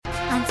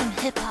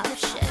hip-hop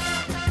shit.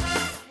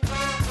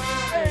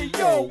 Hey,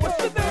 yo, what's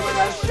the name of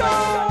that show?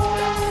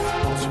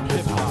 On some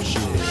hip-hop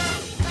shit.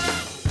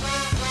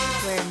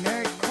 Where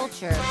nerd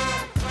culture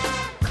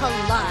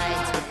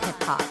collides with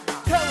hip-hop.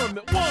 Tell them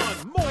it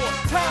one more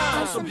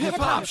time. On some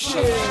hip-hop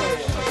shit.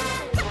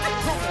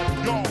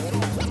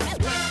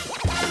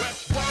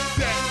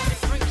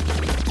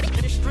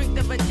 The strength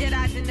of a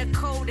Jedi's in the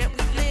code that we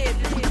live.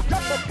 You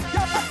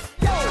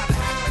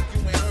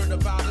ain't heard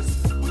about us.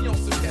 We on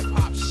some hip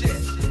hop shit.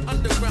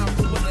 Underground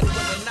with a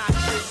not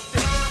this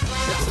thing.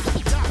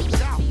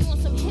 You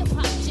want some hip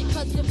hop shit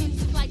cause your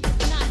music like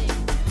Hypnotic.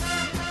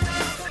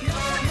 Get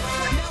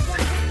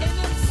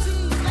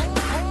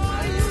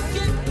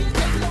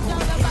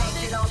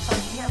on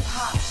some hip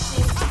hop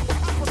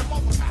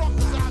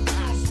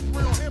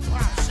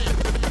shit.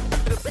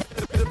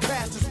 The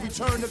past is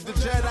return of the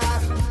Jedi.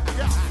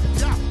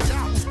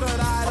 Third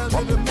eye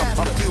under the mask.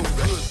 I feel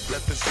good.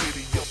 Let the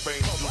city your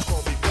fame. You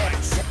call me back.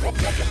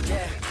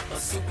 A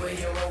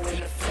superhero in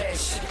the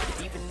flesh.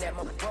 Even at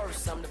my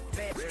worst, I'm the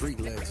best. Street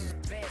legends.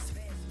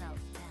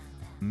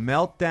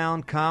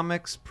 Meltdown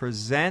Comics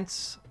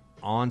presents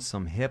On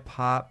Some Hip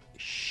Hop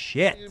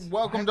Shit.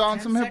 Welcome to On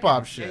Some Hip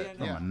Hop Shit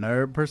from a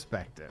nerd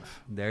perspective.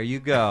 There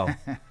you go.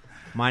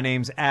 My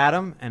name's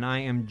Adam, and I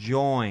am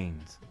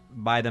joined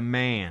by the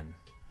man.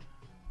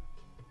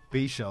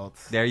 B.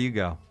 Schultz. There you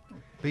go.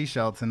 B.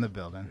 Schultz in the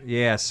building.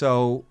 Yeah,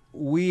 so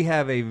we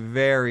have a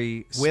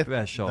very With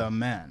special... the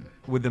men.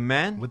 With the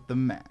men? With the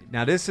men.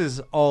 Now, this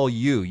is all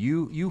you.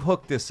 You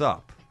hooked this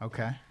up,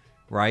 Okay.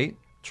 right?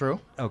 True.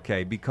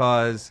 Okay,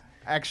 because...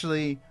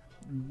 Actually,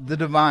 the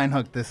divine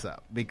hooked this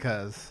up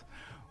because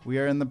we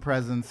are in the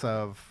presence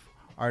of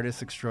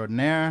artist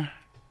extraordinaire,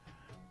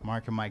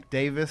 Mark and Mike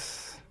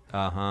Davis,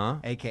 Uh-huh.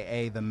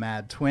 a.k.a. the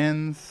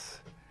Madtwiinz,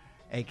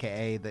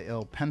 a.k.a. the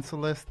Ill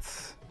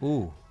Pencilists,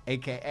 Ooh.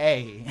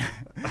 a.k.a.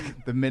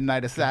 the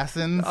Midnight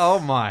Assassins. Oh,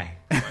 my.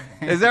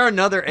 Is there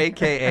another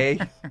AKA?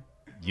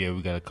 Yeah,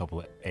 we got a couple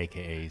of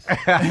AKAs.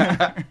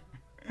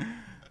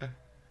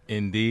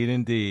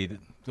 Indeed.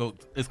 So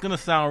it's going to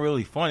sound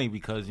really funny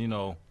because, you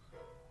know,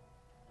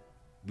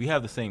 we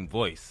have the same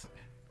voice.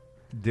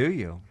 Do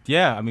you?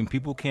 Yeah, I mean,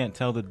 people can't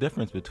tell the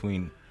difference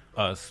between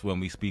us when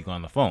we speak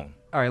on the phone.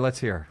 All right, let's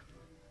hear.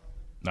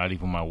 Not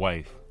even my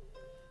wife.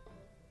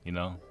 You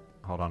know?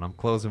 Hold on, I'm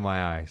closing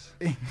my eyes.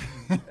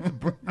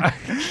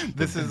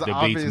 This is The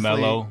obviously beat's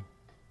mellow.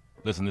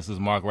 Listen, this is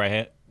Mark right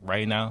here.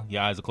 Right now,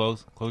 your eyes are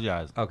closed. Close your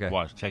eyes. Okay.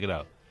 Watch, check it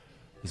out.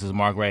 This is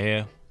Mark right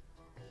here.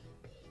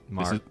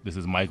 Mark. This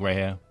is Mike right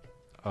here.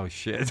 Oh,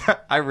 shit.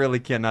 I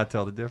really cannot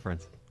tell the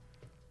difference.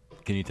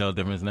 Can you tell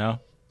the difference now?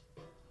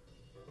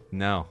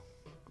 No.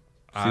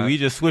 See, we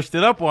just switched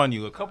it up on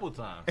you a couple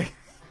times.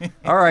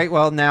 All right,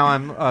 well, now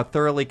I'm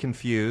thoroughly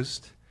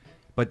confused,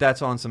 but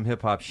that's on some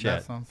hip-hop shit.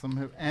 That's on some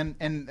hip,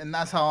 and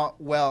that's how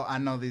well I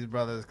know these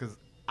brothers because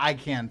I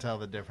can't tell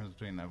the difference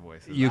between their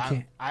voices. You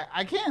can't?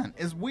 I can.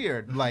 It's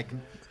weird. Like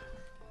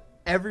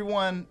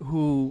everyone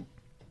who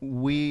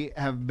we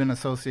have been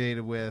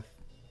associated with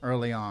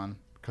early on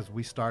because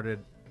we started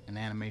an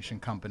animation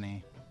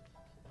company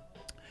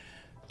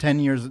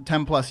 10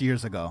 plus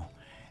years ago,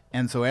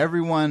 and so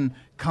everyone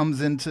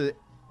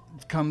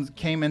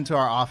came into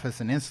our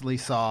office and instantly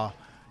saw,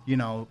 you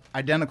know,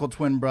 identical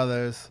twin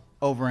brothers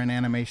over an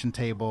animation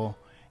table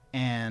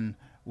and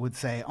would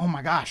say, "Oh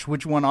my gosh,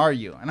 which one are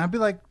you?" And I'd be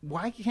like,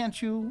 "Why can't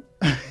you?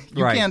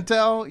 You Right. can't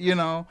tell, you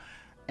know?"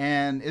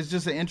 And it's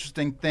just an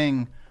interesting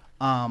thing,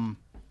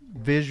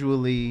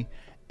 visually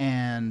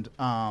and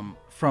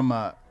from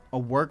a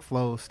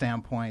workflow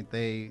standpoint.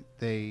 They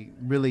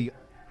really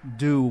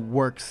do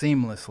work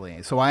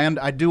seamlessly. So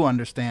I do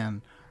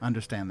understand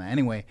that.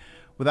 Anyway,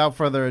 without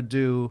further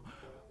ado,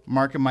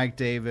 Mark and Mike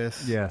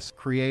Davis, Yes.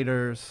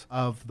 creators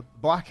of the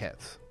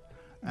Blokhedz.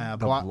 The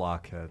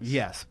Blokhedz.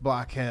 Yes,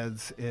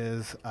 Blokhedz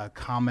is a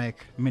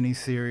comic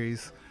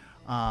miniseries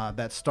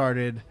that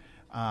started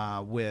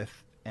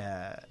with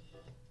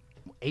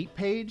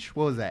 8-page.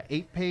 What was that?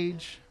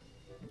 8-page?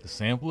 The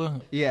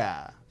sampler?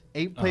 Yeah,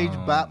 8-page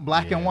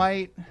black and yeah.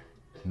 white.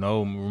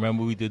 No,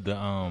 remember we did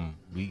the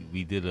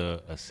we did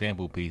a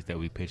sample piece that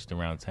we pitched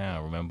around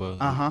town. Remember?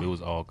 It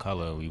was all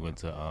color. We went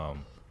to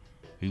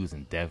he was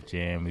in Def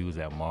Jam. He was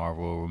at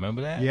Marvel.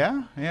 Remember that?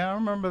 Yeah, I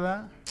remember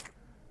that.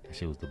 That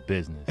shit was the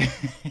business.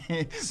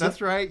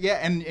 That's right.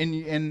 Yeah,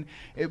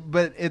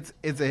 but it's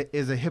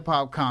a hip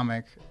hop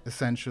comic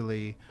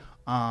essentially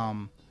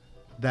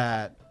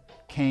that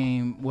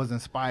was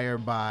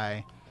inspired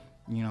by,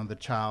 you know, the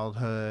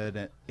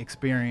childhood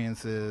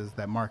experiences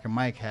that Mark and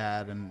Mike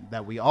had and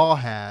that we all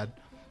had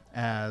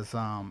as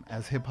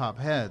hip hop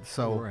heads.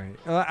 So Right.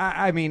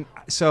 I mean,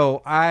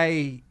 so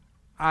I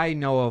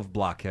know of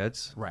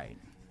Blokhedz. right.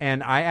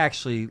 And I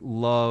actually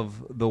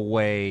love the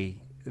way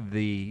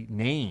the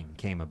name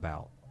came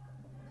about.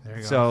 There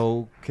you go.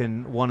 So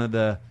can one of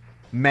the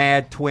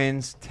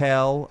Madtwiinz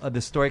tell the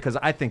story? Because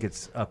I think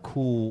it's a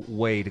cool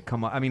way to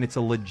come up. I mean, it's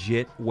a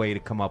legit way to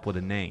come up with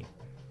a name.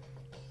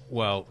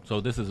 Well, so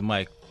this is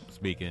Mike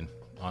speaking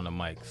on the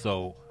mic.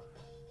 So,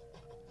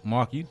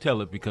 Mark, you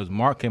tell it because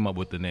Mark came up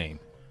with the name.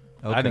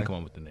 I didn't come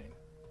up with the name.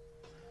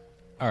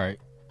 All right.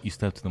 You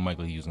stepped to the mic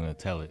like you was going to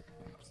tell it.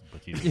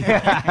 But you didn't.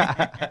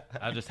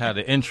 I just had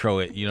to intro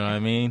it, you know what I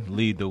mean?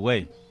 Lead the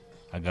way.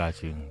 I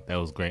got you. That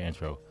was a great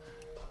intro.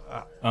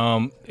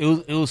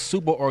 It was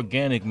super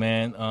organic,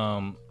 man.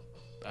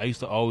 I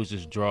used to always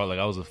just draw. Like,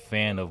 I was a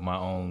fan of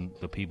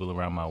the people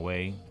around my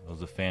way. I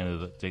was a fan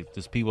of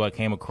just people I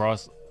came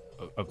across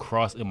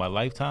in my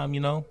lifetime,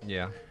 you know?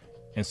 Yeah.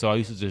 And so I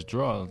used to just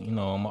draw. You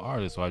know, I'm an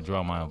artist, so I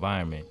draw my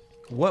environment.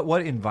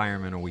 What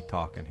environment are we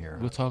talking here?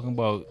 We're talking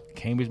about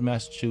Cambridge,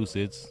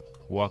 Massachusetts,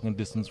 walking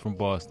distance from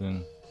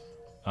Boston,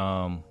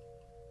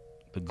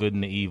 the good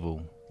and the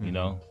evil, you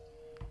know?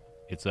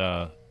 It's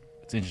an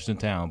interesting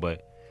town,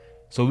 but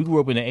so we grew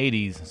up in the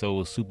 80s, so it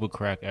was super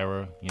crack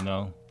era, you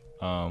know?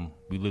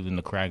 We lived in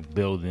a crack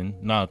building,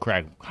 not a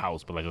crack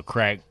house, but like a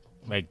crack,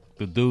 like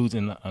the dudes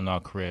in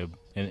our crib,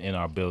 in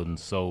our building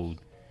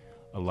sold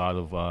a lot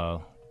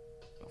of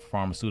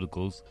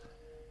pharmaceuticals.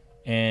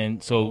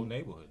 And so, the whole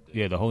neighborhood did.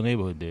 Yeah, the whole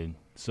neighborhood did.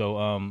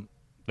 So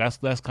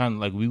that's kind of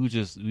like we would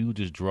just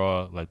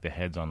draw like the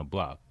heads on the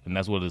block, and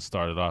that's what it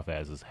started off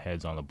as, is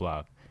heads on the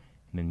block.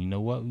 And then you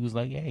know what? We was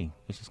like, hey,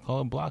 let's just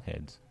call it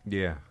Blokhedz.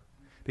 Yeah,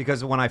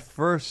 because when I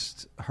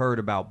first heard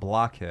about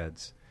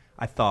Blokhedz,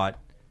 I thought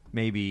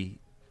maybe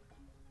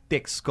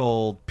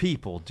thick-skulled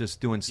people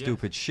just doing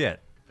stupid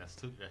shit. That's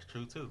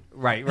true too.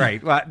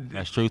 Right. Well,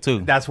 that's true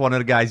too. That's one of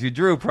the guys you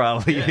drew,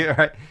 probably. Yeah.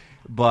 Right.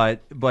 But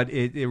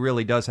it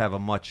really does have a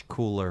much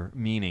cooler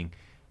meaning.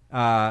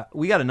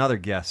 We got another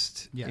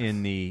guest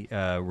in the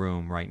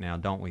room right now,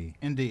 don't we?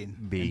 Indeed.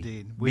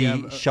 Indeed. We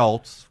have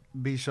Schultz.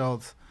 B.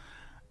 Schultz.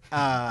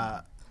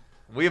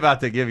 We about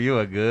to give you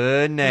a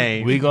good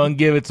name. We gonna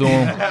give it to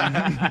him.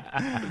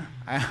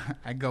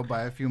 I go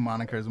by a few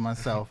monikers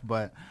myself,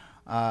 but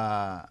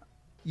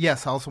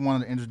yes, I also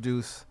wanted to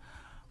introduce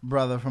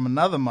brother from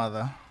another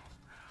mother,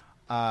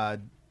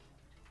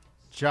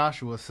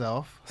 Joshua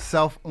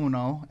Self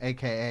Uno,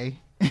 aka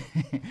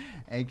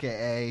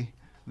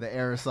the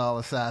aerosol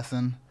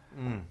assassin,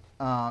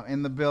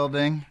 in the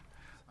building.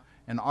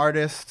 An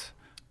artist,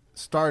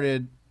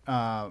 started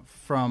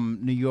from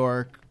New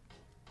York,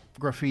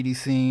 graffiti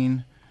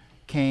scene,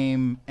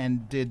 came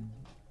and did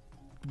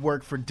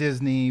work for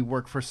Disney,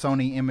 worked for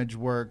Sony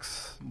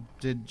Imageworks,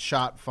 did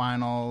shot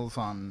finals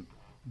on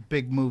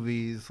big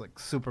movies like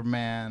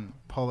Superman,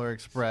 Polar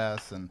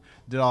Express, and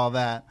did all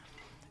that.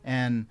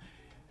 And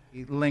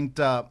he linked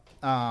up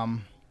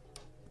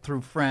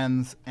through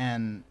friends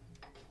and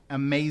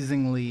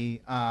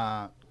amazingly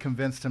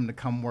convinced him to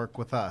come work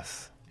with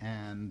us.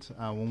 And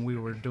when we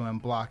were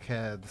doing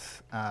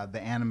Blokhedz, the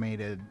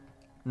animated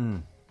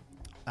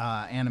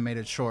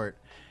short,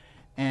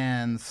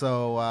 and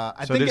so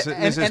I think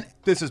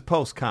this is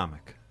post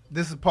comic.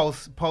 This is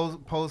post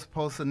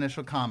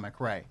initial comic,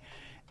 right?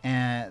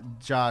 And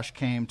Josh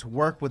came to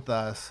work with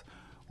us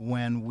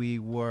when we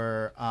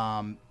were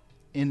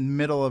in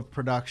middle of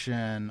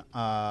production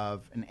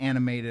of an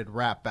animated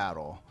rap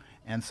battle,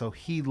 and so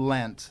he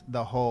lent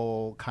the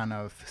whole kind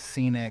of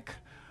scenic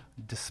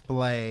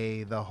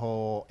display, the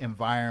whole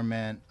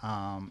environment,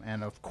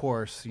 and of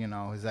course, you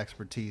know, his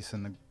expertise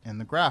in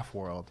the graph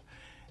world.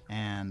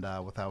 And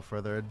without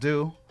further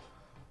ado,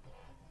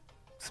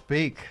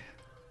 speak.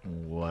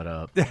 What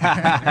up?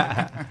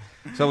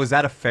 So was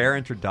that a fair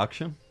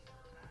introduction?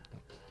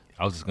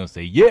 I was just gonna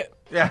say, yeah.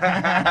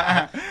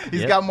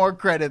 He's got more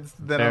credits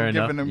than I'm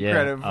giving him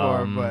credit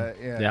for, but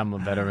yeah, I'm a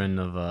veteran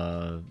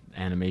of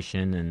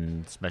animation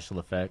and special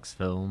effects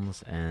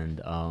films and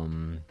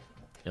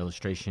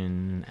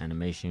illustration,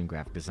 animation,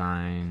 graphic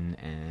design,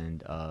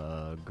 and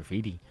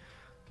graffiti.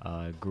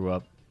 Grew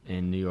up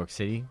in New York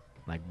City,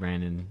 like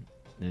Brandon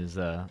is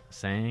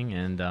saying,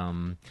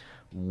 and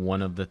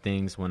one of the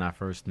things when I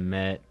first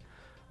met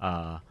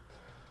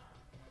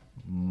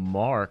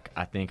Mark,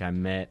 I think I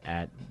met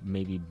at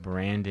maybe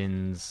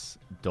Brandon's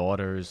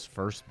daughter's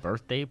first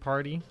birthday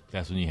party.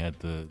 That's when you had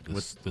the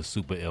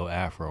super ill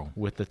afro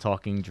with the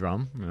talking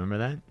drum. Remember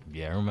that?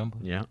 Yeah, I remember.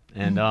 Yeah,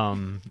 and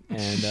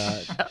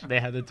they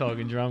had the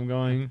talking drum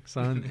going,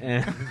 son,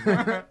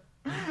 and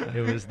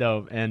it was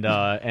dope. And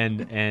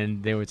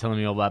they were telling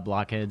me all about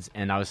Blokhedz,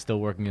 and I was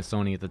still working at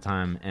Sony at the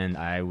time, and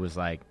I was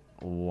like,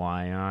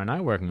 why aren't I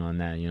working on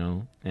that? You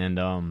know, and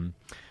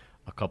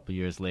a couple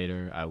years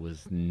later, I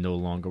was no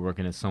longer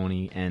working at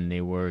Sony, and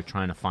they were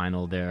trying to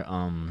final their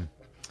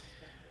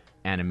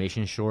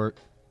animation short,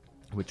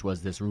 which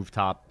was this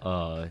rooftop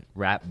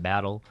rap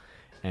battle,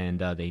 and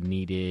they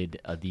needed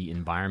the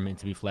environment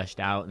to be fleshed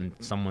out and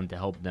someone to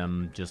help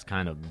them just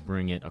kind of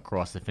bring it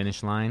across the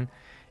finish line.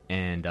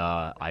 And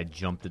I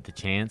jumped at the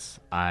chance.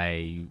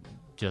 I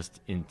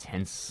just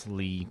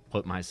intensely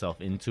put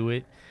myself into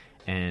it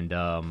and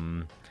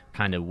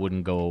kind of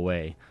wouldn't go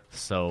away.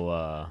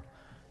 So...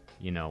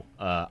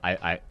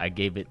 I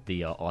gave it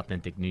the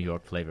authentic New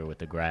York flavor with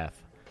the graph.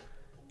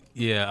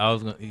 Yeah,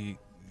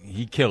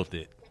 he killed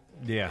it.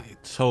 Yeah,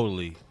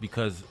 totally.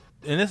 Because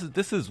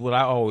this is what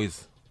I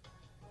always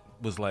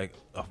was like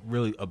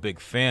really a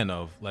big fan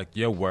of, like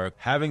your work,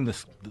 having the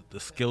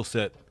skill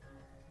set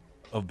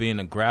of being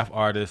a graph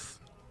artist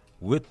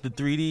with the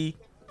 3D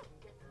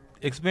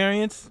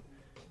experience,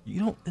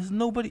 there's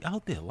nobody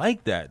out there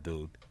like that,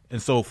 dude.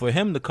 And so for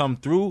him to come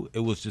through, it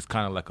was just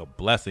kind of like a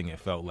blessing. It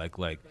felt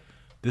like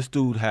this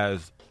dude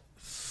has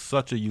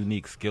such a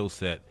unique skill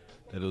set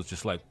that it was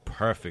just like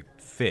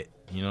perfect fit.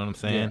 You know what I'm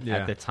saying?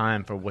 At the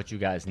time for what you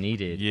guys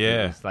needed.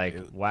 Yeah. It was like,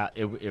 wow,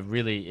 it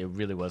really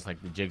was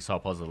like the jigsaw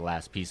puzzle, the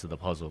last piece of the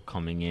puzzle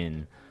coming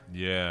in.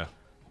 Yeah.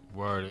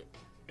 Word.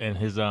 And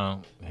his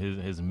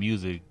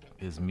music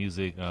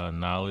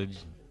knowledge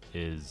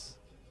is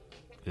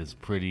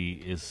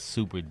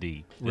super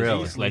deep.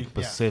 Really? It's like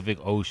Pacific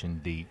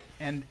Ocean deep.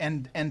 And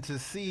to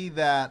see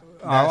that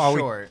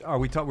short. Are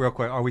we real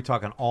quick? Are we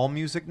talking all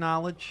music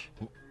knowledge?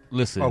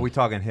 Listen. Or are we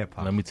talking hip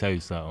hop? Let me tell you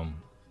something.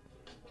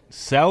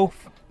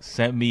 Self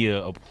sent me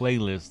a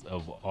playlist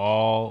of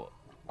all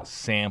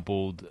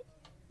sampled,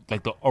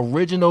 like the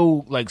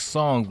original like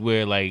songs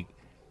where like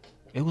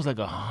it was like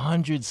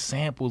 100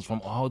 samples from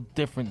all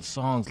different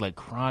songs, like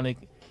Chronic,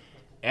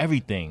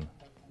 everything,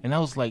 and I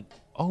was like,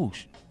 oh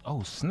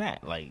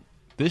snap, like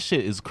this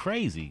shit is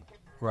crazy.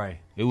 Right.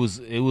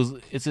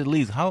 It's at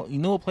least how you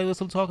know what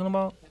playlist I'm talking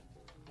about.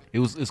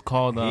 It's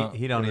called.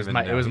 He don't even.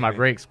 It was my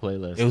breaks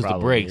playlist. It was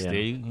probably, the breaks.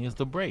 yeah. It's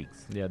the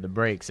breaks. Yeah, the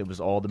breaks. It was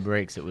all the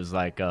breaks. It was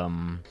like,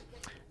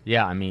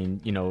 yeah. I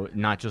mean,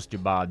 not just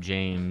your Bob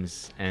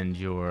James and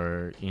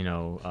your,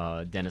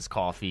 Dennis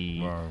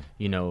Coffey. Wow.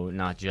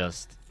 Not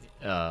just.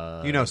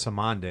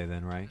 Samande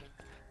then, right?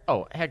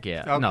 Oh heck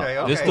yeah! Okay, no,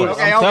 okay. This dude,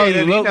 Okay, I'm telling you,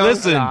 then he look, knows.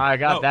 listen. No, I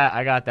got that.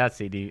 I got that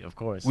CD, of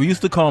course. We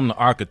used to call him the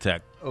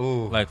architect.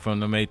 Ooh. Like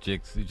from the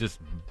Matrix. He just,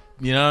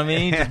 you know what I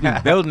mean? Just be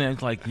building it.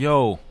 It's like,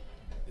 yo,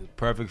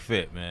 perfect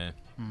fit, man.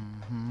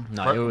 Mm-hmm.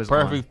 No, it was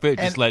perfect fit,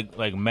 just like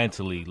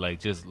mentally,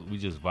 like we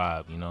just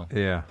vibe,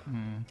 Yeah.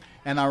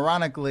 And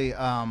ironically,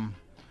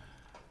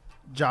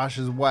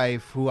 Josh's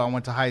wife, who I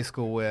went to high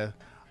school with,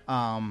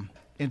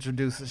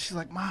 introduces. She's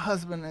like, "My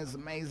husband is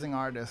an amazing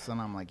artist,"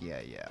 and I'm like, "Yeah,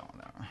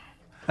 whatever."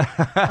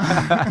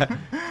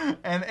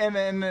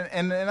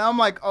 and I'm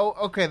like, "Oh,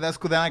 okay, that's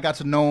cool." Then I got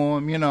to know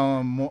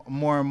him,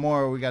 more and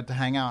more. We got to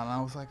hang out, and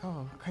I was like,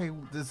 "Oh, okay,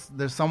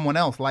 there's someone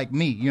else like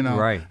me,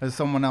 Right? There's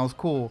someone else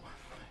cool."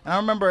 And I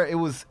remember it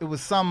was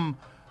some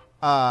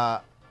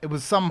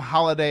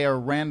holiday or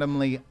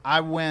randomly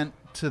I went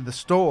to the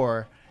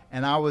store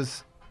and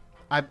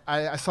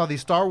I saw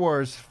these Star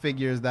Wars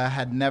figures that I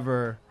had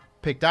never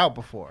picked out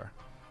before,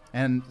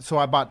 and so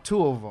I bought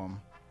 2 of them,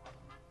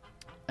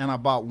 and I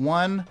bought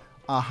one.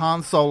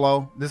 Han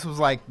Solo. This was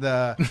like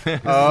the.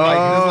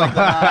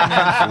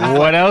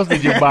 What else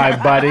did you buy,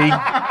 buddy?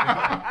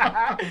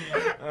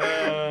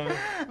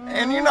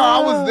 And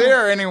I was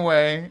there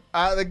anyway.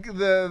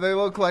 The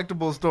little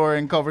collectible store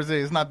in Culver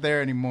City is not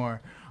there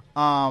anymore.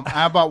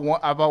 I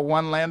bought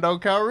one Lando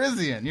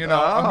Calrisian.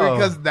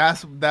 Because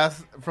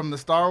that's from the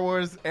Star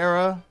Wars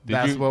era.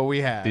 That's what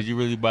we had. Did you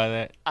really buy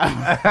that?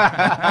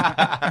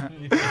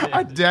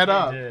 I dead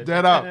up.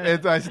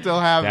 I still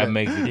have it. That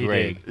makes it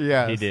great.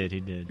 Yes. He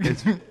did.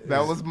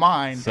 That was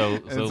mine. So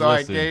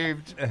I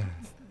gave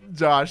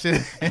Josh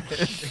it.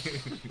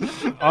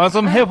 On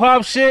some hip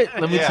hop shit,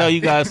 let me tell you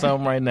guys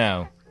something right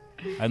now.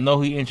 I know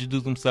he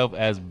introduced himself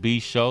as B.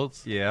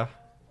 Schultz. Yeah.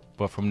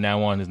 But from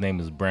now on, his name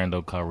is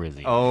Brando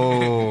Calrissian.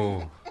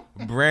 Oh.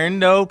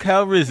 Brando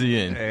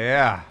Calrissian.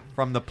 Yeah.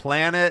 From the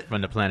planet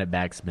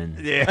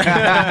Backspin.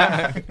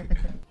 Yeah.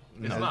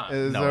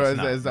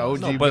 It's the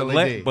OG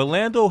Billy D. But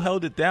Lando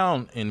held it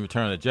down in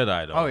Return of the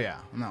Jedi, though. Oh, yeah.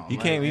 No. He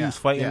was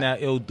fighting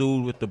that ill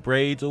dude with the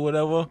braids or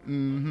whatever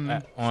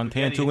on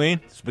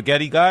Tatooine.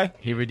 Spaghetti guy.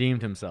 He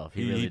redeemed himself.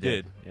 He really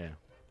did. Yeah.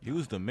 He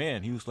was the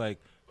man. He was like,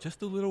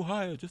 just a little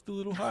higher, because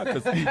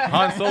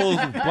Han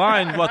Solo's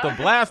blind, about to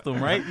blast him,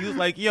 right? He was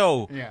like,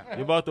 yo,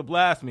 you're about to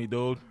blast me,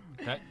 dude.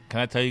 Can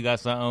I tell you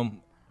guys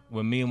something?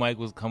 When me and Mike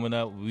was coming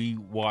up, we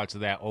watched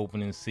that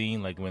opening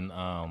scene, like when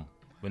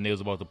they was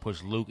about to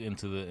push Luke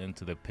into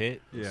the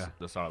pit. Yeah.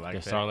 The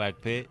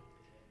Sarlacc pit.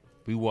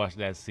 We watched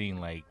that scene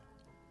like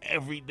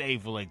every day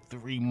for like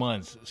 3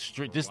 months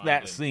straight. Just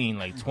that scene,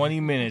 like 20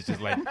 minutes, just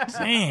like,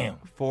 damn.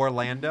 For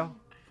Lando?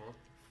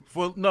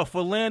 For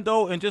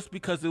Lando, and just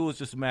because it was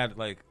just mad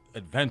like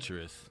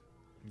adventurous.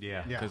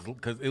 Yeah.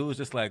 Because it was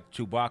just like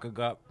Chewbacca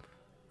got.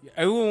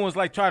 Everyone was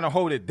like trying to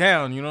hold it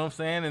down, you know what I'm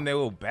saying? And they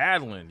were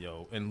battling,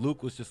 yo. And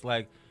Luke was just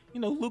like,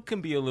 Luke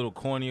can be a little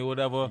corny or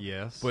whatever.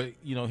 Yes. But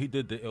he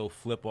did the ill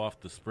flip off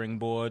the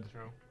springboard,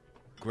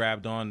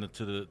 grabbed on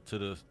to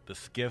the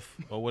skiff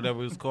or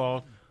whatever it's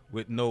called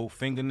with no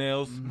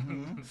fingernails.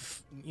 Mm-hmm.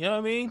 You know what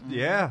I mean?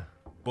 Yeah.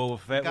 Boba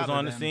Fett was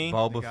on the scene.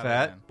 Boba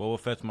Fett. Boba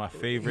Fett's my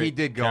favorite. He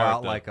did go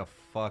out like a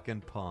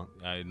fucking punk.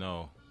 I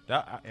know.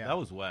 That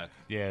was whack.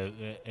 Yeah,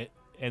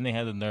 and they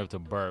had the nerve to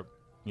burp.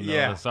 The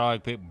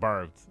Sarlacc pit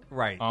burped.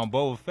 Right. On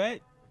Boba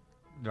Fett.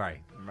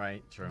 Right.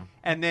 Right, true.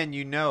 And then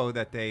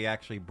that they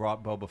actually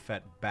brought Boba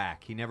Fett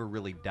back. He never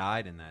really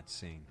died in that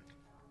scene.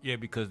 Yeah,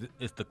 because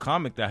it's the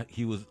comic that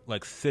he was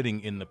like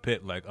sitting in the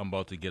pit, like I'm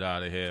about to get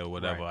out of here or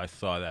whatever. Right. I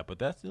saw that, but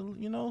that's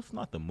it's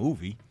not the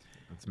movie.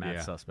 It's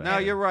mad suspect. No,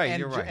 you're right.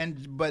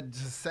 But to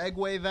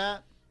segue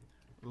that,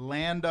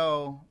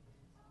 Lando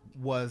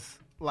was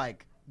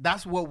like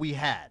that's what we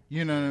had,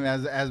 you know,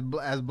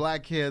 as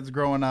black kids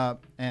growing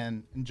up,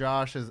 and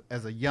Josh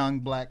as a young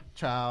black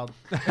child.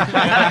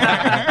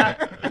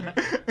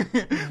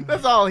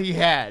 That's all he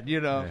had,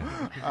 you know.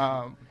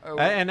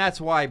 And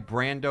that's why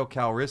Brando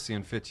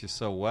Calrissian fits you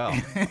so well.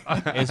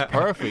 It's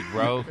perfect,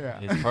 bro. Yeah.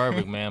 It's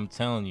perfect, man. I'm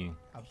telling you.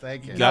 I'll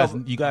take it.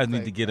 You guys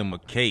need to get him a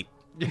cape.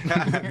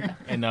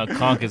 And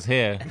conk his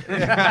hair.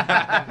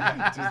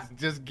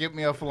 just get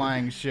me a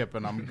flying ship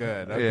and I'm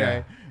good.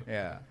 Okay.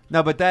 Yeah.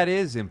 No, but that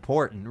is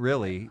important,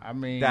 really. I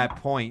mean, that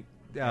point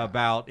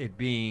about it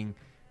being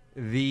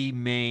the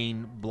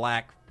main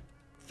black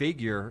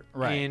figure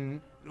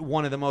in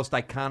one of the most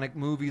iconic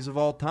movies of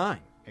all time.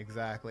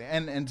 Exactly.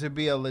 And to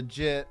be a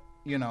legit,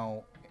 you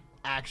know,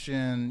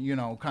 action, you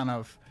know, kind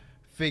of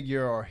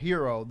figure or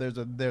hero, there's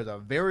a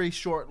very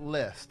short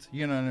list,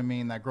 you know what I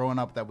mean, that growing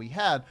up that we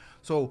had.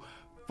 So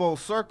full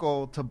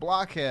circle to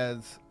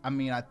Blokhedz, I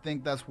mean, I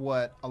think that's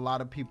what a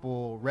lot of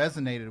people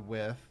resonated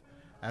with,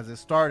 as it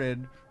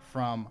started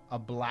from a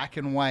black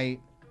and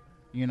white,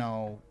 you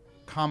know,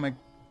 comic,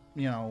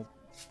 you know,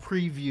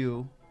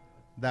 preview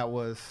that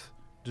was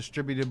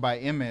distributed by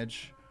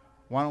Image.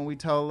 Why don't we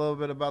tell a little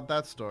bit about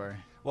that story?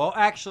 Well,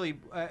 actually,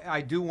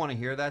 I do want to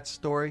hear that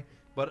story,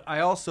 but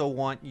I also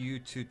want you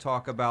to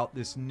talk about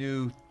this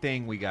new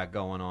thing we got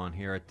going on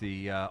here at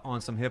the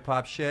On Some Hip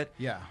Hop Shit.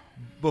 Yeah.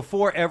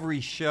 Before every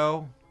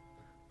show,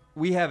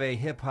 we have a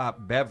hip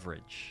hop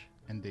beverage.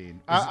 Indeed.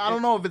 I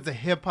don't know if it's a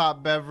hip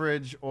hop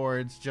beverage or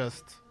it's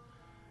just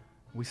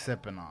we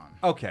sipping on.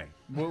 Okay.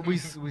 We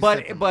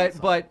but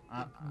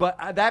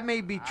that may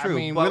be true. I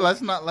mean, but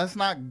let's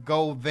not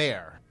go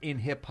there. In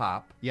hip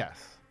hop, yes,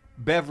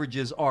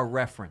 beverages are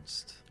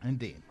referenced.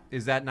 Indeed.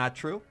 Is that not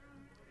true?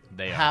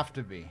 They have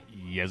to be.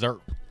 Yes, sir.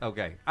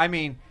 Okay. I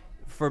mean,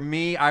 for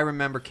me, I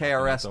remember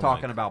KRS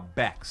talking about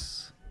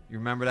Bex. You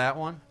remember that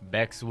one?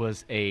 Bex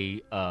was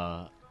the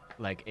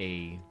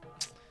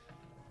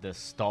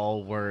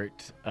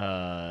stalwart,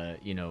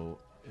 you know,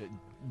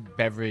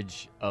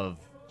 beverage of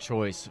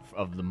choice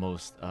of the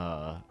most,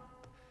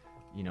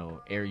 you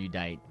know,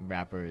 erudite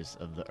rappers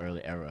of the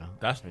early era.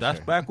 That's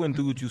back when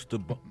dudes used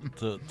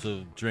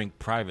to drink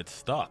private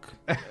stock.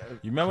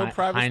 You remember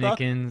private stock?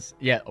 Heineken's,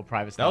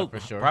 private stock for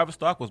sure. Private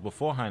stock was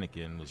before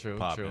Heineken was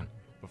popping. True.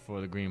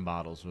 Before the green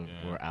bottles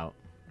were out.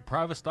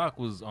 Private stock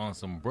was on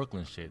some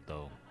Brooklyn shit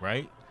though,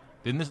 right?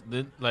 Didn't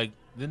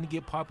it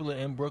get popular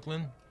in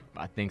Brooklyn?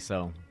 I think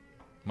so.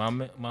 My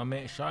man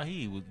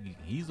Shahi,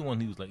 he's the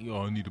one who was like,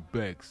 yo, I need a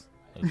Bex.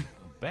 Like,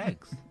 a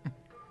Bex?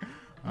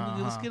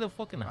 Let's get a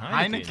fucking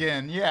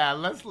Heineken. Yeah,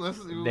 let's.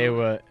 They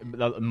were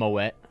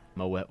Moet.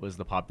 Moet was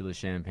the popular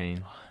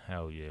champagne.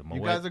 Hell yeah, Moet.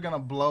 You guys are gonna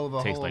blow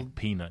the tastes whole like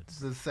peanuts.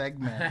 The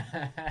segment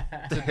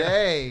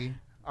today.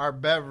 Our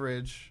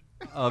beverage.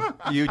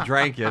 You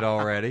drank it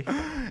already.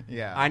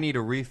 Yeah. I need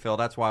a refill.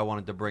 That's why I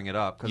wanted to bring it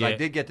up because I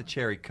did get the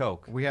cherry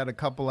Coke. We had a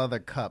couple other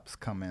cups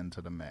come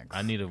into the mix.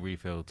 I need a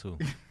refill too.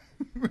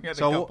 We had a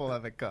couple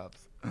other cups.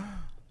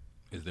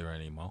 Is there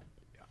any more?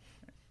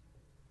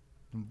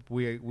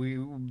 We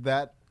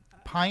that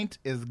pint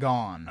is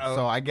gone.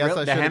 So I guess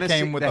I should have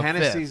came with the a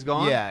Hennessy's fifth.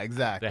 gone? Yeah,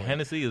 exactly. The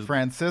Henessy is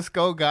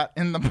Francisco got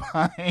in the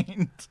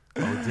pint.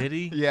 Oh, did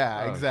he?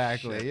 Yeah, Oh,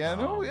 exactly. shit. Yeah,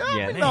 no,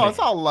 Yeah. no, it's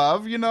all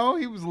love, you know.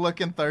 He was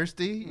looking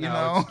thirsty, you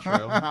know. it's true.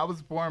 I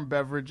was pouring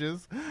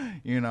beverages,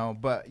 you know.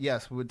 But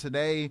yes, with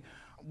today,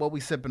 what we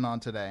sipping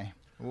on today?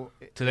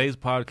 Today's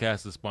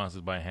podcast is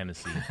sponsored by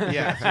Hennessy.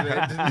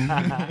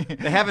 Yeah,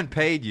 They haven't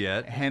paid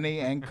yet. Henny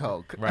and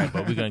Coke. Right,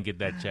 but we're gonna get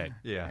that check.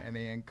 Yeah.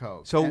 Henny and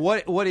Coke. So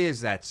what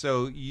is that?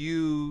 So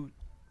you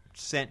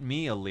sent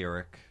me a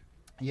lyric.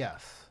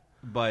 Yes.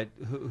 But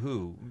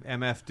who?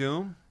 MF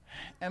Doom?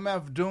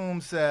 MF Doom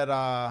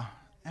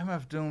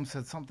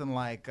said something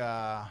like, you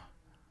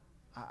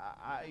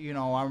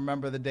know, I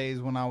remember the days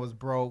when I was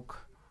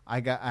broke. I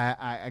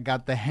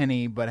got the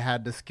Henny, but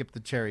had to skip the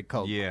cherry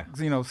Coke. Yeah,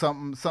 you know,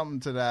 something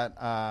to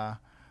that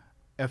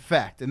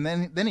effect. And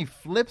then he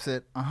flips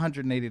it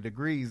 180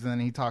 degrees,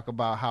 and he talk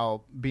about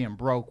how being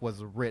broke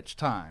was a rich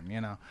time.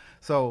 You know,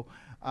 so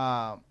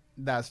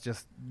that's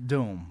just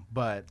Doom.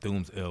 But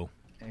Doom's ill.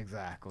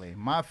 Exactly.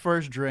 My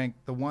first drink,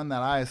 the one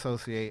that I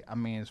associate, I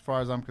mean, as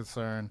far as I'm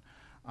concerned,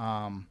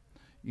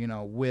 you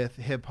know, with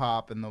hip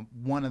hop, and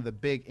one of the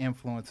big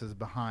influences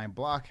behind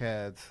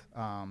Blokhedz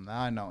that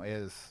I know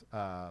is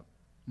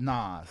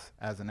Nas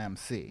as an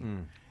MC,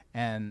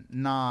 and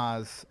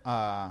Nas,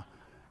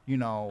 you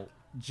know,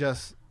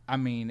 just I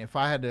mean, if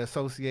I had to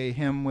associate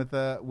him with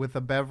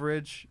a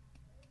beverage,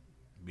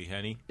 be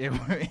Henny. It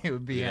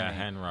would be that Henny.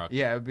 Hen Rock.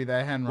 Yeah, it would be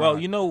that Hen Rock. Well,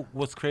 you know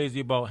what's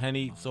crazy about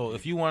Henny? So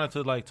if you wanted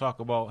to like talk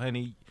about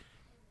Henny,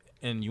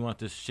 and you want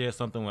to share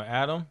something with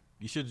Adam,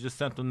 you should have just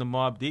sent them the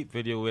Mobb Deep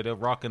video where they're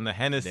rocking the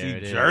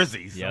Hennessy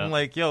jerseys. Yep. I'm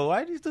like, yo,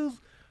 why are these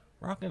dudes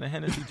rocking the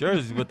Hennessy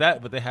jerseys? But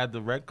they had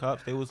the red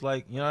cups. They was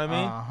like, you know what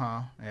I mean?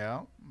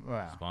 Yeah.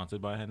 Well,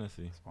 sponsored by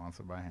Hennessy.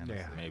 Sponsored by Hennessy.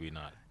 Yeah. Maybe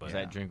not. But Does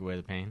that drink away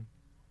the pain?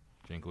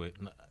 Drink away.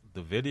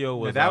 The video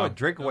was that would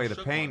drink away the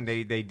pain.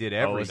 They did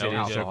everything.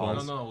 No, it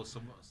was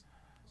Survival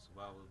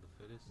of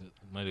the Fittest. It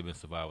might have been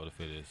Survival of the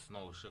Fittest.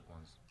 No, it was Shook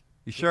Ones.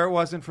 You sure it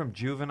wasn't from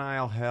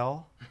Juvenile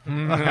Hell?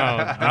 No.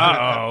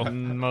 Uh-oh.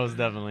 Most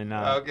definitely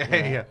not.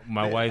 Okay. Yeah.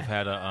 My wife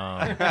had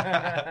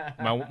a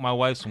my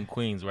wife's from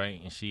Queens,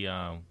 right? And she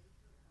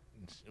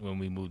when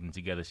we moved in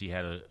together, she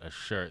had a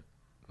shirt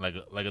like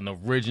an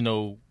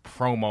original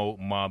promo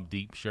Mobb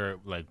Deep shirt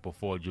like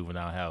before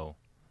Juvenile Hell.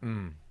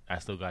 I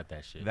still got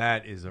that shit.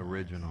 That is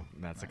original.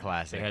 That's a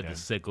classic. They had the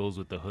sickles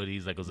with the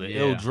hoodies. Like, it was an Yeah.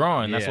 ill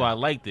drawing. That's Yeah. why I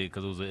liked it,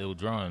 because it was an ill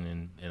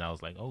drawing. And I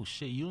was like, oh,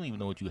 shit, you don't even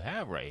know what you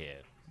have right here.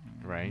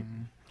 Right?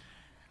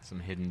 Some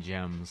hidden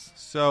gems.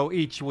 So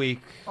each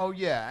week. Oh,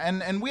 yeah.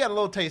 And we had a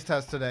little taste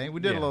test today. We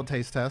did a little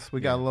taste test.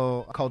 We got a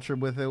little culture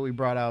with it. We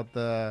brought out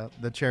the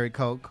Cherry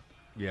Coke.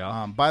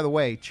 Yeah. By the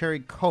way, Cherry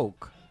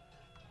Coke,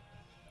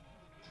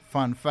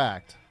 fun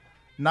fact,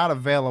 not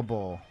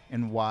available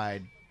in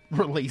wide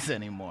release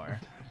anymore.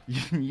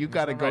 You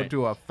got to go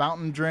to a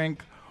fountain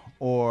drink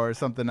or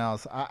something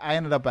else. I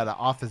ended up at an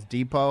Office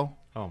Depot.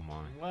 Oh,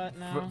 my. What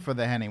now? For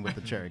the Henny with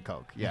the Cherry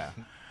Coke. Yeah.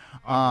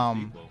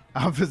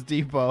 Office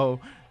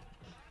Depot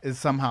is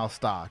somehow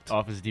stocked.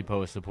 Office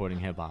Depot is supporting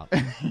hip hop.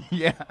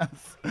 Yes.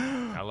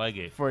 I like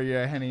it. For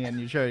your Henny and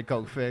your Cherry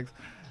Coke fix.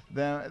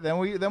 Then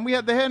we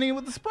had the Henny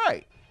with the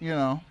Sprite,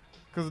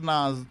 because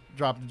Nas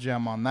dropped a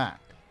gem on that.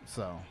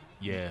 So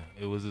Yeah,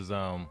 it was his,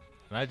 and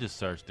I just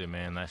searched it,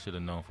 man. I should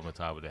have known from the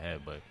top of the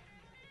head, but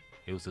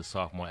it was his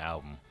sophomore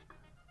album.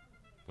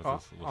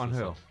 On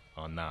who?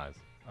 On Nas.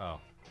 Oh.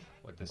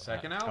 What, the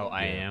second album? Oh,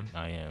 I Am?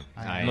 I Am.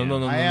 I No, Am. no,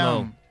 no, I no,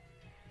 Am. no.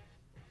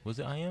 Was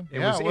it I Am? It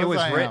Yeah, was. it It was was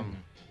I written. Am.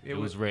 It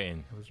was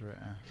written. it was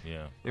written.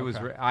 Yeah. It was.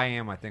 Okay. I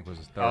Am. I think was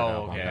his third Oh,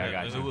 album. okay, I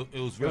got It you. was It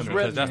was written.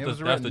 written, That's it was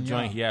the written,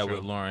 joint yeah. he had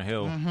with Lauryn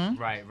Hill.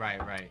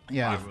 Right.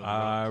 Yeah.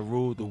 I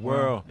ruled the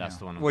world. That's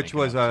the one I'm Which thinking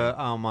was of, a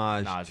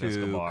homage Nas to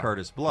Escobar.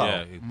 Curtis Blow.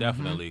 Yeah,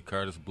 definitely.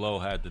 Curtis Blow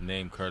had the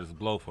name Curtis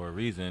Blow for a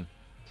reason.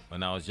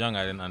 When I was young,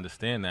 I didn't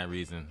understand that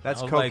reason. That's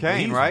I was cocaine, like,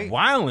 he's right?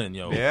 Wildin',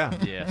 yo. Yeah.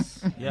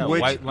 Yes. Yeah,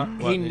 Which white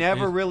he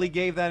never really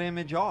gave that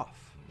image off.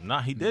 Nah,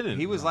 he didn't.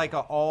 He was like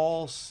a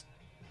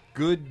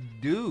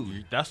good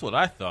dude. That's what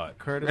I thought.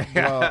 Curtis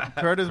Blow.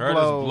 Curtis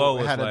Blow Blow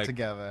was had it like-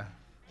 together.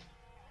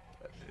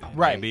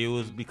 Right. Maybe it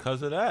was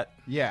because of that.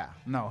 Yeah.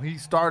 No, he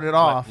started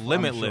off I'm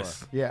Limitless.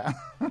 sure. Yeah.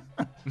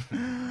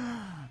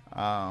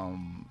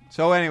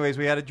 So, anyways,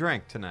 we had a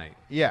drink tonight,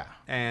 Yeah.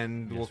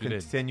 and Yes, we'll we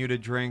did. continue to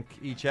drink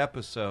each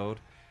episode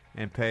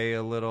and pay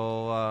a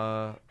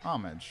little,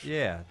 Homage.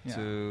 yeah, Yeah.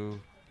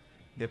 to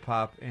hip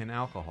hop and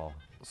alcohol.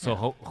 So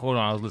hold on,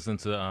 I was listening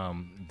to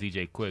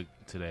DJ Quick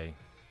today,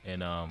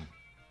 and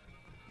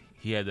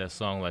he had that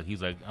song like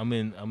he's like I'm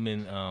in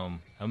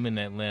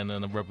Atlanta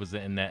and I'm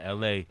representing that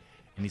LA,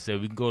 and he said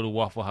we can go to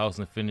Waffle House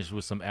and finish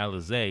with some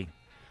Alize.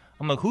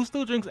 I'm like, who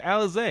still drinks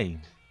Alize?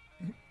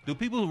 Do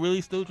people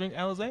really still drink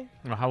Alize?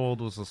 Well, how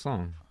old was the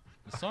song?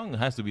 The song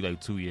has to be like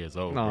 2 years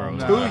old, No, bro.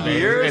 no. 2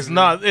 years? It's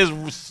not.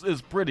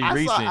 It's pretty I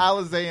recent. saw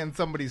Alize in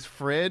somebody's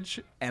fridge,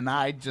 and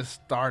I just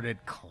started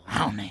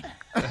clowning.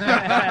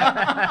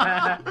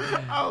 I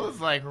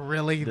was like,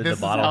 really? Did this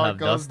the bottle is how have it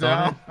goes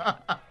dust on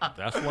down?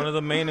 That's one of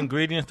the main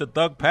ingredients to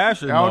Thug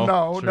Passion. Oh,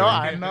 though. no,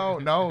 I know.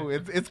 No,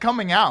 it's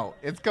coming out.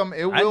 It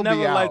will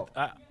be out.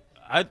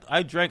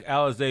 I drank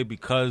Alize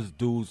because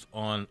dudes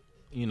on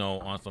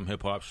some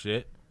hip hop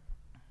shit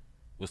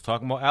was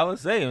talking about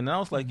Alize, and I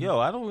was like, yo,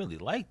 I don't really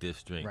like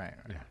this drink. Right.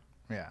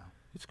 Yeah.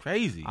 It's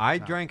crazy. I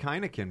drank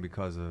Heineken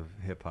because of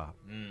hip hop,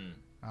 and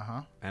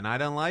I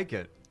didn't like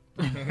it.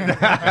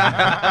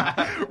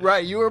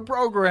 Right. You were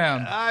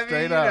programmed. I mean,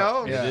 straight you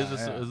up. know. Yeah, it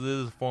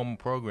is a form of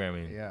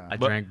programming. yeah. I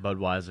But- drank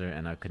Budweiser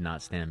and I could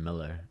not stand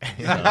Miller.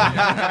 So,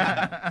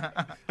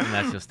 and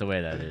that's just the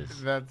way that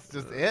is. That's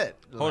just it.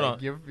 Hold Like,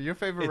 on. Your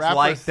favorite It's rapper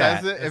like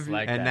says that. it. It's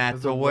like And that.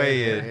 that's the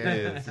way it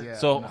is. Yeah,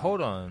 So no.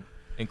 hold on,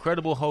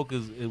 Incredible Hulk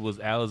was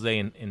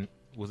Alize and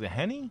was it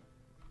Henny?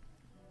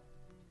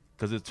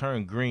 Because it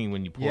turned green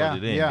when you poured Yeah,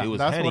 it in. yeah. It was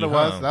that's Henny, what it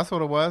was. huh? That's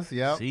what it was.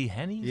 Yep. See,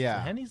 Henny's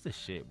Yeah. Henny's the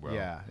shit, bro.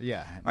 Yeah.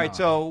 All right,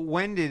 so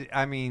when did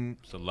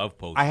It's a love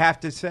potion. I have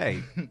to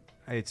say,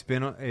 it's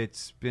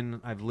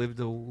been. I've lived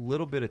a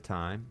little bit of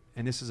time,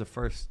 and this is the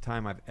first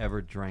time I've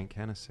ever drank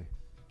Hennessy.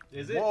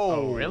 Is it?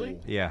 Oh, really?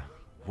 Yeah.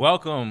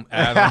 Welcome,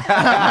 Adam.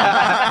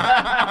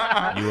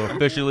 You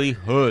officially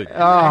hood.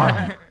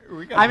 I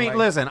mean,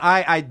 listen.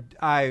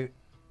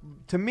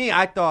 To me,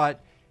 I thought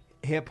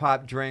hip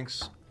hop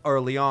drinks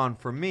early on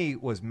for me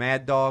was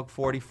Mad Dog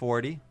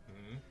 4040,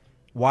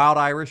 Wild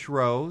Irish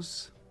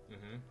Rose,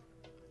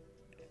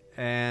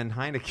 and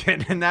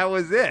Heineken, and that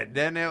was it.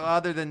 Then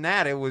other than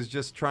that, it was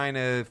just trying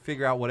to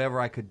figure out whatever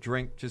I could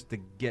drink just to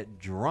get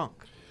drunk.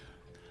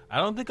 I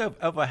don't think I've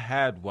ever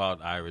had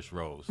Wild Irish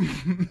Rose.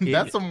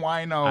 That's some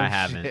wino I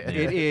haven't, shit.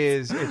 yeah. It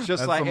is. It's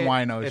just That's like some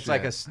wino it's shit.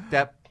 like a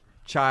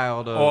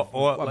stepchild of a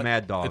like,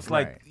 Mad Dog. It's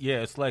like Right.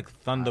 it's like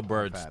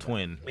Thunderbird's had it.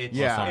 twin. It's,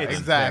 Yeah, something. it's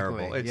exactly.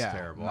 terrible. It's Yeah.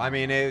 terrible. No. I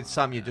mean, it's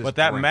something you just. But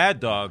that drink. Mad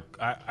Dog,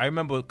 I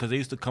remember because they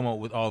used to come up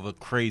with all the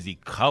crazy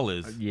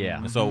colors. Yeah.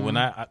 And so when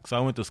I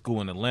went to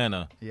school in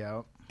Atlanta,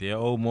 Yep. dear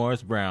old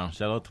Morris Brown,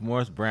 shout out to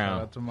Morris Brown,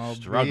 Shout out to Mo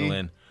B.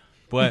 struggling,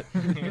 but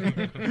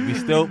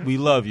we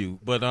love you.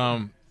 But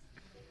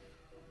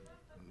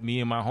me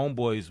and my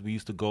homeboys, we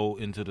used to go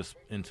into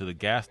the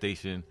gas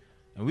station,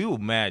 and we were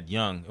mad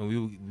young, and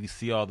we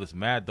see all this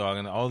Mad Dog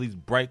and all these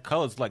bright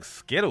colors like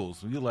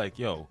Skittles. We were like,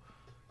 yo,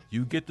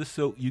 you get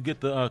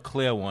the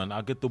clear one,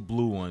 I'll get the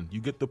blue one,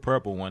 you get the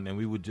purple one, and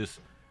we would just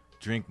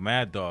drink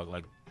Mad Dog.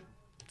 Like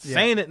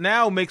saying it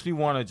now makes me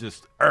want to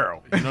just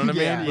Earl. You know what I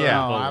mean?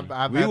 Yeah. No,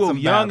 I've we had were some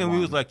young, bad and we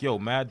was ones. like, yo,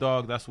 Mad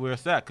Dog, that's where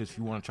it's at. Because if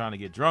you want to try to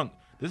get drunk,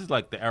 this is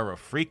like the era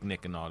of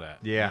Freaknik and all that.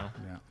 Yeah.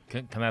 You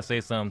know? Can I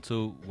say something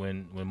too?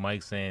 When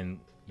Mike's saying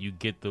you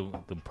get the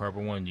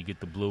purple one, you get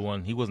the blue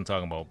one, he wasn't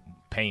talking about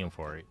paying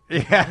for it.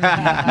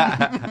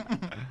 Yeah.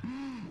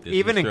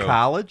 Even in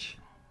college?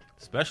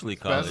 Especially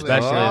college.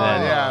 Especially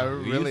then. Yeah,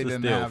 we really used to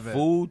didn't steal have it.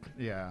 food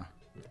Yeah.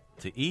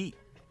 to eat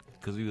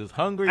because we was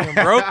hungry and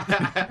broke.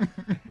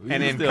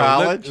 And in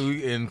college?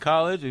 In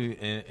college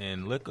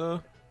and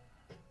liquor.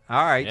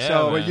 All right. Yeah,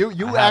 So man. Well,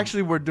 you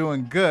actually were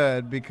doing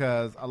good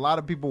because a lot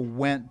of people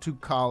went to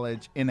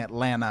college in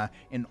Atlanta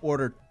in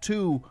order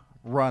to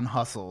run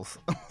hustles.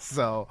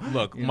 So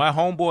Look, my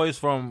homeboys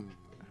from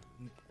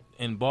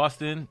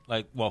Boston,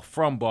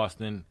 from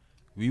Boston,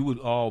 we would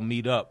all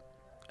meet up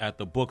at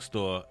the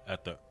bookstore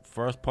at the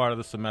first part of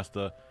the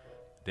semester.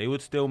 They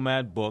would steal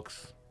mad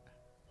books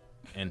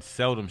and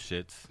sell them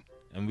shits,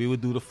 and we would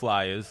do the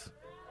flyers,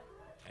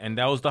 and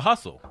that was the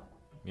hustle.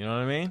 You know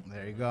what I mean?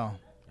 there you go.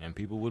 And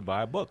people would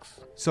buy books.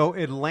 So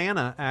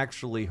Atlanta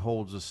actually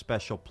holds a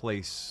special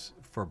place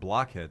for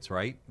Blokhedz,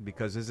 right?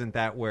 Because isn't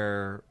that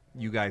where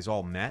you guys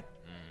all met?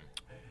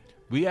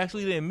 We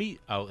actually didn't meet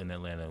out in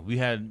Atlanta. We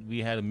had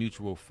a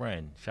mutual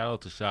friend. Shout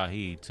out to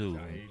Shahid too,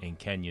 in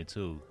Kenya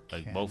too.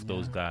 Like both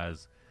those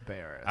guys.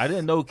 Barris. I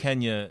didn't know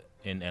Kenya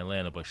in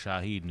Atlanta, but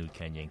Shahid knew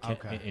Kenya. And,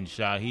 Okay. and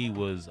Shahid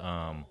was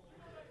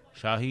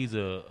Shahid's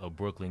a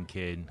Brooklyn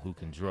kid who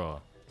can draw,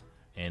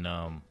 and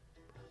I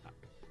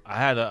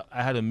had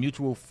a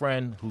mutual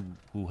friend who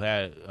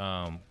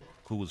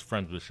was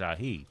friends with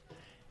Shahid,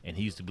 and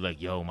he used to be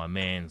like, "Yo, my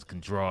man's can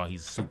draw.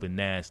 He's super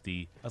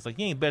nasty." I was like,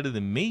 "He ain't better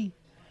than me,"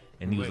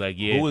 and he was like,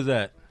 "Yeah." Who was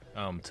that?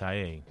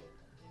 Taye.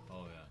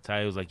 Oh yeah.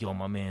 Taye was like, "Yo,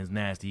 my man's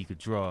nasty. He could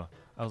draw."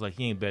 I was like,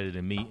 "He ain't better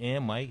than me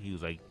and Mike." He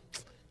was like,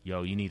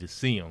 "Yo, you need to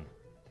see him."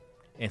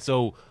 And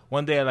so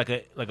one day at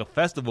like a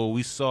festival,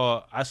 I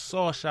saw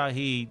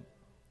Shahid.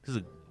 This is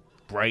a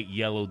bright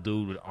yellow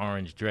dude with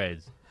orange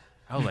dreads.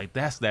 I was like,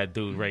 that's that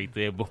dude right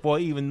there. Before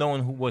even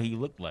knowing what he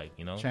looked like,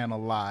 you know, Channel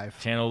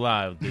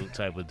Live dude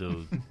type of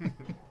dude.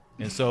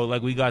 And so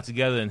like we got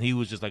together, and he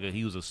was just like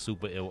he was a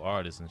super ill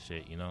artist and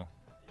shit, you know.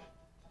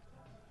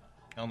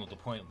 I don't know what the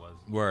point was.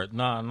 Word,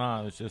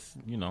 nah, it's just,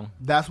 you know.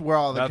 That's where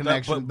all the That-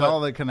 connections. but- all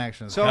the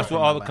connections. So come that's where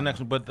from all the Atlanta.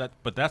 connections.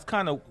 But that's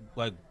kind of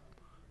like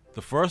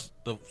the first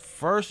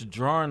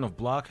drawing of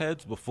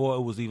Blokhedz before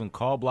it was even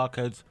called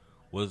Blokhedz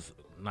was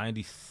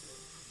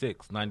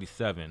 96,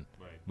 97.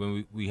 Right.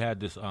 When we had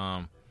this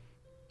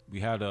we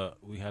had a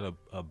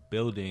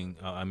building,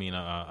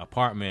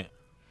 apartment,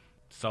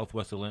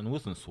 Southwest Atlanta. It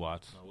wasn't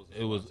Swats.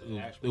 It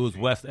was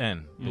West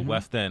End. The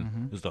West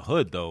End. It was the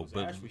hood though,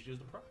 but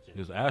it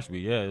was Ashby.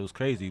 Yeah, it was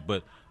crazy.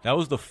 But that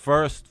was the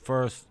first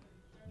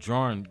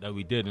drawing that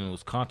we did, and it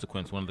was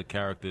Consequence, one of the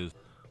characters.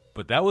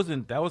 But that was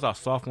our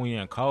sophomore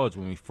year in college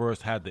when we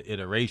first had the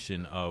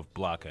iteration of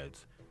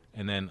Blokhedz,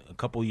 and then a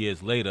couple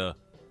years later,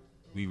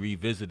 we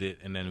revisited,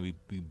 and then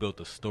we built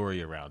a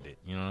story around it.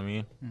 You know what I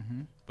mean?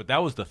 Mm-hmm. But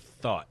that was the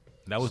thought.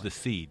 That was the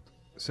seed.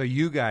 So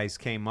you guys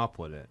came up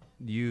with it.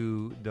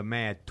 The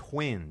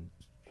Madtwiinz.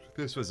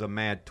 This was a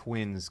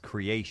Madtwiinz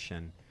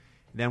creation.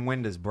 Then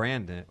when does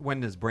Brando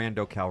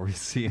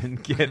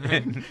Calrissian get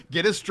in?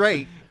 Get it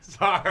straight.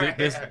 Sorry.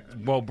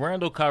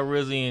 Brando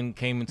Calrissian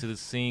came into the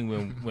scene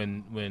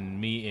when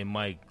me and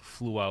Mike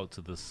flew out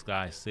to the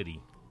Sky City,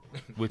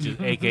 which is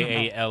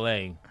AKA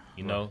LA.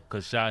 You know,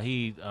 because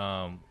Shahid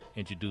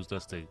introduced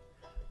us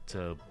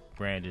to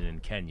Brandon in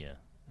Kenya,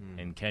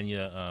 and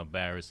Kenya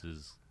Barris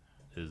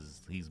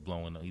he's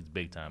blowing up. He's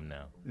big time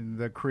now.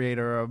 The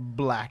creator of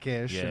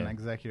Blackish Yeah. and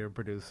executive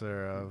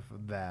producer of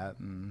that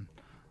and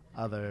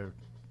other,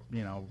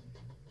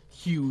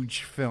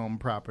 huge film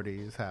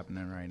properties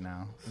happening right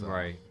now. So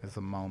Right. It's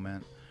a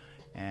moment.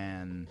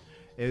 And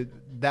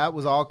that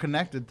was all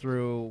connected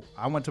through,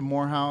 I went to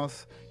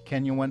Morehouse,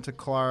 Kenya went to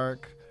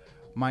Clark,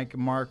 Mike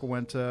and Mark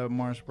went to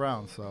Morris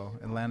Brown. So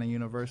Atlanta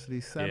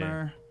University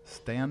Center,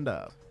 stand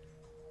up.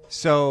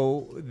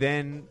 So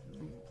then,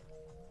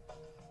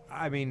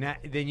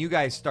 then you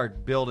guys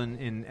start building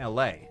in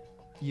L.A.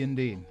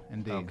 Indeed.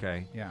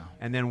 Okay. Yeah.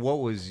 And then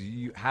what was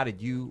you? How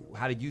did you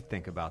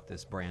think about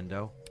this,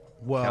 Brando?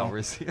 Well,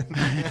 Calrissian?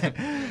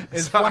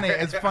 it's funny.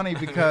 It's funny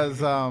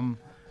because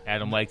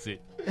Adam likes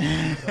it.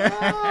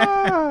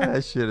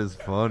 That shit is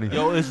funny.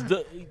 Yo, it's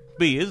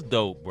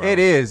dope, bro. It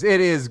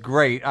is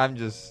great. I'm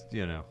just,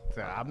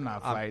 I'm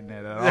not fighting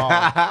it at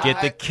all.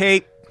 Get the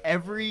cape.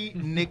 Every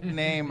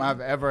nickname I've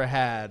ever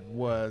had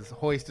was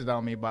hoisted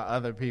on me by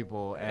other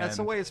people, and that's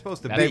the way it's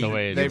supposed to That's be. the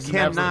way it they've is.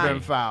 never Cannot. been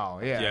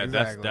foul. Yeah, Yeah,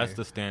 exactly. that's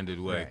the standard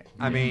way. Right.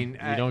 I mean,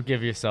 You don't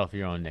give yourself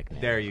your own nickname.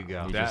 there you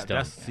go. You just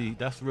don't.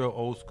 That's real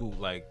old school,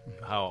 like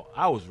how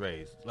I was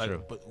raised. Like,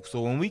 True. but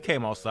so when we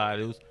came outside,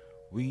 it was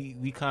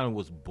we kind of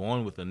was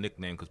born with a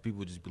nickname because people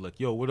would just be like,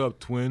 "Yo, what up,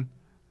 twin?"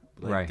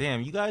 Like, Right.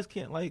 damn, you guys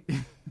can't like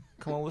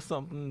come up with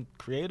something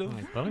creative.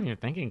 Like, put on your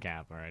thinking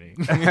cap already.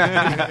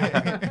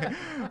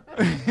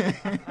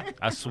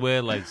 I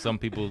swear, like some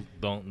people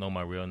don't know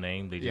my real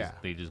name. They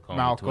just call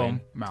me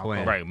Twin.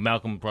 Malcolm. Right,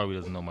 Malcolm probably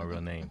doesn't know my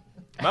real name.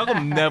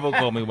 Malcolm never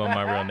called me by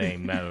my real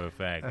name. Matter of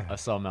fact, I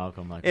saw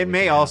Malcolm. Like It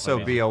may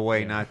also be a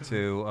way not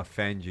to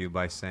offend you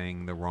by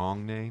saying the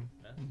wrong name.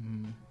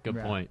 Good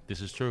Yeah. point. this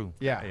is true.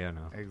 Yeah, You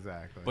know.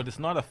 exactly. But it's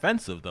not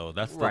offensive though.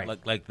 That's the,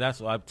 Right. like that's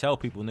what I tell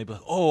people, and they be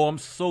like, "Oh, I'm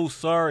so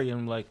sorry,"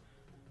 and I'm like,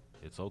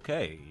 "It's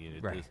okay."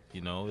 Right.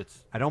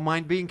 It's I don't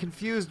mind being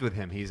confused with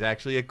him. He's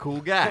actually a cool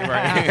guy.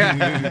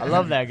 I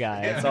love that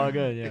guy. It's all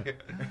good. Yeah.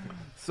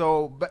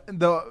 So but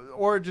the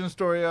origin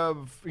story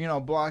of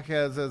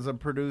Blokhedz as a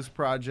produced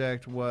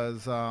project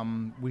was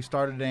we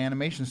started an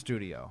animation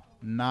studio,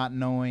 not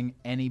knowing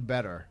any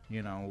better.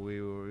 We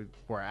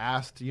were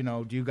asked, do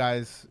you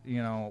guys,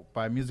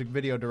 by a music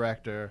video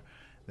director,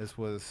 this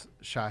was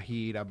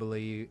Shahid, I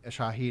believe,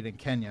 Shahid and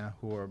Kenya,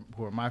 who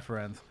are my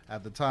friends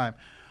at the time.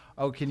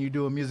 Oh, can you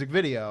do a music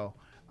video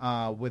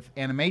with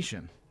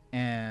animation?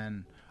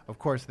 And of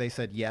course they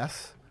said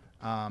yes,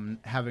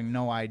 having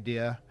no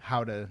idea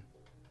how to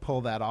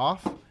pull that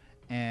off,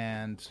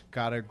 and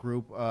got a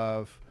group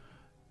of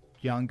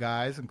young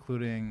guys,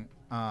 including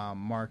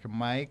Mark and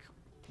Mike,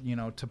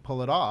 to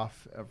pull it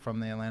off from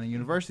the Atlanta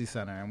University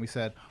Center. And we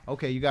said,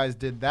 okay, you guys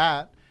did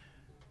that.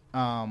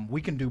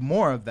 We can do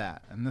more of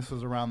that. And this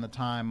was around the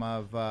time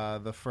of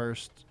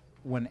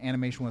when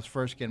animation was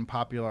first getting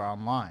popular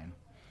online.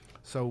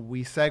 So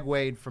we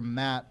segued from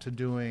that to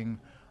doing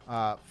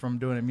a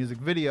music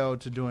video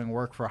to doing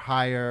work for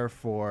hire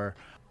for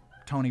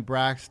Tony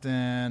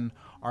Braxton,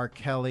 R.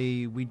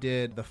 Kelly. We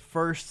did the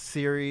first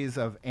series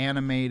of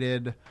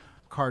animated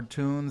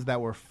cartoons that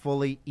were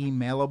fully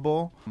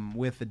emailable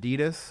with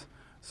Adidas.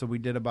 So we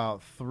did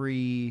about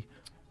 3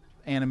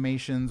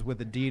 animations with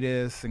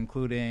Adidas,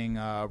 including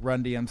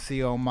Run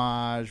DMC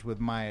homage with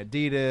my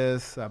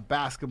Adidas, a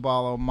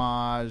basketball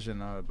homage,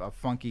 and a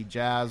funky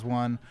jazz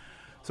one.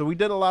 So we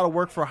did a lot of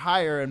work for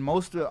hire, and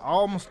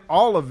almost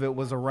all of it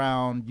was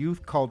around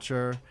youth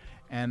culture,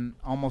 and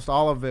almost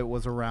all of it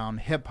was around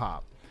hip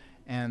hop.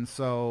 And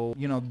so,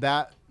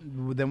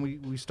 then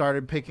we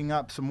started picking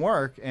up some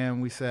work,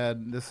 and we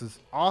said, this is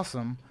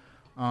awesome.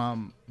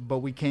 But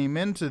we came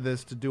into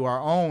this to do our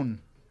own.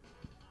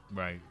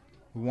 right.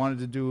 We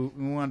wanted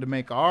to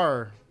make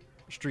our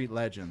street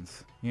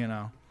legends,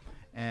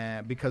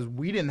 and because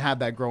we didn't have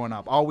that growing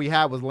up. All we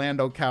had was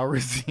Lando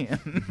Calrisian,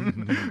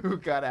 who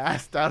got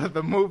asked out of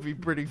the movie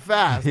pretty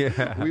fast.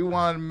 Yeah. We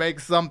wanted to make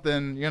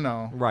something,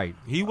 Right.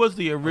 He was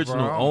the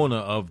original Of our own.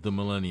 owner of the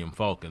Millennium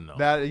Falcon, though.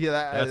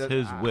 That's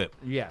his whip.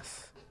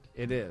 Yes,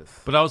 it is.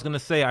 But I was gonna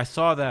say, I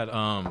saw that.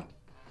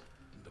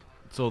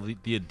 So the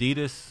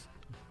Adidas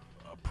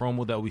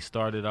promo that we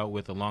started out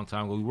with a long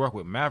time ago, we worked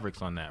with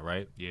Mavericks on that,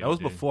 right? Yeah, that was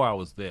we did. before I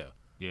was there.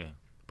 Yeah.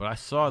 But I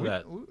saw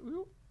that.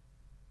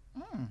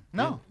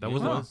 No, That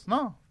was no, us?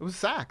 No, it was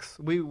Sax.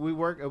 We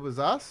worked. It was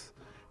us.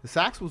 The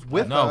Sax was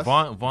with No, us.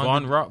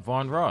 Von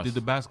Ross did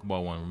the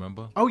basketball one.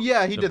 Remember? Oh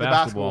yeah, he did the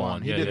basketball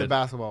one. He Yeah, did yeah. the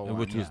basketball one,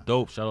 which was yeah.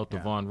 dope. Shout out to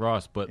Yeah. Von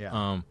Ross, but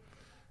Yeah.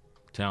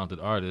 talented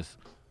artist.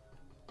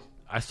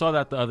 I saw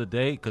that the other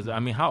day because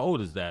how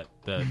old is that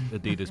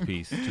Adidas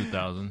piece?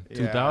 2000, Yeah,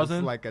 2000.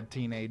 it's like a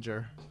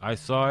teenager. I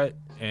saw it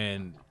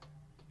and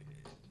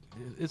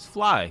it's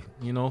fly,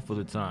 for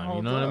the time.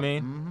 You know what I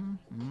mean?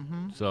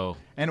 So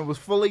And it was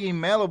fully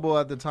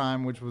emailable at the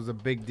time, which was a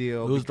big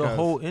deal. it was the because-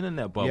 whole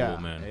internet bubble, Yeah,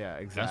 man. yeah,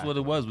 That's exactly. what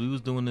it was. We was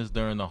doing this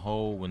during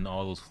when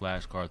all those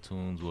Flash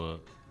cartoons were,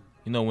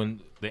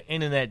 when the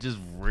internet just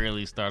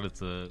really started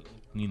to,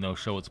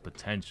 show its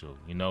potential.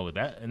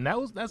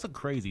 That's a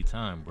crazy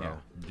time, bro.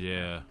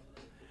 Yeah.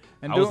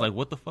 And I was like,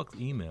 what the fuck's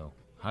email?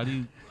 How do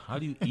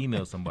you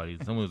email somebody?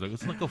 Someone was like,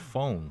 it's like a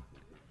phone.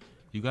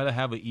 You got to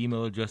have an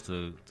email address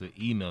to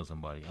email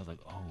somebody. I was like,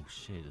 oh,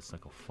 shit, it's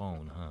like a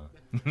phone,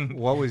 huh?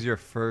 What was your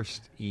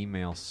first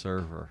email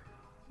server?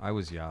 I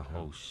was Yahoo.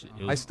 Oh, shit.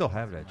 I still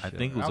have that I shit.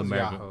 think it was That was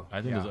America. Yahoo.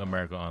 I think it was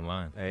America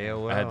Online.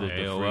 AOL. I had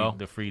AOL.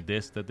 the free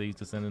disc that they used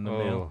to send in the Oh,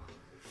 mail.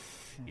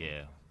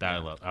 Yeah,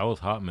 dial up. I was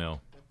Hotmail.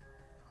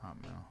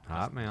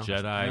 Hotmail.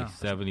 Jedi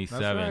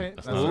 77. right.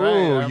 That's That's not- right.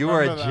 I Ooh, you were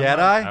a remember that.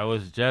 Jedi? I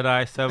was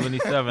Jedi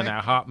 77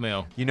 at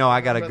Hotmail.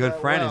 I got a remember good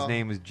that friend. well. His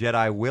name was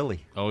Jedi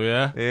Willie. Oh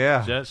yeah,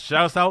 Yeah.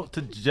 Shouts out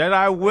to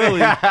Jedi Willie.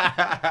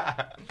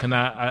 Can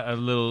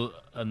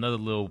another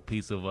little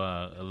piece of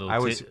a little? I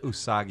was tit-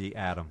 Usagi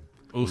Adam.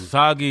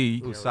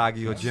 Usagi.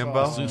 Usagi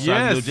Ojimbo. Usagi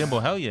Yes.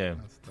 Yojimbo, hell yeah.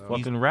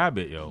 Fucking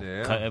rabbit, yo.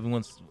 Yeah. Cut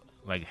everyone's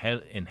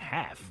head in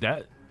half.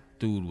 That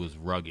dude was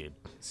rugged.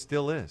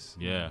 Still is.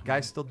 Yeah.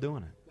 Guy's still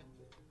doing it.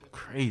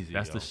 Crazy.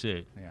 That's yo. the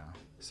shit. Yeah.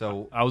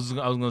 So I was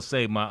gonna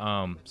say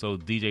my so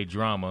DJ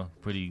Drama,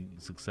 pretty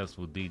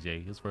successful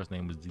DJ. His first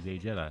name was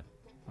DJ Jedi.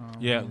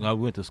 Yeah, I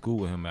went to school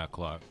with him at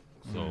Clark.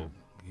 So,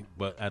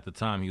 but at the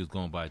time he was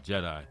going by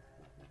Jedi.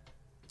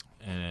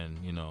 And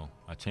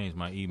I changed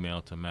my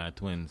email to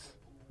Madtwiinz.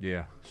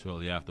 Yeah.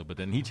 Shortly after, but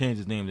then he changed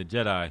his name to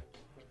Jedi.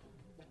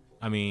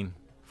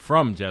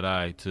 from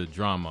Jedi to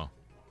drama.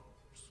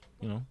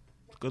 You know,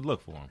 good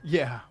look for him.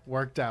 Yeah,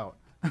 worked out.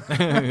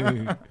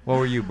 What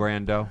were you,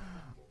 Brando?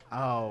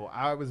 Oh,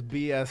 I was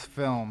BS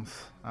Films.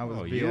 I was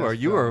BS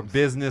you were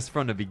business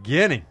from the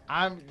beginning.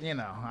 I don't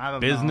know.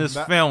 Business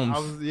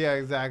films. Yeah,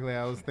 exactly.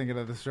 I was thinking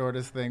of the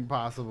shortest thing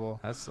possible.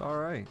 That's all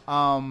right.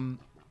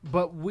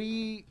 But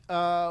we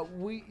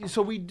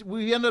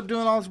ended up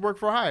doing all this work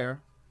for hire,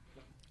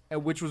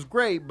 which was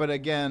great. But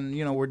again,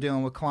 we're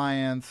dealing with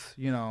clients,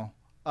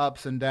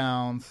 ups and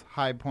downs,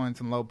 high points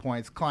and low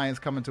points. Clients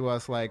coming to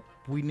us like,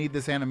 we need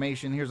this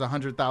animation. Here's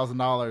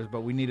 $100,000,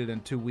 but we need it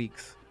in 2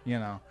 weeks,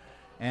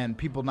 and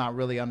people not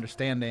really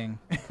understanding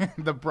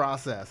the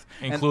process.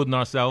 Including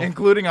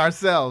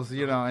ourselves,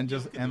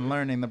 and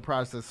learning the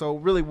process. So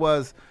it really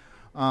was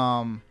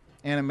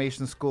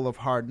Animation School of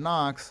Hard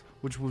Knocks,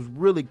 which was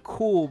really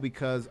cool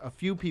because a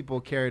few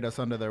people carried us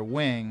under their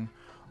wing.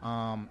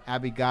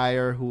 Abby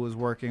Geyer, who was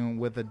working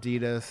with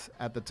Adidas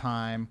at the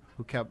time,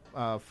 who kept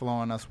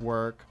flowing us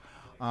work.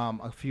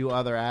 A few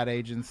other ad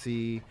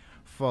agency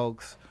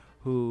folks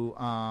who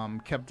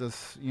kept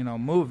us,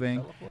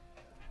 moving.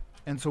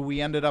 And so we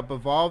ended up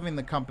evolving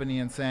the company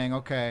and saying,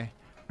 okay,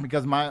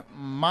 because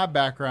my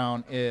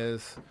background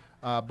is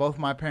both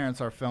my parents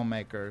are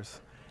filmmakers,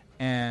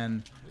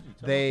 and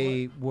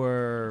they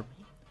were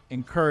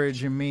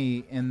encouraging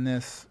me in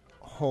this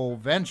whole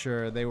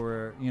venture. They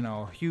were,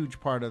 a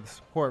huge part of the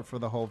support for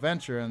the whole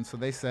venture. And so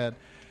they said,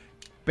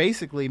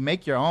 basically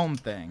make your own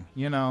thing,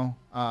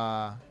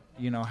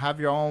 have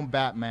your own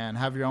Batman,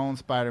 have your own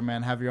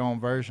Spider-Man, have your own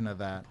version of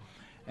that.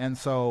 And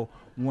so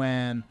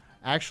when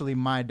actually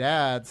my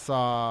dad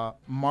saw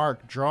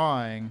Mark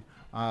drawing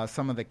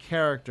some of the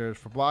characters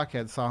for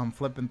Blokhedz, saw him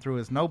flipping through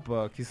his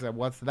notebook, he said,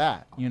 what's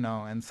that?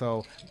 And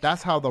so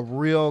that's how the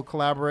real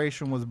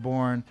collaboration was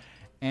born.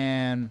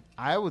 And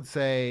I would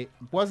say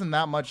it wasn't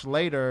that much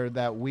later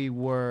that we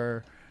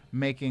were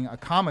making a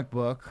comic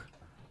book,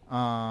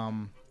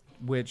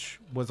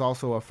 which was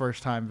also a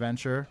first-time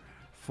venture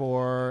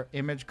for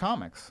Image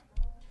Comics.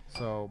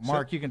 So,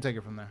 Mark, you can take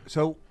it from there.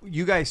 So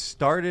you guys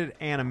started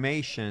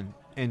animation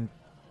and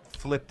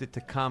flipped it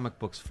to comic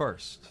books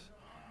first.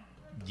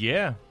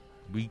 Yeah,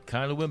 we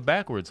kind of went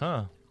backwards,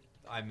 huh?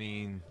 I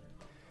mean,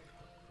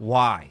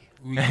 why?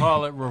 We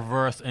call it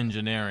reverse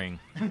engineering.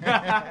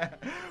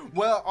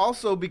 Well,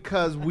 also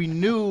because we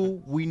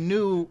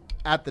knew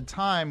at the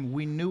time,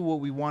 we knew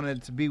what we wanted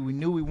it to be. We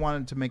knew we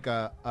wanted to make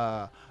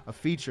a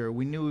feature.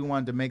 We knew we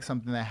wanted to make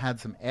something that had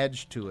some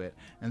edge to it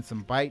and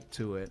some bite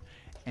to it.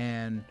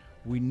 And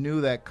we knew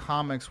that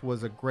comics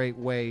was a great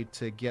way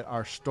to get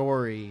our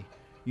story,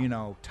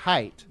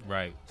 tight.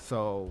 Right.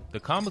 So the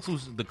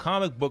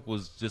comic book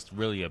was just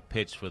really a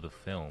pitch for the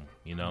film,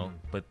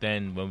 But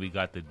then when we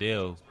got the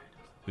deal,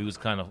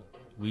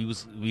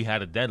 we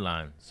had a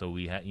deadline, so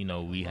we had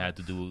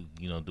to do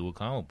a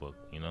comic book,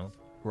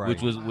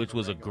 Right. which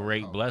was a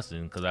great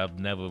blessing because I've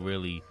never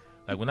really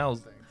when I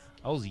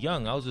was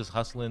young, I was just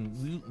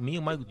hustling. Me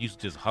and Mike used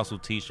to just hustle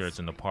T-shirts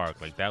in the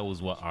park, like that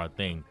was what our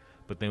thing.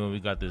 But then when we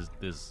got this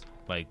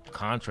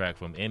contract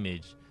from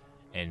Image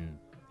and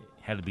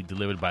had to be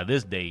delivered by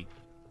this date,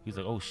 he's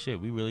like, oh shit,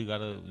 we really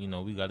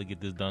gotta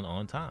get this done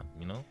on time,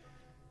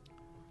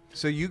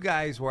 So you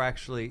guys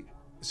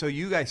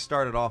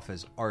started off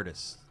as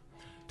artists,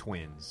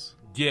 twins.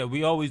 Yeah,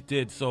 we always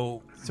did.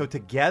 So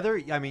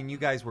together, I mean, you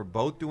guys were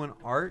both doing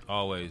art?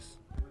 Always.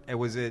 And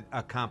was it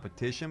a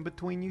competition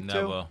between you two?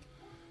 Never.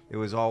 It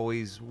was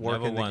always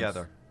working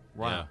together.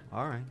 Wow. Yeah.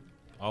 All right.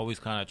 Always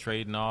kind of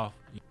trading off.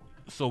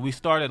 So we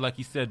started, like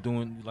you said,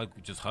 doing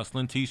just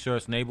hustling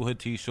T-shirts, neighborhood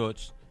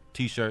T-shirts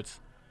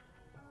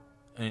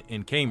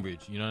in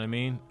Cambridge. You know what I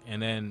mean? And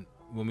then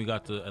when we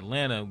got to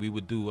Atlanta, we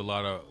would do a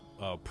lot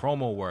of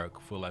promo work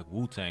for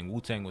Wu-Tang.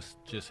 Wu-Tang was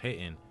just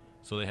hitting,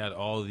 so they had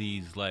all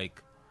these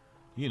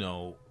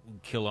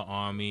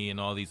Killaarmy and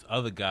all these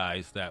other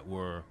guys that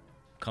were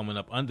coming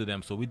up under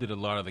them. So we did a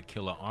lot of the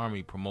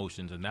Killaarmy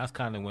promotions, and that's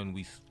kind of when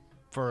we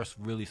first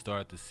really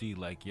started to see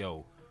we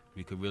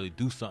could really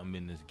do something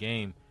in this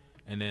game.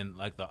 And then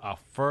our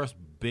first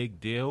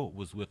big deal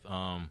was with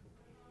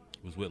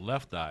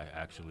Left Eye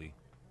actually,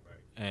 right.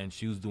 And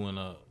she was doing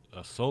a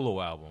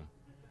solo album,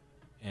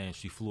 and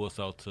she flew us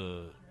out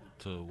to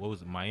what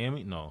was it,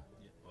 Miami? No,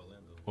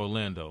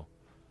 Orlando,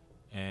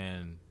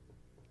 and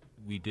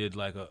we did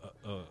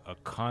a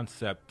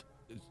concept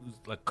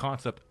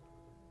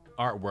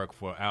artwork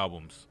for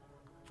albums,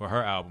 for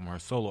her album, her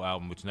solo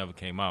album, which never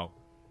came out.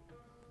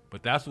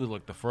 But that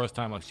was the first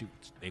time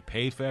they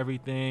paid for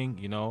everything,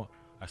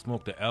 I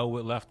smoked the L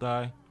with Left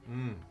Eye.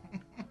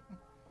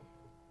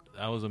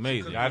 That was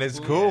amazing. That is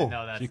cool.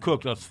 Yeah, she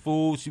cooked us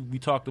food. We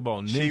talked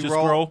about Ninja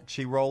Scroll.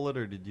 She rolled it,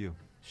 or did you?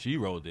 She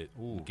rolled it.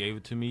 Gave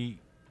it to me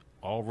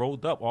all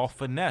rolled up, all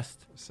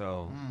finessed.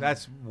 So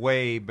that's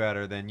way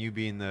better than you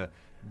being the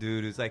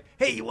dude who's like,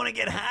 hey, you want to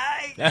get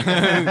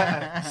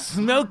high?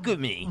 Smoke with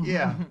me.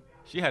 Yeah.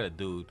 She had a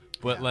dude.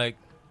 But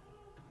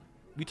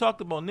we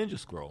talked about Ninja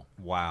Scroll.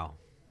 Wow.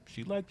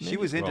 She liked Ninja She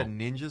was Scroll. into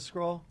Ninja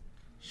Scroll?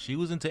 She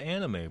was into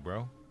anime,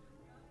 bro.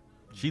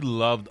 She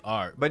loved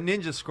art. But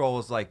Ninja Scroll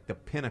is like the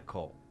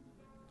pinnacle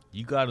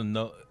You gotta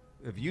know.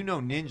 If you know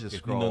Ninja If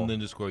Scroll, you know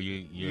Ninja Scroll,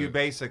 you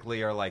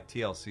basically are like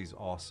TLC's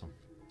awesome.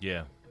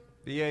 Yeah.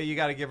 Yeah, you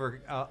got to give her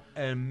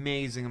an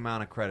amazing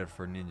amount of credit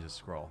for Ninja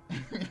Scroll.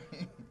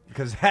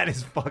 Because that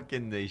is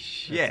fucking the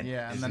shit.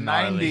 Yeah, in the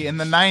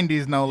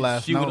 90s, no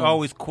less. She would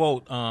always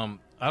quote, I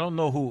don't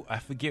know who, I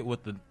forget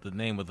what the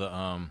name of the,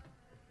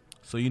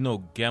 so you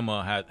know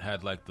Gemma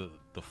had like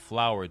the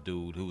flower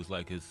dude who was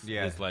like his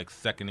like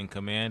second in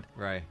command.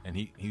 Right. And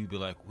he'd be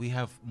like, we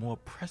have more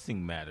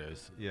pressing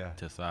matters, Yeah.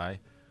 Tesai.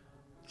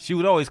 She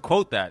would always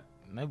quote that.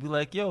 And I'd be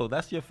like, yo,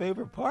 that's your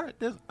favorite part?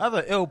 There's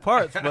other ill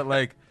parts, but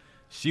like,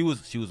 she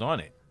was on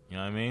it. You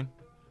know what I mean?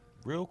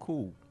 Real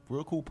cool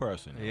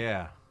person.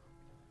 Yeah.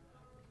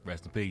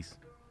 Rest in peace.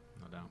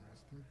 No doubt.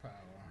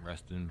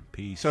 Rest in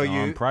peace. So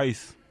Sean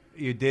Price.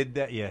 You did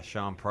that, yeah?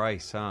 Sean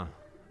Price, huh?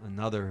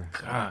 Another.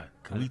 God,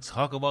 can we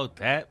talk about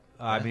that?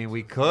 I mean,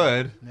 we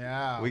could.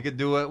 Yeah. We could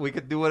do it. We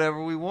could do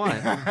whatever we want.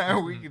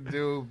 We could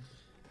do.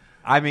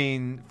 I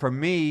mean, for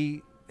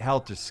me,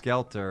 Helter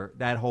Skelter,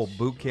 that whole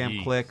boot camp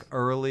Jeez. clique,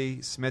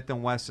 early Smith &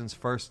 Wesson's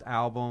first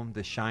album,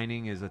 The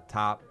Shining, is a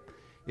top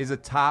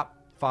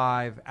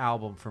 5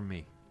 album for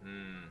me.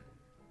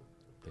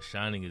 The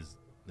Shining is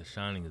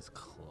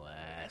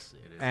classic.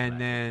 And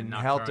then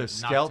Helter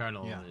Skelter.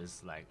 Nocturnal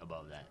is like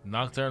above that.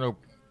 Nocturnal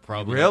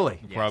probably Really?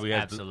 probably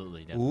has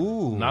absolutely.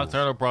 Ooh.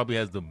 Nocturnal probably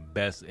has the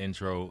best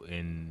intro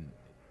in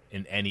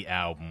any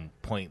album,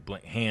 point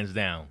blank, hands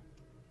down.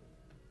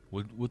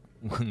 What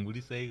do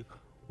you say?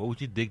 What was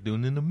your dick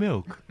doing in the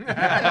milk? Wait.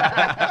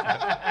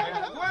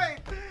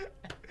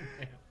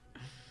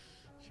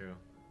 True.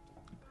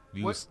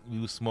 We was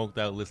smoked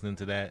out listening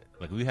to that.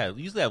 Like we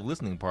used to have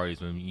listening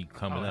parties when you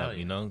coming hell up, yeah.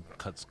 you know,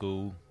 cut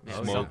school,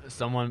 Yeah,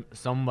 smoke.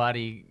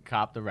 somebody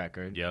copped the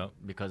record. Yeah.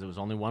 Because it was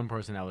only one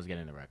person that was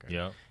getting the record.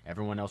 Yeah.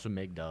 Everyone else would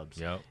make dubs.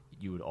 Yeah.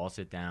 You would all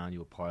sit down. You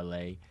would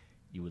parlay.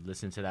 You would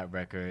listen to that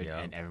record, Yeah.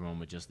 and everyone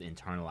would just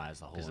internalize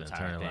the whole Just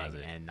entire internalize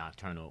thing. it. And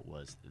Nocturnal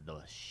was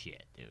the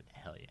shit, dude.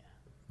 Hell yeah.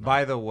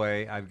 By the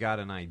way, I've got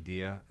an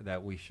idea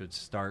that we should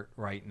start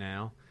right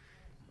now,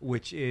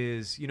 which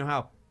is, you know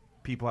how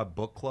people have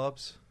book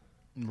clubs?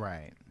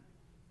 Right.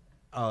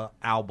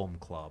 Album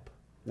club,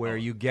 where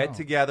you get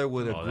together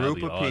with a Oh,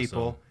 group that'd of be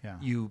people. awesome. Yeah.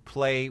 You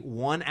play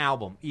one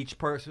album.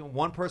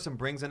 One person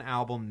brings an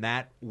album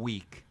that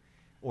week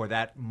or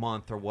that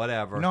month or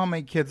whatever. You know how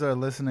many kids are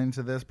listening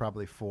to this?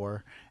 Probably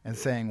 4, and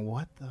saying,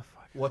 "What the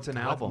fuck? What's an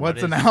album?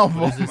 What's an album?"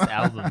 What is this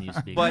album you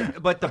speak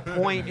of? But the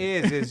point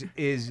is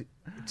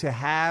to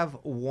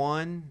have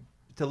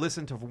to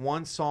listen to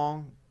one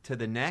song to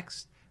the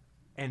next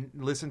and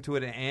listen to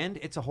it at the end.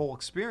 It's a whole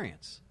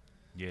experience.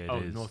 Yeah, it Oh,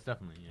 is. most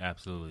definitely. Yeah.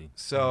 Absolutely.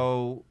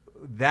 So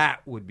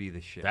that would be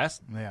the shit.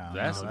 That's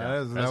That's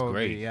that's would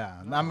great. Be,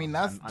 yeah. I mean,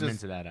 that's I'm just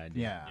into that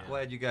idea. yeah.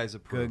 Glad you guys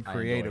approve. Good I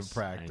creative endorse-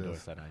 practice. I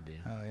endorse that idea.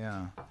 Oh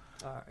yeah.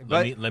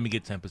 Let me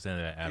get 10% of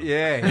that album.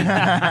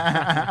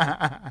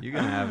 Yeah, you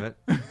can have it.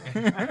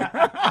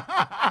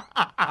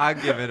 I'll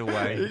give it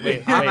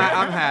away.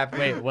 I'm happy.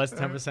 Wait, what's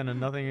 10% of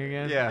nothing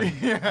again?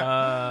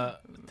 Yeah.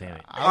 Damn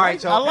it. All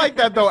right. So I like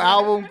that though.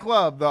 Album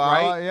club though.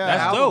 Right? Yeah.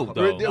 That's album dope,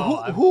 club. though. No,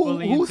 I'm Who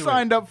fully into it.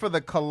 signed up for the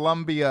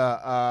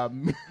Columbia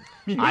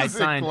music I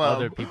signed club?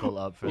 other people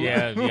up for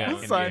Yeah, that. yeah.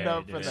 Who signed Yeah,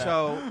 up for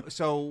yeah. that?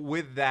 So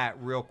with that,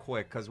 real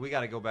quick, because we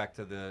got to go back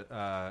to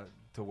the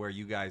to where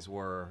you guys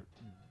were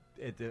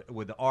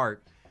with the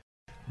art.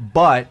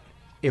 But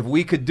if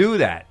we could do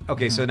that,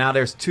 okay. So now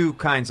there's 2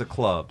 kinds of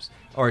clubs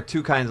or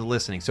 2 kinds of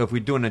listening. So if we're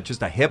doing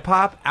just a hip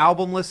hop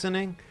album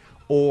listening,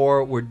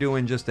 or we're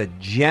doing just a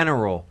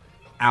general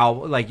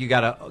album, like you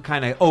got to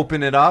kind of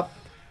open it up.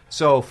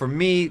 So for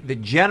me, the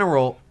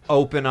general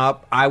open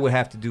up, I would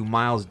have to do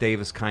Miles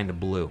Davis kind of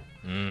Blue.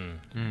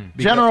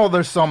 General,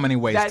 there's so many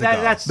ways to go.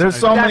 that's- There's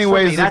so that's many for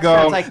ways me. to That's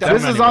go. like the-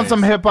 This many is on ways.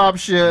 some hip hop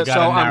shit. gotta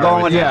So I'm narrow it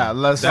going. down. Yeah,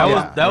 let's.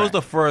 That was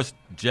the first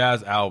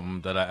jazz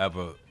album that I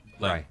ever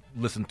Right.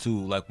 listened to.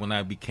 Like when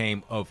I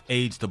became of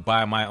age to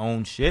buy my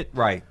own shit.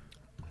 Right.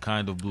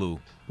 Kind of Blue.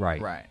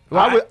 Right. right.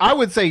 Well, I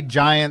would say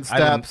Giant I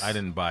didn't- Steps. I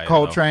didn't buy it,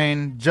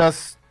 Coltrane.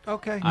 Just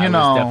Okay. I You was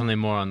know, definitely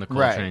more on the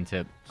Coltrane right.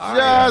 tip.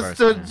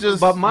 just.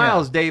 But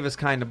Miles Davis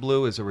kind of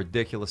Blue is a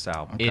ridiculous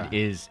album. It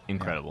is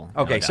incredible.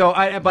 Okay, no so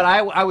doubt.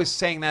 I was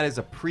saying that as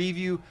a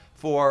preview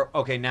for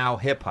now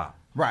hip hop,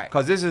 Right.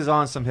 Because this is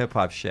on some hip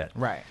hop shit,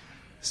 Right.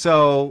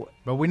 So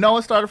But we know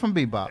it started from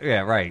bebop, yeah,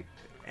 right.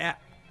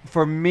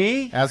 For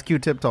me, as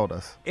Q-Tip told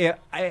us.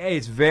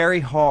 it's very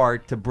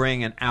hard to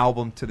bring an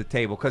album to the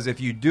table because if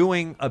you're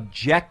doing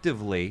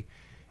objectively,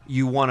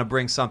 you want to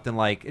bring something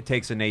like "It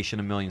Takes a Nation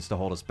of Millions to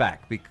Hold Us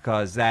Back"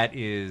 because that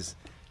is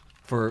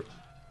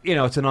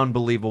it's an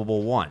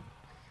unbelievable one.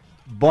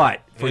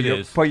 But for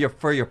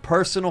your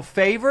personal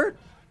favorite,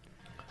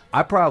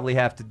 I probably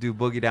have to do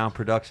Boogie Down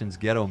Productions'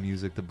 Ghetto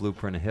Music, the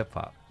blueprint of hip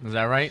hop. Is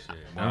that right?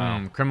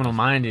 Wow. Criminal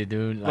Minded,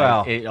 dude. Like,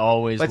 Well, it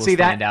always but will see,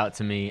 stand that- out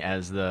to me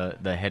as the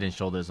head and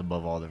shoulders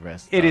above all the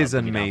rest. It is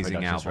an Boogie Down amazing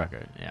Productions album.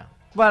 record. Yeah.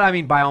 But I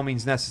mean, By All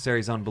Means Necessary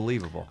is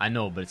unbelievable. I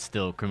know, but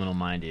still, Criminal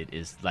Minded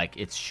is like,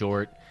 it's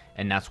short,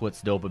 and that's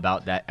what's dope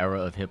about that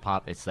era of hip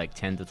hop. It's like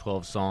 10 to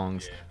 12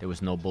 songs. Yeah. There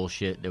was no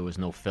bullshit. There was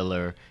no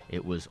filler.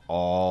 It was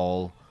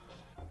all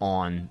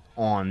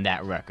on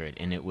that record,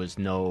 and it was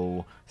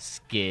no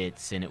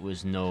skits, and it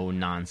was no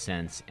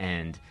nonsense,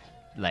 and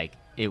like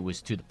it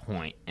was to the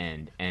point.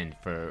 And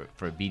for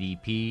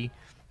BDP,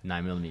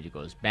 9mm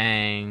goes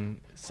bang,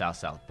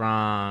 South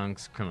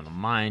Bronx, Criminal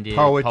Minded,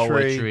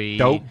 poetry,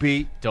 dope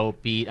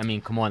beat. I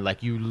mean, come on,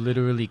 like you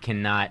literally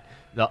cannot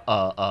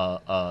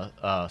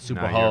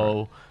Super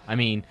Ho. I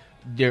mean,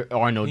 there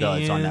are no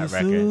duds on that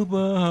record.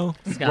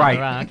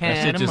 Right,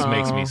 that shit just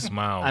makes me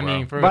smile. I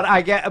mean,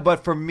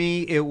 but for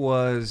me, it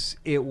was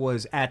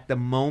at the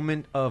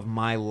moment of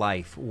my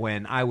life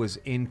when I was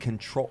in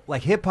control.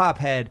 Like hip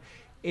hop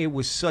it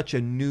was such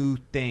a new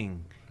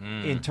thing.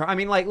 I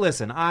mean, like,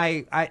 listen,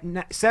 I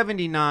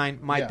 79,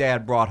 my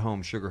dad brought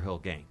home Sugar Hill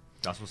Gang.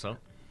 That's what's up.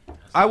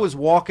 I was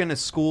walking to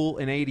school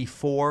in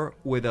 84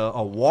 with a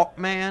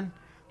Walkman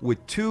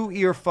with 2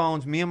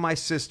 earphones, me and my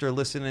sister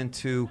listening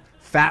to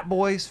Fat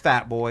Boys,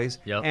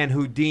 yep, and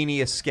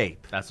Houdini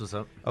Escape. That's what's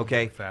up.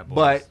 Okay, Fat Boys.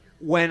 But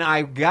when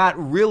I got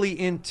really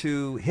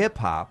into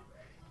hip-hop,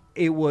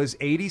 it was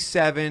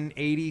 87,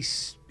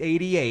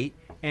 88,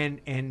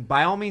 and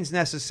By All Means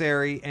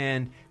Necessary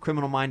and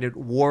Criminal Minded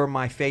were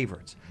my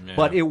favorites. Yeah.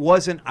 But it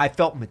wasn't, I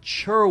felt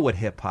mature with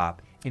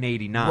hip-hop in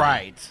 89.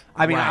 Right.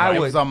 I mean, it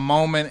was a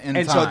moment in time.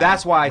 And so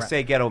that's why I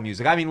say ghetto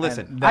music. I mean,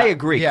 listen, I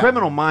agree. Yeah.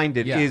 Criminal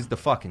Minded is the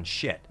fucking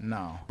shit.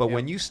 No. But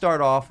when you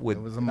start off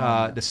with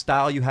the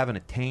style you haven't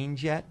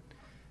attained yet,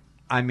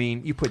 I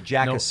mean, you put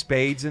Jack of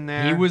Spades in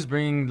there. He was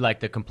bringing like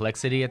the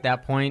complexity at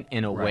that point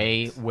in a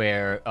way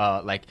where,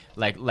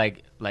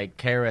 like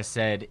Kara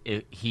said,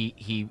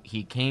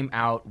 he came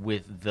out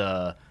with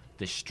the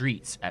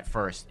streets at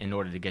first in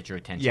order to get your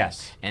attention.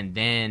 Yes. And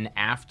then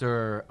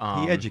after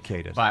he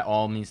educated. By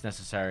All Means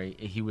Necessary,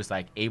 he was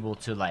like able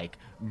to like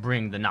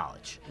bring the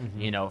knowledge.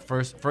 Mm-hmm. You know,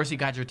 first he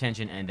got your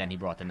attention and then he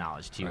brought the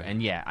knowledge to you. Right.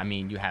 And yeah, I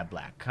mean, you had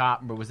Black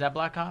Cop, but was that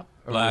Black Cop?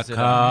 Or Black was it,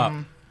 Cop.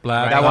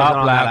 Black That wasn't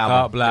on that Cop,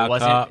 album. Black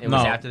Cop. It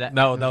was after that?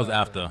 No, that was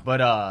after. But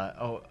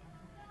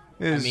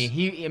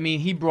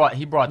he brought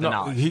the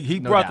knowledge. He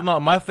brought the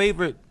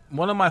knowledge.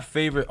 One of my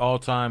favorite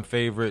all-time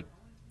favorite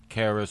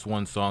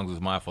KRS-One songs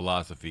is My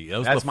Philosophy.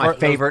 That's my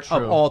favorite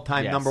of all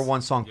time, number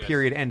one song. Yes.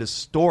 Period. End of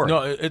story.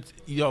 No, it's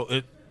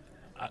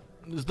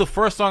the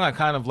first song I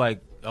kind of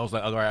like. I was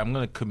like, all right, I'm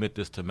gonna commit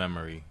this to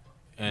memory,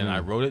 and I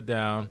wrote it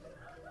down,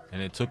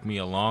 and it took me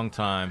a long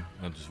time.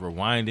 I'm just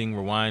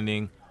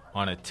rewinding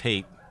on a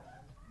tape.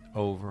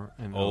 Over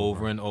and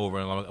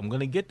I'm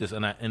gonna get this,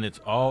 and it's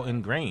all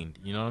ingrained.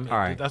 You know what I mean? All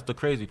right. That's the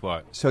crazy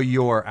part. So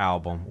your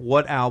album,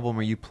 what album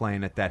are you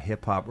playing at that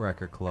hip hop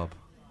record club?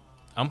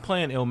 I'm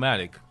playing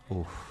Illmatic.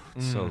 Oof,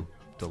 so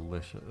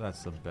delicious.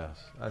 That's the best.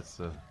 That's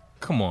the.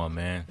 Come on,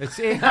 man. It's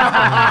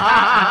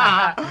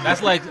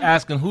That's like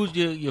asking who's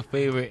your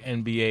favorite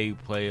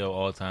NBA player of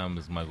all time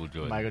is Michael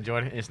Jordan. Michael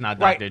Jordan. It's not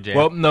Dr. J.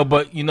 Well, no,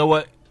 but you know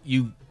what?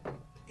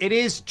 It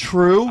is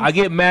true. I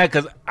get mad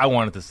because I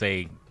wanted to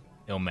say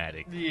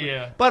Illmatic.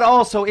 Yeah. But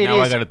also it is.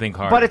 Now I got to think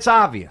harder. But it's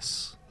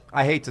obvious.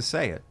 I hate to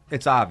say it.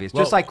 It's obvious.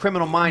 Just like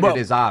Criminal Minded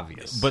is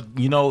obvious. But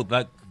you know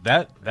that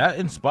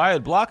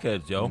inspired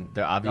Blokhedz, yo.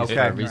 They're obvious for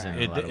a reason.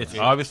 It's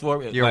obvious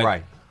for it. You're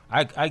right.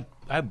 I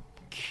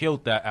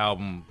killed that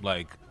album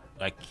like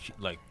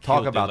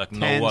talk about like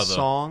 10 no other.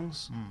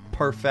 songs,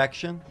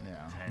 perfection. Yeah.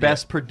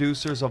 Best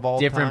producers of all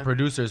different time.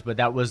 Producers, but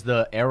that was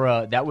the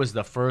era. That was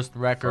the first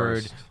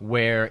record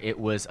where it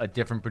was a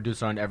different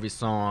producer on every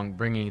song,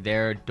 bringing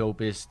their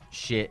dopest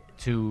shit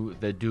to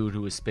the dude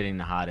who was spitting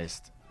the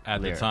hottest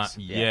at lyrics. the time.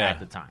 Yeah, at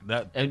the time.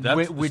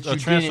 That's which a you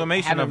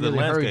transformation haven't of the really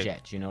landscape. heard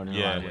yet, you know, in a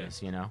lot of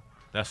ways, you know.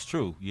 That's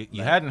true.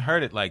 You hadn't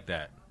heard it like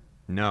that.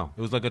 No.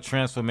 It was like a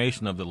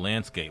transformation of the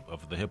landscape,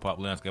 of the hip-hop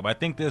landscape. I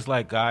think there's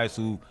like guys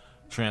who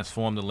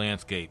transform the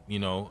landscape, you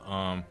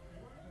know.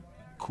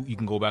 You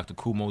can go back to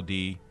Kumo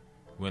D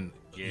when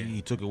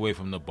he took away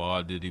from the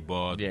Diddy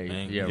bar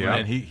thing.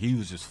 And he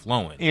was just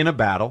flowing. In a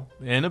battle.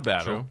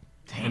 True.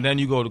 And then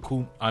you go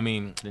to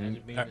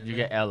you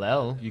get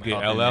LL. You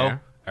get LL.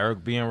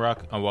 Eric B. and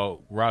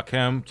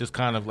Rakim just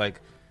kind of like...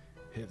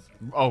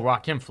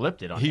 Rakim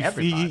flipped it on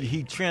everybody.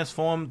 He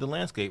transformed the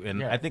landscape,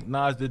 and I think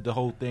Nas did the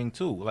whole thing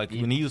too. Like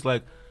when he was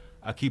like,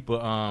 "I keep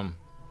a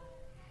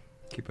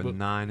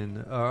 9 in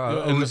the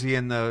Uzi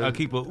in the I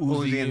keep a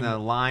Uzi in the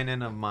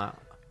lining of my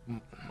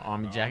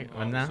army jacket."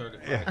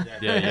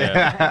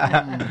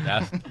 Yeah.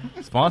 That's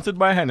sponsored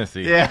by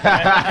Henessy. Yeah.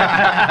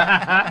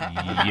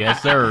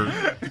 Yes,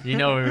 sir. You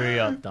know we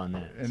re-upped on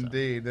that.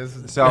 Indeed. This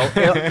is so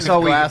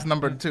class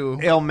number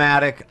 2.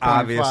 Illmatic,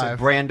 obvious. 25.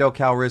 Brando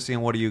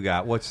Calrissian, what do you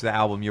got? What's the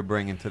album you're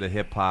bringing to the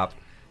hip hop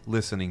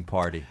listening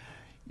party?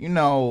 You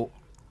know,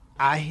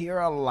 I hear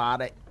a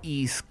lot of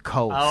East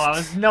Coast. I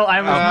was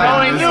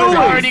knowing you were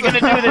already going to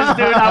do this,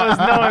 dude. I was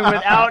knowing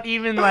without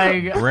even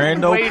like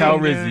Brando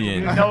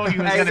Calrissian.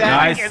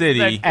 Nice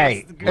City.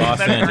 Hey, Los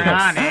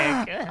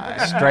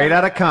Angeles. Straight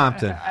out of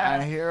Compton.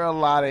 I hear a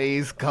lot of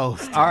East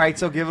Coast. All right,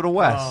 so give it a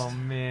West. Oh,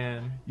 man.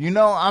 You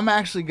know, I'm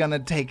actually gonna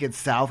take it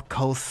South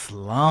Coast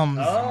slums.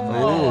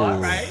 all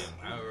right.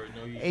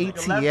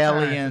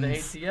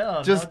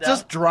 ATLians.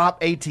 Just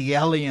drop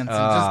ATLians and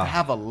just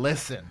have a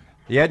listen.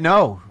 Yeah,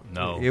 no.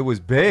 No. It was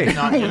big.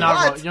 You're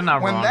not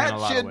wrong. When in a that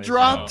lot of shit ways.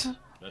 dropped,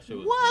 That shit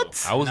was what?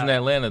 dope. I was in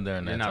Atlanta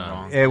during that You're not time.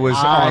 wrong. It was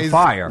Eyes on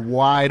fire.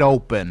 wide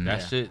open.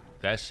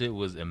 That shit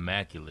was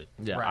immaculate.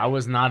 Yeah, I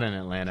was not in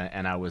Atlanta,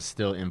 and I was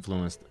still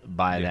influenced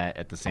by that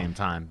at the same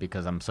time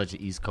because I'm such an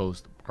East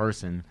Coast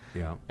person.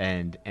 Yeah.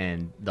 And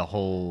the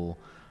whole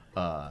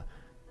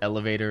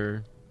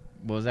elevator.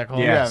 What was that called?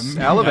 Yes,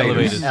 Yeah,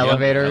 elevators. Elevators.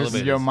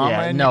 Elevators. Your mama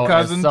Yeah, and no, your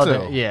cousin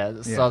southern, too.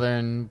 Yeah,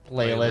 Southern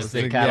playlist,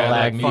 Yeah,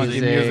 Cadillac like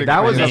funky music.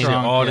 That was crazy a-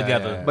 drunk, all yeah,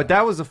 together. yeah. But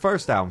that was the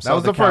first album. That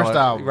was the first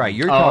album. Right,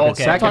 you're Oh, talking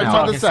okay. second Talking about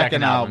album. the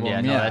second album.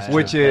 Yeah, no, Yeah. that's true.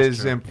 Which That's is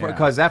true.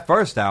 because that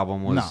first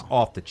album was No.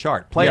 off the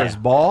chart. Players Yeah.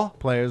 Ball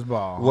Players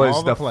Ball was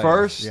all the players.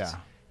 first Yeah.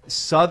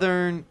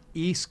 Southern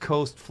East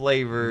Coast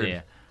flavored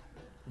Yeah.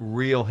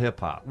 real hip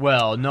hop.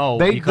 Well, no,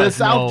 The because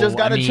South just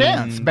got I a mean,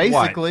 chance,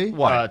 basically.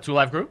 What? Two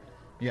Live Group.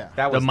 Yeah.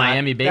 That The was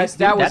Miami bass,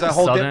 That dude, was that's a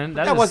whole. Southern.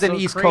 That That is wasn't so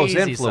East Coast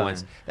crazy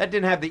influence. Southern. That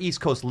didn't have the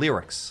East Coast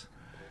lyrics.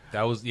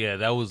 That was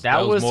That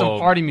was some more,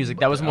 party music.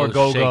 That was more that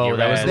was shake go-go. your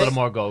That was a ass. little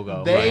more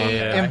go-go. They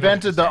Yeah.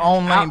 invented their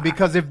own lane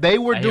because if they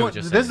were I hear doing what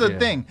you're this is the saying.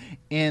 thing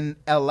in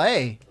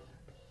LA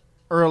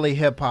early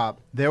hip hop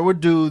there were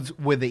dudes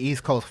with the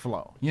East Coast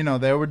flow. You know,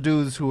 there were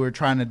dudes who were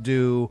trying to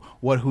do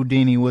what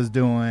Houdini was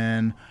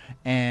doing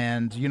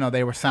and you know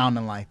they were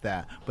sounding like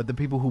that. But the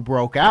people who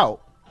broke out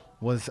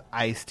was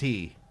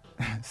Ice-T.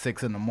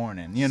 6 in the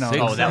morning, you know.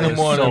 6 that in the was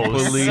morning, so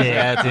police sick,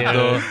 at the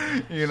door.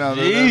 You know,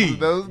 Gee.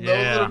 those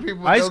Yeah. are the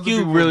people. Ice those are the Cube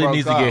people who really broke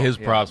needs to out. get his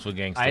Yeah. props for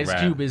gangster Ice rap.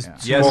 Cube is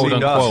Yes, he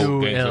Quote, does. unquote,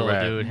 too gangsta ill,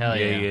 rap. dude. Hell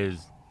yeah. He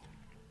is,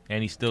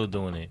 and he's still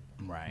doing it.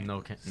 Right.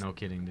 No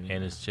kidding, dude.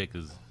 And his chick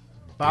is.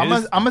 But I'm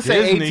gonna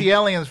say Disney.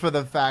 ATLians for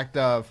the fact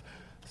of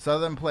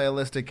Southern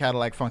playlistic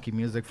Cadillac funky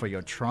music for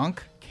your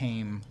trunk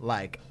came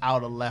like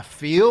out of left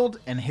field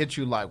and hit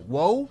you like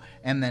whoa,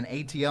 and then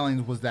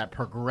ATLians was that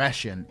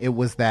progression. It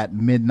was that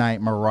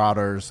Midnight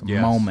Marauders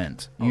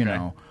moment, you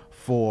know,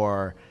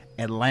 for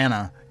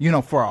Atlanta, you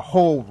know, for a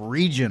whole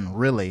region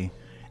really,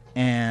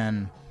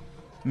 and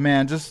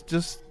man, just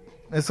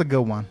it's a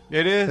good one.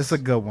 It is. It's a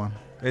good one.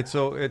 It's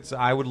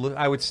I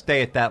would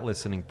stay at that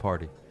listening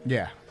party.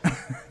 Yeah.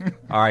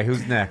 All right,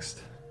 who's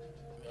next?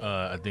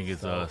 I think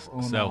it's Uno.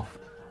 Self.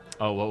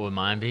 Oh, what would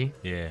mine be?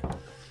 Yeah.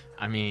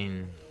 I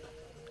mean,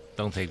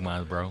 Don't take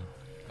mine, bro.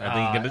 I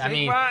think you're gonna I take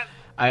mean, mine.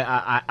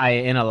 I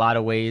in a lot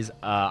of ways,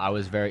 I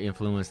was very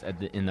influenced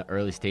in the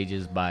early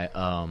stages by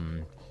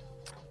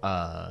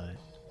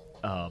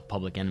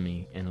Public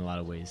Enemy in a lot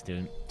of ways,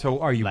 dude. So,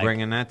 are you Like-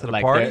 bringing that to the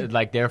like party?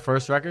 their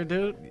first record,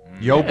 dude.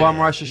 Yo Bum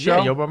Rush a show?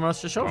 Yeah, Yo Bum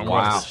Rush a show. of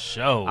Wow. course.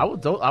 Show. I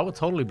would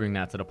totally bring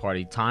that to the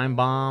party. Time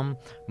Bomb,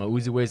 my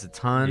Uzi weighs a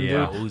ton,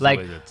 Yeah, dude. Uzi Like,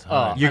 weighs a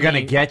ton. You're I gonna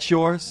mean, get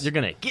yours? You're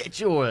gonna get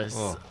yours.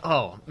 Oh.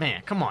 Oh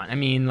man, come on. I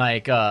mean,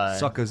 like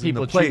Suckers in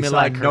people the treat me place,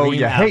 like I know Kareem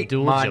you hate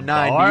my Abdul-Jabbar,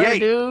 98.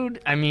 dude.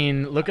 I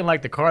mean, looking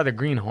like the car the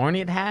Green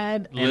Hornet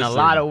had. In a Listen.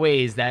 lot of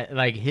ways, that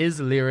like his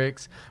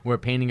lyrics were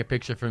painting a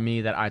picture for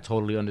me that I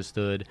totally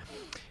understood.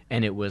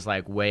 And it was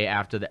like way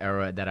after the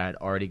era that I had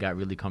already got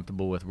really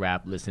comfortable with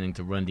rap, listening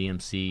to Run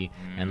DMC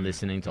and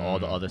listening to all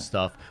the other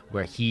stuff,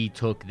 where he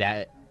took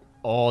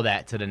all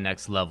that to the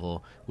next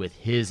level with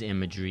his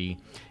imagery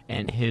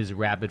and his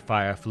rapid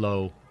fire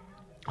flow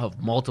of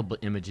multiple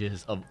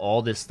images of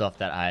all this stuff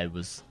that I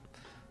was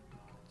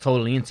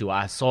totally into.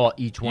 I saw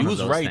each one You of was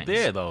those right things.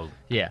 there though.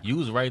 Yeah. You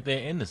was right there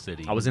in the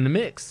city. I was in the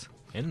mix.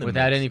 In the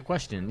Without mix. any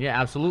question. Yeah,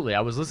 absolutely.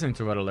 I was listening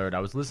to Red Alert. I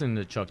was listening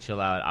to Chuck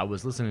Chill Out. I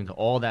was listening to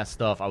all that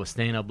stuff. I was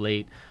staying up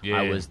late. Yeah.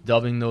 I was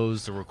dubbing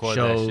those To record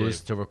that shows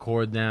shit. to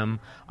record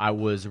them. I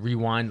was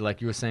rewinding, like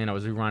you were saying, I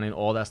was rewinding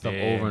all that stuff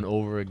Yeah. over and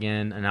over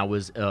again. And I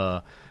was,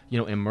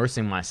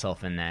 immersing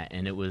myself in that.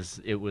 And it was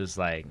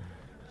like...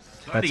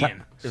 That's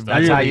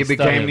how you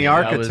became the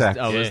architect.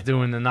 I was Yeah.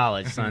 doing the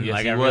knowledge, son. Yes,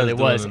 like he I was really doing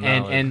was. the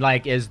And knowledge. and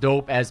like as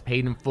dope as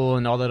Paid in Full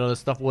and all that other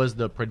stuff was,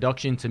 the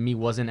production to me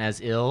wasn't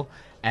as ill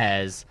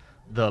as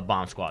the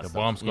Bomb Squad stuff.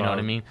 Bomb You know what I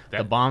Squad, mean? The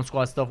that- Bomb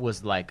Squad stuff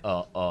was like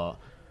a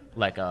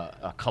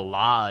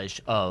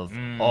collage of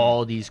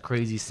all these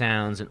crazy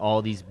sounds and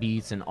all these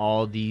beats and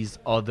all these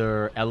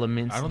other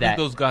elements I don't that think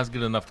those guys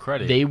get enough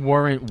credit. they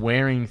weren't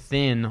wearing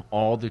thin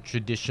all the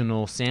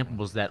traditional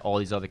samples that all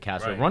these other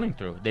cats were Right. running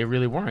through. They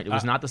really weren't. It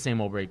was not the same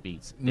old break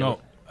beats. It No,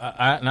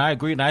 I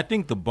agree, and I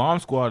think the Bomb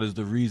Squad is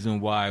the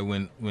reason why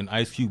when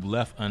Ice Cube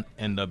left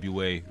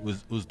N.W.A.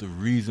 was the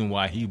reason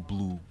why he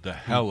blew the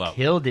hell up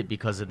killed it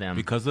because of them.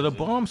 because of the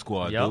Bomb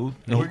Squad, Yep. dude.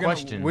 No We're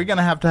question.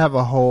 gonna have to have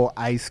a whole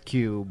Ice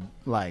Cube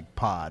like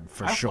pod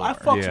for sure. I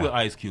fucks Yeah. with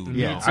Ice Cube.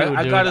 Yeah. Yeah. too,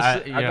 I dude. gotta, I-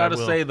 say, yeah, I gotta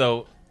will. say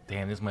though,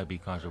 damn, this might be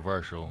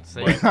controversial.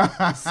 Say,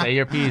 say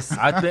your piece.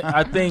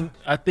 I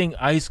think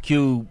Ice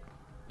Cube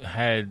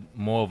had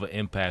more of an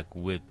impact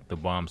with the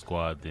Bomb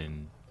Squad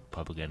than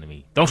Public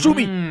Enemy. Don't shoot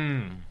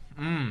me.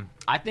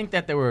 I think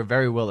that they were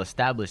very well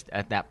established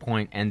at that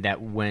point, and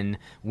that when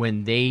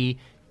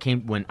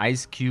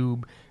Ice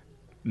Cube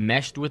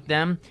meshed with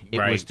them, it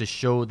Right. was to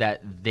show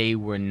that they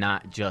were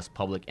not just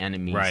Public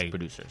Enemy's Right.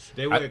 producers.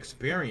 They were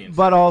experienced.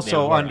 But They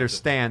also were.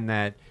 understand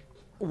that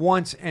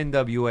once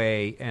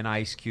N.W.A. and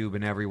Ice Cube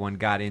and everyone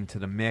got into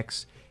the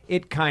mix,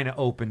 it kind of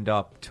opened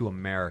up to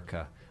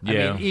America.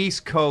 Yeah. I mean,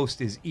 East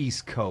Coast is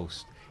East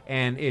Coast,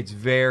 and it's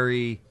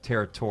very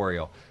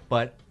territorial.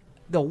 But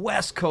the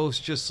West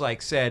Coast just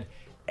like said,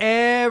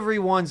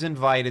 everyone's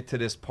invited to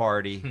this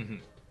party.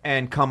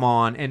 And come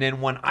on. And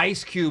then when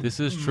Ice Cube This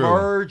is true.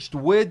 merged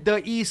with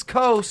the East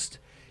Coast,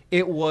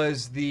 it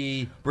was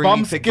the bringing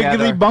Bum together.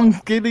 skiggity bum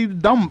skiggity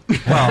dump.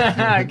 Get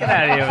out of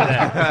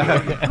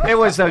here with that. It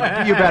was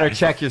a, you better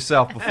check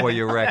yourself before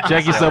you wreck.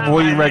 Check yourself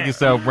before you wreck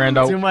yourself,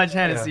 Brando. Too much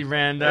Hennessy,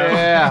 Brando.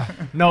 Yeah.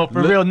 No,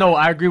 for real. No,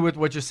 I agree with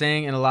what you're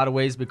saying in a lot of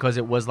ways because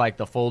it was like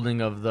the folding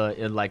of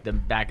like the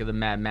back of the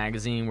Mad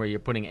magazine where you're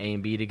putting A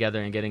and B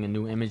together and getting a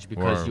new image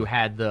because Word. you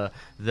had the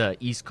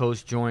East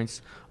Coast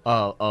joints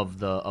of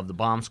the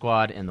Bomb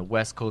Squad and the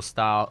West Coast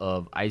style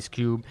of Ice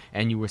Cube,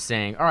 and you were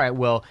saying, all right,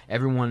 well,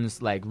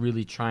 everyone's like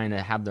really trying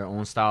to have their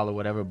own style or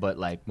whatever, but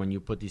like when you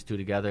put these two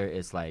together,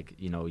 it's like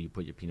you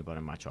put your peanut butter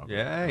in my chocolate.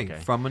 Yeah, hey, Okay.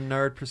 from a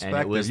nerd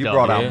perspective, was you dope,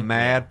 brought yeah. out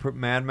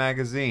Mad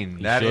magazine.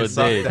 You That sure is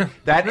something. did.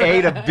 That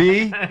A to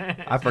B.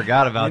 I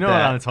forgot about You know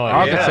that. what I'm talking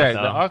about. Architect,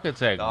 Yeah. the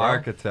architect, The bro.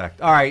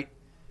 architect. All right,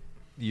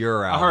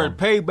 your I album. heard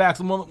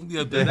Payback's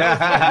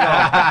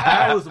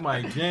that was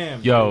my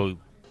jam. Yo,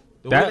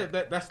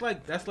 That's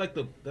like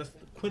the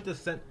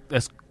quintessential.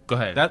 go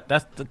ahead.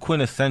 That's the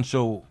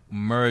quintessential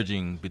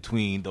merging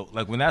between the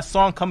like when that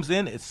song comes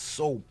in, it's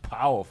so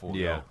powerful.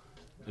 Yeah. yo. I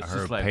It's heard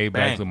just like Payback's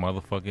bang. a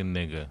motherfucking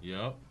nigga.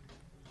 Yep.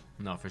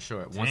 No, for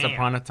sure. Once Damn.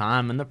 upon a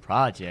time in the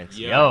projects.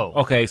 Yeah. Yo.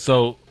 Okay,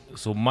 so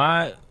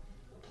my,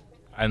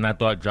 and I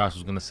thought Josh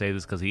was gonna say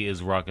this because he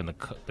is rocking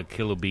the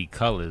Killer Bee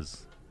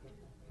colors,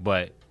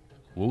 but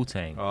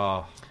Wu-Tang,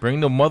 Oh,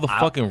 bring the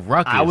motherfucking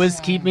ruckus. I was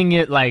keeping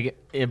it like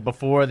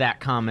before that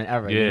comment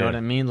ever. You Yeah. know what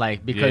I mean?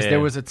 Like because Yeah. there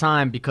was a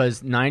time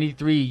because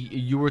 '93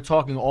 you were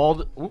talking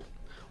all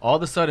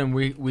of a sudden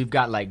we've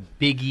got like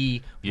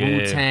Biggie, Yeah.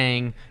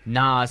 Wu-Tang,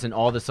 Nas, and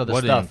all this other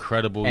What an stuff.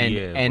 incredible and,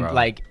 year, And bro.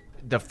 like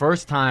the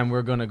first time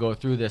we're gonna go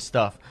through this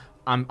stuff.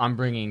 I'm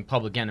bringing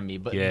Public Enemy,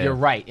 but Yeah. you're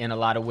right in a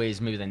lot of ways.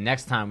 Maybe the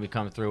next time we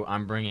come through,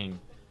 I'm bringing.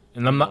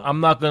 And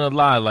I'm not gonna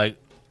lie, like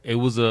it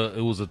was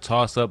a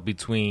toss up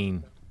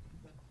between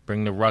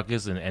Bring the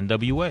Ruckus and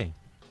N.W.A.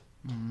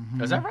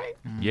 Is that right?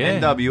 Yeah,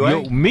 N.W.A.?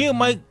 Yo, me and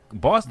Mike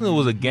Boston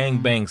was a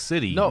gangbang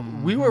city. No,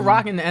 we were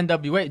rocking the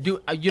N.W.A.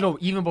 Dude,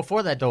 even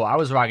before that, though, I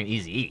was rocking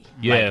Eazy-E.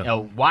 Yeah. Like, a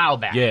while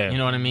back. Yeah. You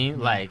know what I mean?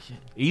 Like,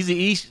 Easy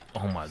East.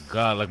 Oh my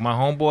god, like my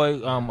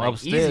homeboy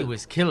upstairs Easy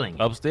was killing.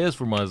 upstairs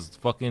from us,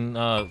 fucking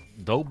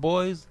Dope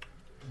Boys.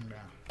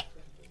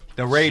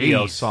 the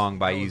radio Jeez. song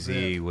by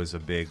Eazy-E was a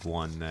big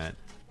one that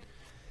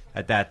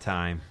at that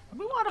time.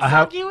 We want to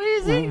fuck you,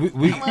 Easy.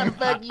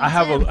 I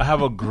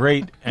have a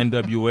great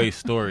N.W.A.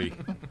 story.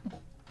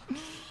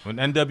 When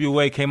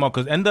N.W.A. came out,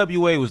 because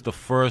N.W.A. was the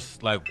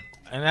first, like,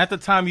 and at the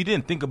time you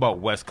didn't think about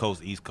West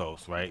Coast, East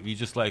Coast, right? You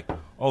just like,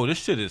 oh, this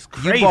shit is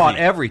crazy. You bought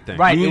everything.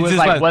 Right, You it was just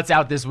like, what's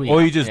out this week?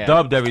 Or you just Yeah.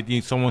 dubbed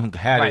everything. Someone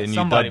had Right, it and you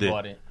somebody dubbed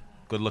bought it.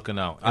 Good looking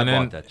out. I And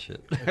then bought that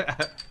shit.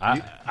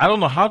 I don't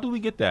know, how do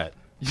we get that?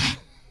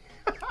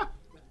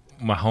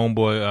 My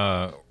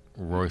homeboy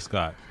Roy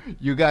Scott.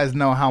 You guys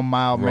know how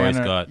mild Roy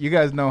mannered. Scott. You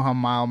guys know how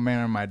mild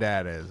mannered my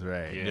dad is,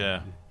 right?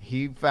 Yeah.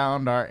 He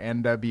found our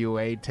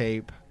N.W.A.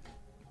 tape,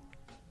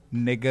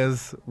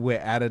 Niggas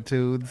with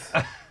Attitudes.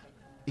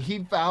 He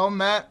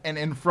found that and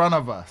in front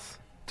of us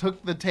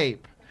took the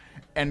tape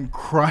and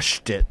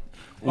crushed it.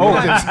 Oh,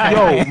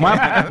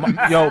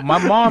 my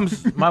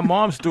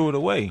mom's threw it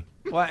away.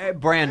 Well,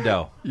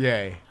 Brando,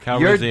 Yay. your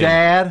Calrissian.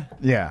 dad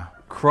Yeah.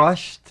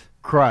 crushed.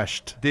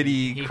 Did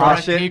He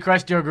crush it? He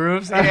crushed your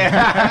grooves? He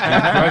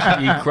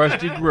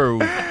crushed your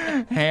groove.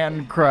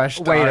 Hand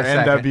crushed Wait our a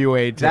second.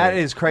 N.W.A. tape. That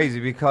is crazy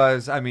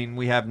because I mean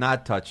we have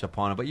not touched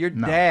upon it, but your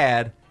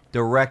dad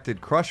directed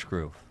Crush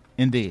Groove.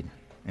 Indeed.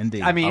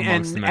 I mean,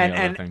 Amongst many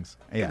other things.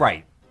 Yeah.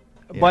 Right.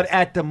 Yes. But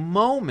at the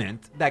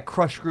moment that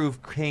Crush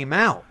Groove came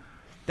out,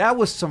 that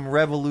was some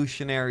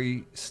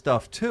revolutionary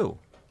stuff too.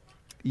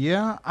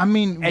 Yeah, I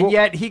mean, And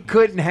yet he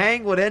couldn't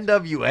hang with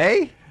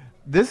N.W.A.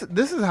 this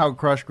is how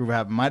Crush Groove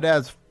happened. My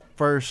dad's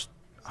first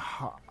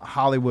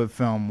Hollywood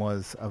film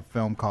was a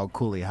film called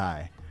Coolie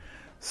High.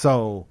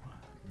 So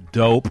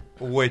Dope.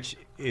 Which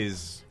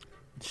is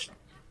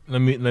Let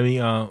me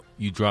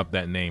you drop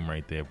that name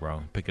right there,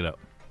 bro. Pick it up.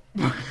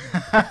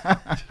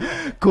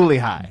 Coolie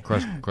High.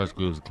 Crush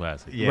Groove's a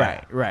classic.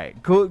 Yeah. Right.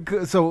 Cool.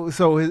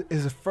 So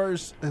his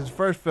first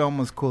film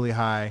was Coolie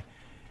High.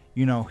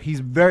 You know, he's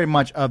very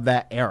much of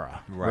that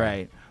era,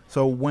 right?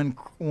 So when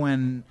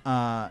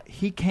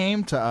he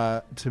came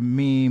to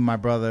me, my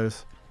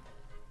brothers,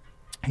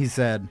 he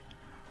said,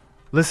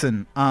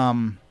 "Listen,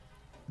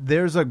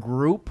 there's a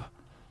group.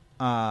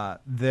 I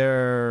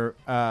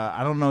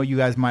don't know. You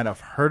guys might have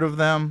heard of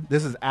them.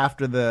 This is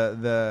after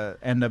the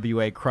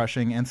N.W.A.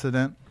 crushing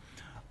incident.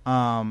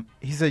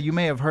 He said you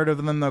may have heard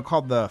of them. They're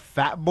called the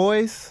Fat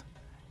Boys,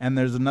 and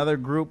there's another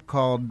group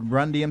called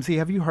Run DMC.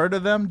 Have you heard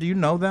of them? Do you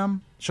know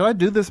them? Should I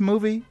do this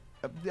movie?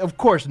 Of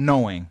course,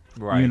 knowing,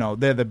 Right.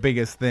 they're the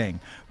biggest thing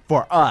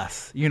for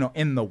us,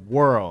 in the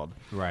world.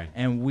 Right.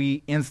 And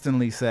we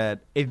instantly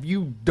said, if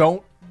you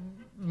don't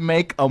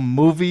make a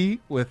movie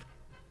with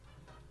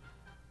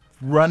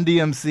Run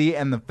DMC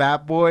and the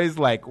Fat Boys,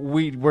 like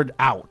we're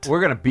out.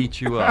 We're gonna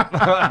beat you up.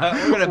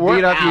 We're gonna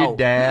beat up your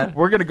dad.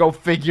 We're gonna go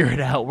figure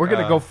it out. We're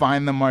gonna go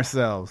find them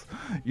ourselves.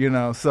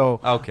 So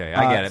okay,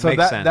 I get it. So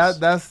Makes sense.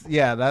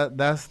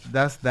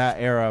 That's that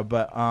era.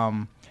 But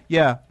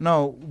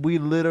no, we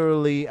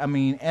literally. I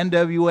mean,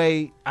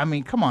 N.W.A. I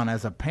mean, come on,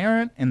 as a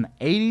parent in the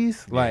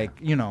 '80s, like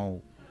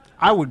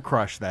I would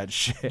crush that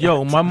shit.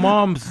 Yo, my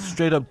mom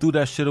straight up threw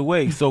that shit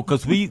away. So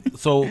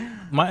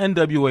my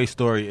N.W.A.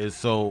 story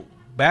is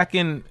back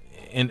in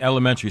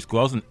elementary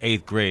school, I was in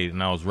 8th grade,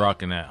 and I was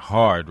rocking that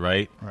hard,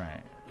 right?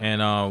 Right.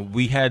 And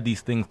we had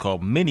these things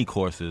called mini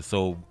courses.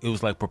 So it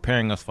was like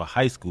preparing us for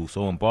high school.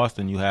 So in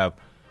Boston, you have,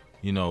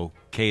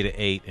 K to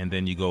 8, and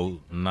then you go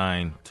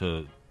 9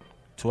 to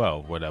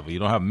 12, whatever. You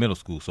don't have middle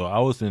school. So I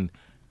was in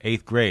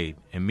 8th grade,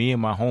 and me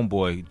and my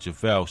homeboy,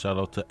 Javelle, shout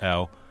out to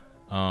L,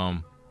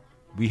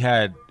 we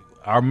had,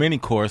 our mini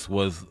course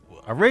was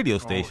a radio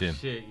station. Oh,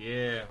 shit,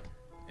 yeah.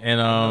 And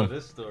I know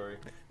this story.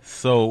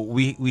 So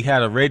we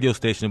had a radio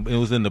station. It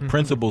was in the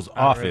principal's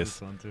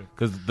office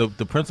because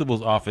the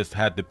principal's office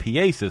had the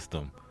PA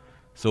system.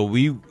 So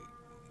we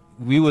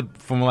would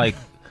from like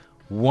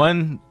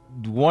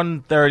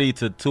 1:30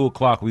 to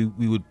 2:00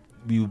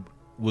 we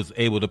was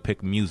able to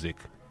pick music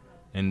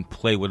and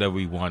play whatever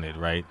we wanted,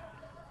 right?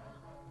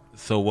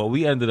 So what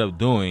we ended up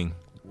doing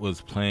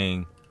was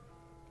playing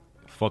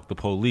Fuck the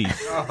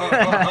Police.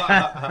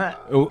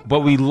 But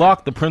we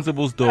locked the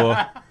principal's door.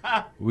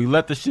 We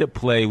let the shit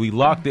play. We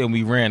locked it and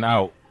we ran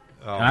out.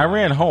 And I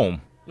ran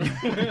home.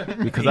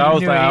 Because I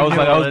was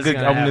good.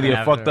 I'm gonna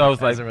get fucked up. I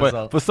was like,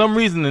 but for some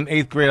reason in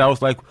 8th grade I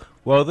was like,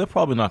 well, they're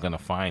probably not gonna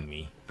find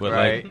me. But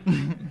right.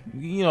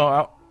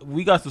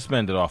 We got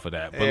suspended off of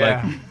that.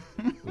 But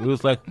it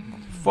was like,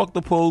 fuck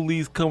the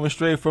police coming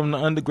straight from the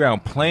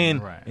underground,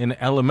 playing in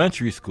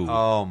elementary school.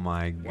 Oh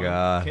my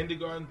God!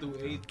 Kindergarten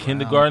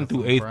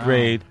through 8th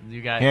grade.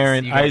 You guys,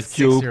 hearing Ice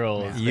Cube.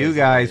 You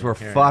guys were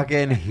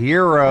fucking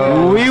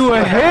heroes. We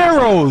were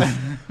heroes.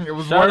 It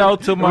was Shout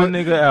out to my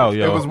nigga Al,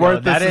 yo. It was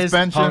worth the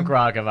suspension. Is punk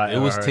rock if I It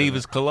was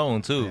Tevis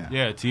Cologne too.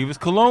 Yeah, Tevis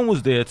Cologne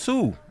was there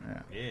too.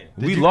 Yeah.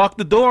 We locked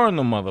the door on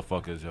the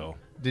motherfuckers, yo.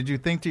 Did you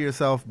think to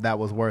yourself that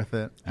was worth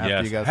it?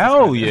 After you got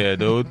hell suspended? yeah,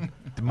 dude.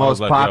 The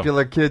most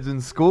popular kids in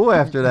school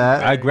after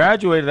that. I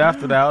graduated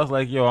after that. I was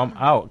like, yo, I'm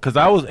out. Because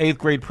I was 8th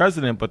grade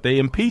president, but they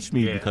impeached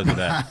me because of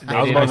that.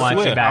 I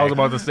was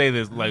about to say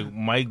this. Like,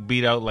 Mike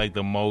beat out like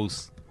the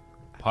most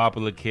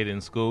popular kid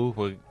in school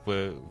for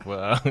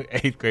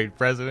 8th grade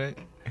president.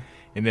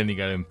 And then he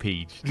got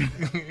impeached.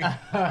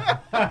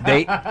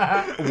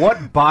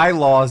 What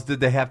bylaws did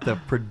they have to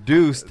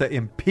produce to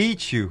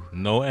impeach you?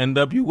 No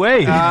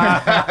N.W.A.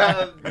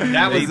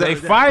 They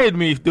fired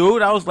me,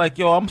 dude. I was like,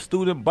 yo, I'm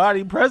student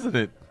body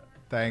president.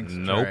 Thanks,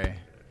 Nope. Trey.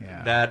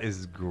 Yeah. That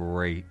is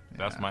great.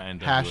 That's my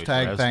N.W.A. Hashtag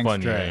That's thanks,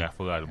 funny. Trey. Yeah, I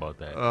forgot about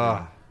that.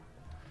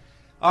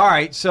 All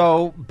right,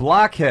 so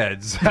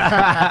Blokhedz.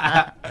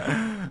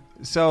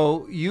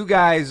 So you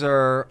guys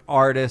are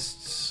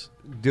artists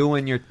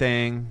doing your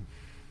thing.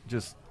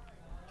 Just,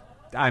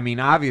 I mean,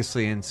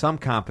 obviously in some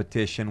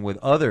competition with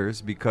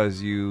others because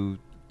you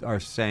are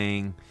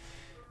saying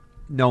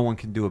no one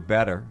can do it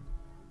better.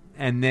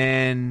 And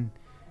then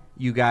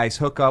you guys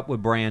hook up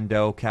with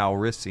Brando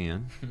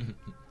Calrissian.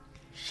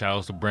 Shout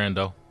out to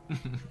Brando.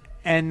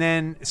 And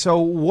then,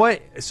 so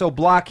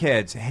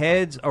Blokhedz,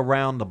 heads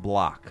around the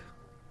block,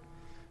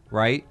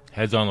 right?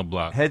 Heads on the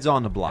block. Heads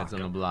on the block. Heads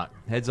on the block.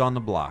 Heads on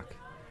the block.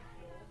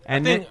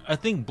 And I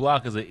think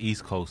block is an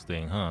East Coast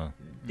thing, huh?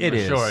 It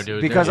is. Sure,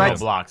 dude. Because there's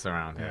no blocks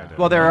around here. Dude.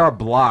 Well, there are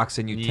blocks,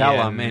 and you tell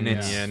them, and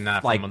it's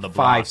not like from the 5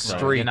 block,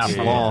 streets you're not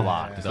from long. The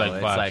block, It's so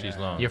like 5 streets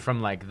long. You're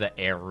from like the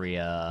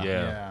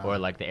area, or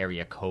like the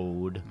area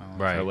code,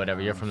 or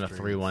whatever. You're from the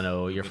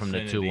 310. You're from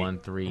the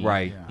 213.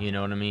 Right. You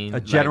know what I mean? A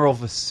general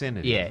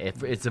vicinity. Yeah,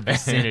 if it's a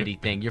vicinity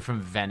thing. You're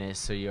from Venice,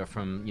 so you're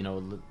from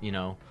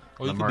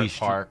Or you could Lamert be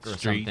Park or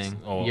streets,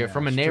 something. or- You're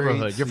from a Streets,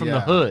 neighborhood. You're from yeah.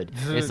 the hood.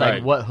 It's like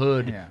Right. what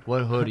hood? Yeah.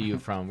 What hood are you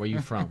from? Where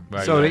you from?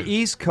 Right. So the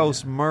East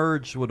Coast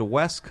merged with the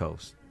West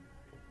Coast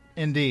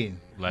Indeed.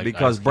 Like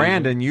because Ice Cube.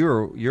 Brandon,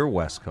 you're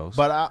West Coast.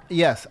 But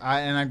yes,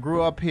 I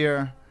grew up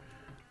here.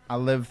 I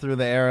lived through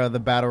the era of the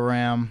battle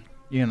ram.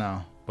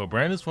 But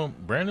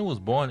Brandon was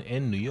born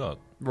in New York.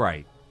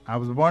 right. I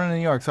was born in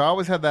New York, so I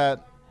always had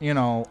that.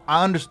 I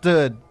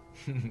understood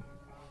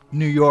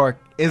New York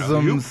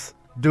isms.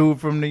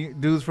 Dudes from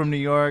New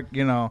York.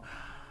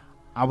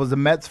 I was a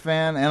Mets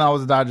fan and I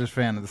was a Dodgers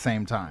fan at the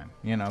same time.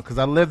 Because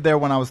I lived there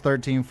when I was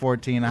 13,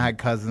 14. I had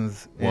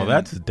cousins. Well, in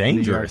that's New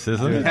dangerous, York.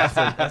 isn't it?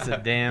 That's a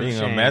damn Being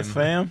shame. a Mets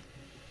fan?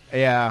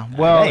 Yeah.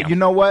 Well, Damn. you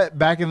know what?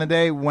 Back in the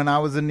day when I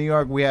was in New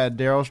York, we had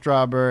Daryl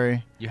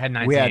Strawberry. You had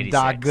We had 1986.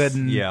 Doc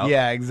Gooden. Yeah.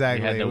 Yeah,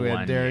 exactly. You had the we had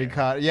one Derry year.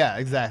 Cotter. Yeah,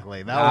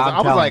 exactly. That I'm was. I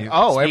was telling like, you.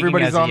 oh, Speaking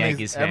everybody's as a on Yankees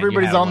these. fan, you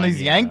Everybody's had on one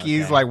these year,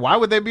 Yankees. okay. Like, why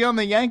would they be on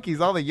the Yankees?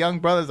 All the young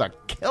brothers are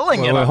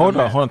killing it. Wait, on hold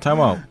the on, time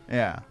out.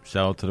 Yeah.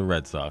 Shout out to the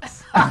Red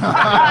Sox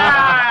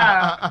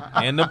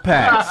and the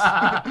Pats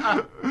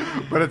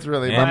But it's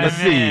really and about the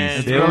C's.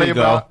 It's There really we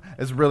go. about.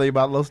 It's really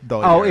about Los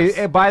Dodgers.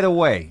 Oh, by the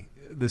way,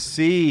 the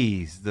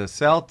C's, the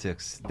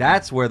Celtics.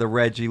 That's where the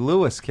Reggie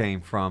Lewis came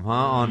from, huh?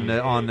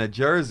 On the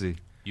jersey.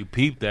 You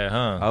peeped that,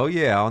 huh? Oh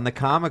yeah, on the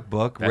comic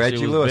book, That Reggie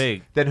shit was Lewis.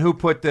 big. Then who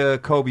put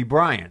the Kobe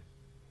Bryant?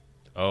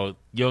 Oh,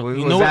 yo, Was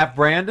you know that what?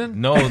 Brandon?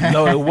 No,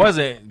 it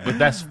wasn't. But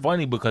that's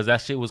funny because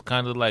that shit was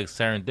kind of like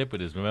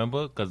serendipitous.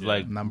 Remember? Because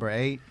like, number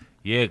 8.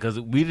 yeah, because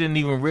we didn't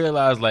even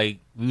realize. Like,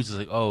 we was just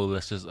like, oh,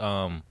 let's just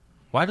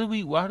Why do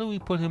we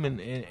put him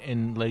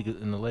in the Lakers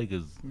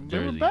They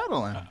were jersey?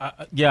 battling.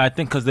 Yeah, I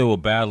think because they were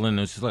battling.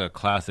 It's just like a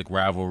classic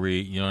rivalry.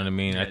 You know what I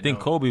mean? Yeah, I think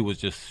no. Kobe was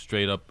just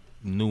straight up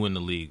new in the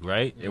league,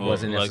 right? It Or,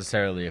 wasn't like,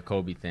 necessarily a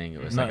Kobe thing.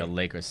 It was No. like a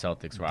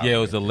Lakers-Celtics rivalry. Yeah, it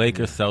was a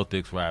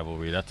Lakers-Celtics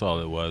rivalry. That's all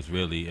it was,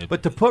 really.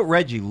 But to put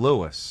Reggie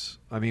Lewis,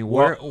 I mean,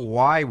 Well-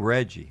 why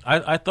Reggie?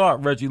 I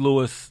thought Reggie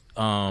Lewis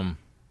was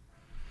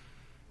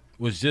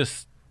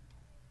just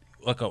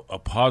like a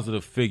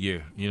positive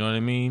figure. You know what I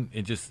mean?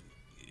 It just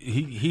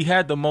he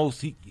had the most.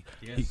 He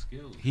had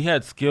skills. He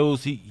had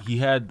skills. He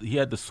had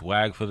the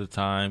swag for the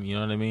time. You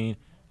know what I mean?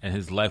 And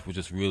his life was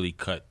just really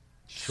cut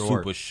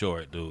super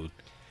short, dude.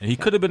 And he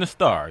could have been a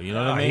star. You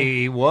know what I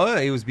mean?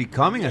 He was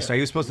becoming a star. He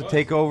was supposed to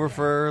take over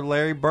for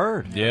Larry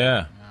Bird.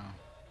 Yeah.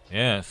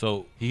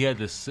 So he had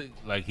the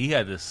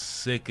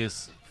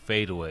sickest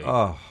fadeaway.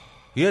 Oh,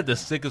 He had the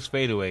sickest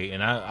fadeaway,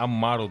 and I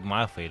modeled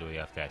my fadeaway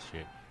after that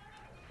shit.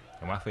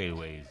 And my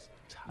fadeaway is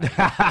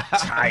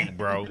tight,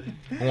 bro.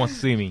 Who wants to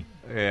see me?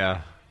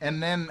 yeah.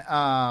 And then,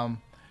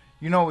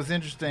 you know, it was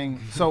interesting.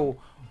 So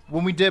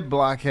when we did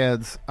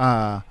Blokhedz,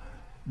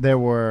 there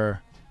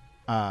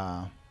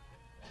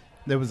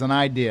was an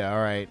idea. All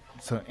right,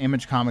 so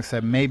Image Comics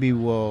said maybe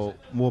we'll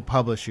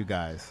publish you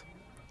guys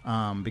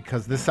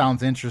because this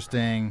sounds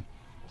interesting.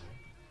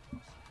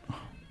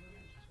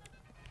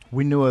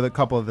 We knew a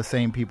couple of the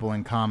same people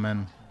in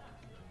common,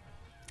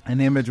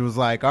 and Image was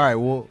like, "All right,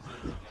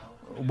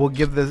 we'll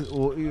give this.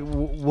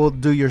 We'll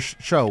do your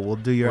show. We'll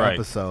do your Right.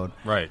 episode."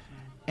 Right.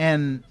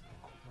 And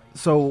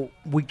so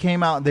we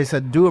came out. They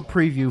said do a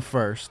preview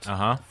first.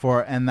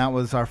 And that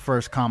was our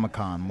first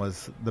Comic-Con.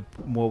 Was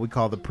what we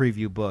call the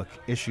preview book,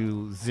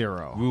 issue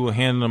 0. We were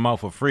handing them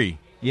out for free.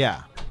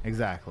 Yeah,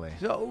 exactly.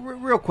 So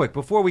real quick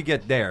before we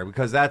get there,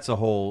 because that's a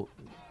whole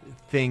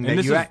thing that And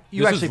this you is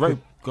actually. right.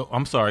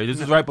 I'm sorry.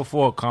 This is right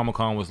before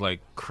Comic-Con was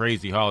like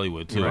crazy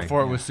Hollywood too. Right.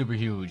 Before it was super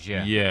huge,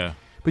 yeah. Yeah.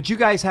 But you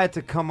guys had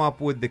to come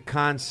up with the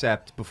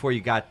concept before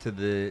you got to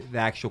the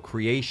actual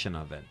creation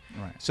of it.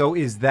 Right. So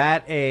is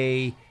that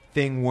a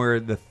thing where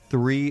the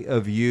three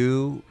of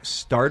you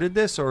started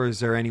this, or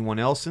is there anyone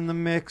else in the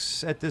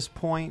mix at this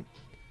point?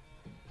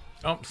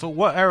 So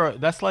what era?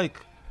 That's like,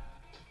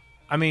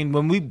 I mean,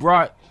 when we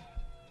brought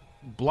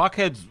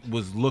Blokhedz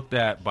was looked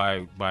at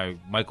by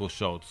Michael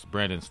Schultz,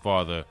 Brandon's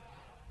father,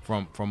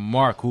 from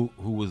Mark, who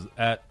was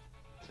at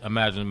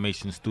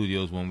Imagination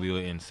Studios when we were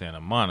in Santa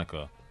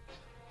Monica.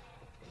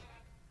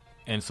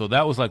 And so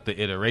that was like the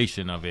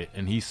iteration of it.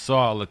 And he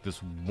saw like this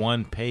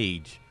one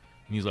page,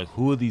 and he's like,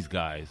 "Who are these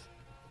guys?"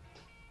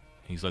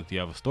 He's like, "Do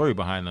you have a story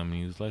behind them?" And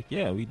he was like,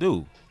 "Yeah, we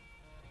do."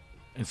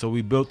 And so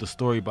we built the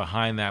story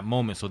behind that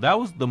moment. So that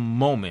was the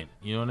moment,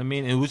 you know what I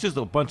mean? It was just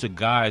a bunch of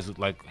guys with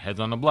like heads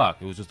on the block.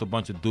 It was just a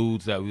bunch of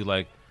dudes that we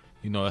like,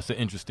 you know, that's an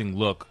interesting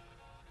look.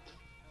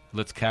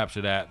 Let's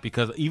capture that.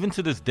 Because even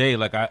to this day,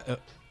 like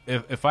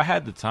if I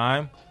had the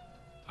time,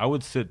 I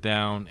would sit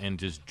down and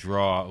just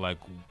draw like,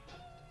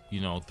 you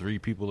know, 3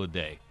 people a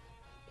day.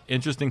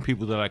 Interesting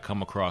people that I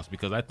come across,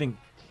 because I think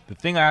the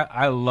thing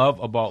I love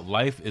about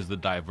life is the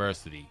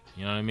diversity.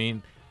 You know what I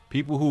mean?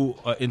 People who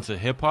are into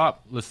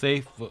hip-hop, let's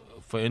say,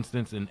 for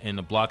instance, in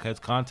the Blokhedz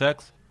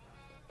context,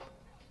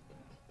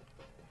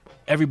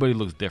 everybody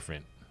looks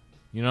different.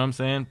 You know what I'm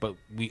saying? But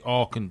we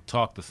all can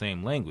talk the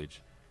same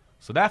language.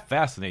 So that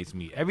fascinates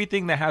me.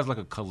 Everything that has like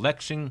a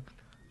collection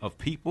of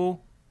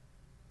people,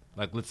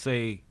 like let's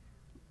say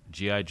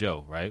G.I.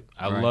 Joe, right?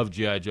 I love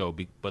G.I. Joe,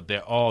 but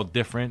they're all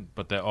different,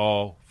 but they're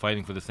all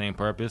fighting for the same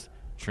purpose.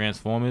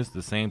 Transformers,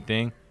 the same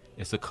thing.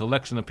 It's a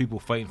collection of people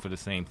fighting for the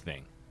same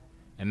thing.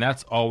 And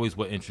that's always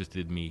what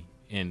interested me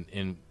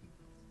in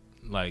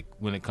like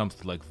when it comes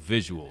to like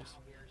visuals.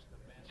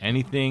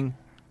 Anything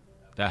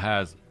that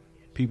has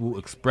people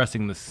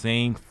expressing the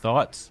same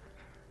thoughts,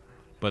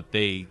 but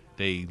they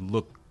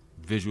look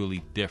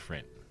visually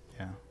different.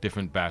 Yeah.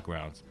 Different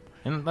backgrounds.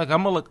 And like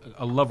I'm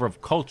a lover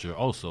of culture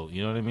also,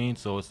 you know what I mean?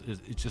 So it's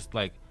just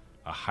like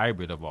a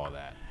hybrid of all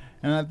that.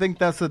 And I think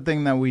that's the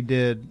thing that we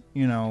did,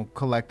 you know,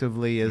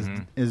 collectively is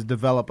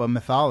develop a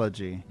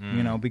mythology,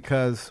 you know,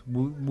 because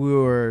we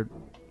were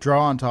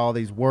drawn to all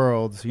these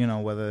worlds, you know,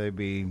 whether they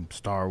be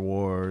Star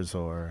Wars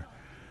or,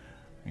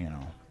 you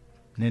know,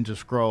 Ninja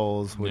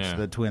Scrolls, which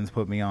the twins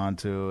put me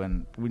onto,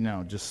 and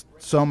just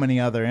so many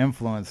other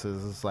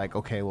influences. It's like,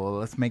 okay, well,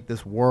 let's make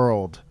this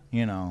world,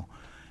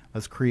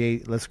 let's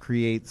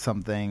create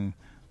something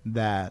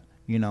that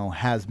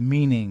has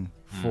meaning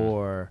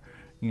for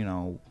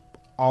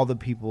all the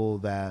people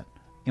that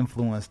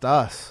influenced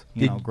us.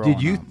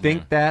 Did you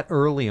think that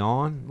early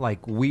on,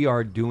 like we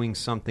are doing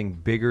something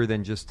bigger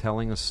than just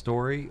telling a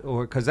story,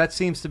 or because that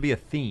seems to be a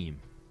theme?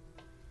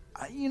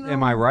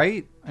 Am I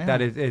right? Yeah.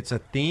 That it's a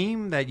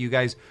theme that you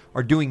guys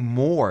are doing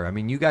more. I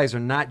mean, you guys are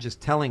not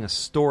just telling a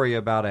story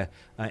about a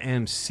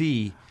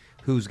MC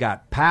who's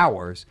got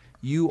powers.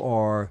 You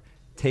are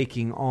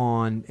taking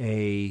on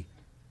a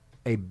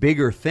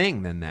bigger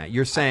thing than that.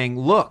 You're saying,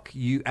 look,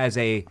 you as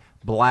a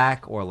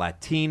black or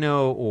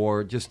Latino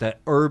or just an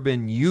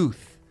urban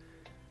youth,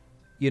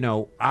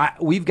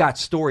 we've got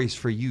stories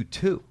for you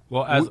too.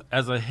 Well,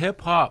 as a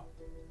hip hop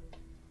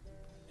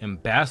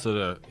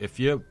ambassador, if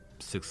you're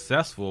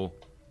successful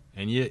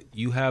and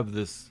you have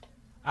this,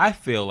 I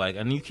feel like,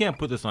 and you can't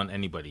put this on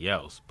anybody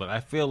else, but I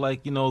feel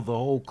like the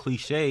whole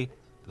cliche,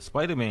 the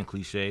Spider-Man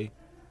cliche,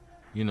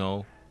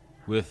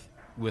 with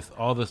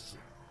all this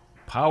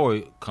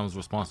power comes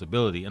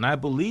responsibility, and I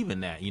believe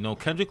in that.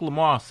 Kendrick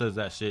Lamar says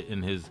that shit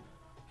in his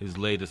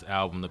latest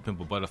album, The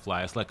Pimp a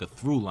Butterfly. It's like a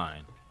through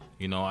line.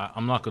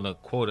 I'm not gonna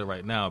quote it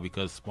right now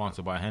because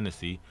sponsored by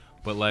Henessy,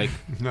 but like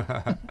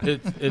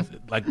it's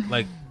like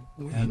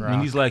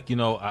when he's like,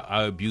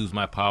 I abuse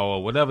my power,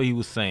 whatever he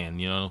was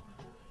saying,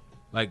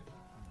 like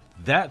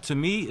that to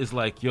me is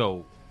like,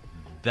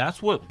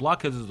 that's what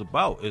Blokhedz is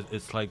about.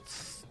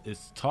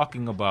 It's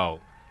talking about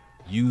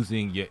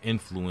using your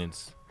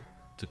influence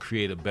to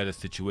create a better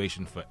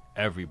situation for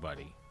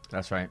everybody.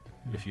 That's right.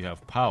 If you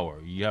have power,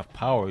 you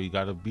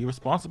got to be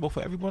responsible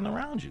for everyone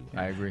around you.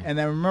 I agree. And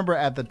then remember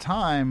at the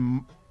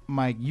time,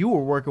 Mike, you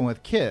were working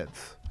with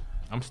kids.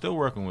 I'm still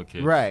working with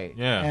kids. Right.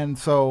 Yeah. And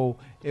so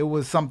it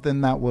was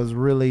something that was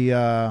really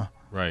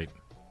right.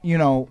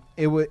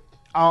 It would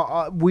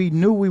we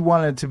knew we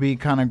wanted to be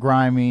kind of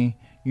grimy,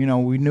 we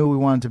knew we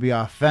wanted to be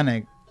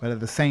authentic, but at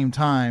the same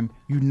time,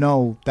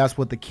 that's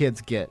what the kids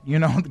get.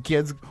 The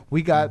kids,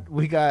 we got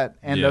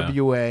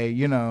N.W.A,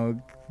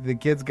 the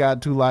kids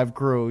got 2 Live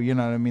Crew, what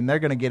I mean? They're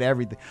going to get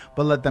everything,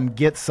 but let them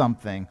get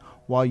something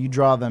while you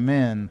draw them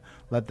in.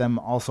 Let them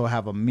also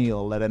have a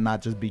meal. Let it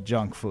not just be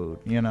junk food,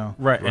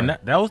 Right. And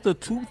that was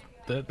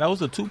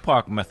the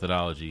Tupac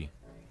methodology.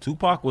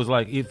 Tupac was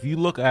like, if you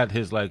look at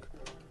his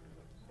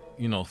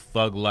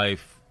Thug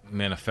Life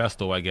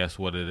manifesto, I guess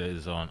what it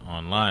is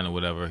online or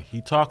whatever,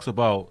 he talks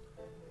about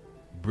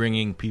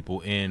bringing people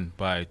in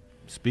by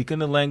speaking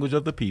the language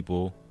of the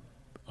people,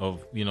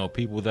 of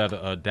people that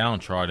are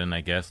downtrodden,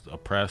 I guess,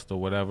 oppressed or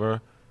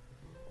whatever,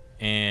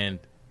 and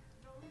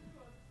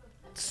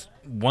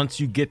once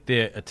you get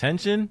their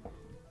attention,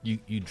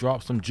 you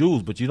drop some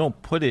jewels, but you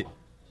don't put it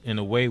in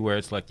a way where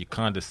it's like you're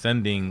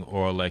condescending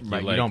or like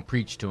you don't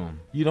preach to them.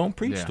 You don't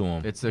preach to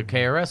them. It's the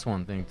KRS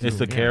one thing too. It's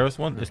the KRS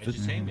one. It's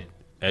edutainment.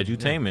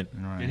 Edutainment.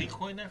 Yeah. Did he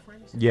coin that phrase?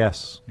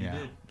 Yes. Yeah.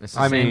 It's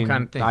the same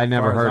kind of thing. I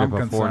never heard it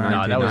before.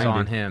 No, that was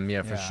on him.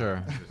 Yeah, for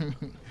sure.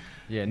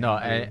 Yeah. No,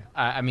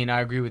 I mean,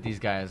 I agree with these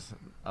guys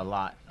a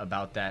lot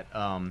about that.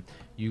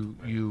 You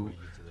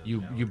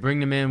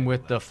bring them in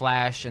with the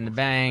flash and the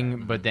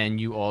bang, but then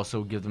you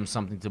also give them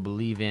something to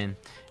believe in,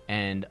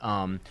 and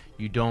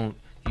you don't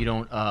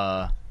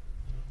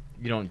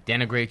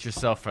denigrate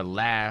yourself for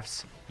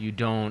laughs. You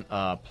don't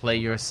play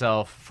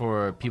yourself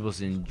for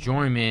people's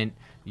enjoyment.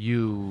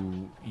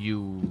 You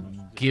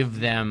give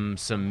them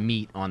some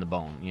meat on the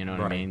bone. You know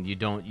what I mean? You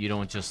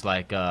don't just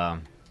like.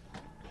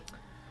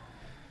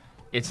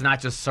 It's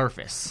not just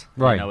surface,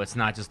 right? It's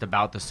not just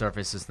about the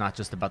surface. It's not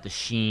just about the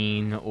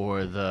sheen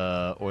or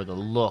the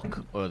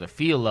look or the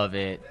feel of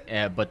it.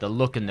 But the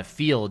look and the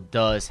feel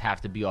does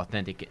have to be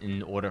authentic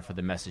in order for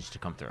the message to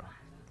come through.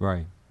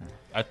 Right.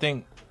 I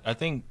think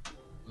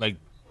like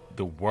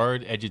the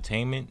word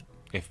edutainment.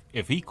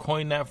 If he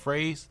coined that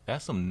phrase,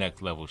 that's some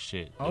next level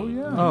shit. Oh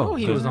yeah. Oh,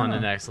 he was on the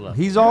next level.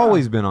 He's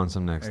always been on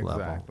some next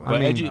level.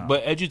 But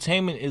but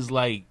edutainment is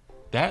like,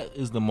 that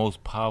is the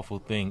most powerful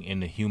thing in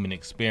the human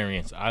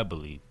experience, I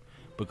believe.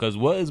 Because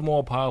what is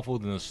more powerful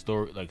than a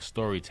story, like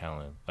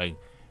storytelling? Like,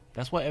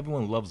 that's why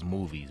everyone loves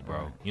movies,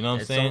 bro. You know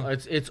what I'm saying?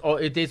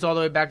 It dates all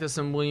the way back to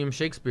some William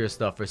Shakespeare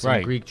stuff or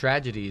some Greek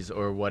tragedies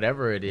or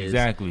whatever it is.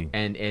 Exactly.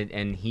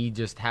 And he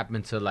just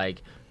happened to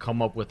like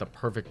come up with a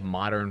perfect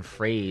modern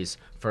phrase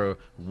for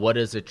what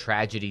does a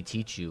tragedy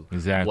teach you?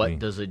 Exactly. What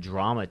does a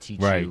drama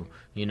teach you?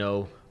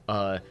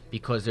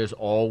 Because there's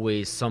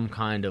always some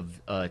kind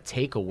of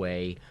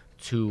takeaway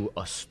to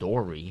a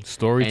story.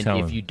 Storytelling.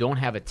 And if you don't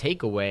have a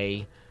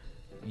takeaway,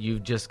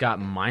 you've just got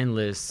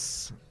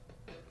mindless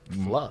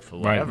fluff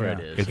or whatever it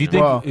is.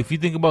 If you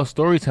think about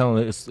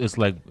storytelling, it's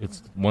like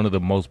it's one of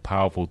the most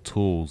powerful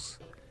tools,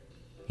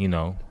 like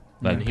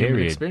human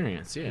period.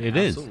 Experience, yeah, it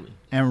absolutely. is.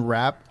 And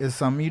rap is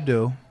something you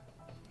do.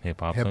 Hip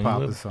hop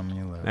is something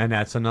you live. And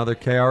that's another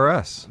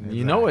KRS.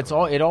 You know,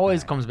 it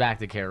always comes back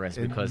to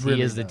KRS because really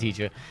he is the does.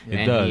 teacher, It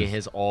and does. he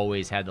has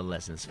always had the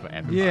lessons for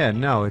everybody. Yeah,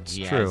 no, it's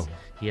true.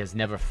 He has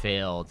never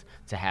failed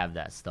to have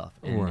that stuff,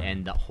 and, Right.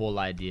 and the whole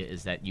idea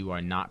is that you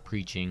are not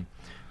preaching.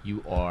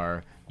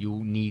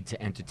 You need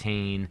to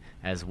entertain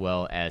as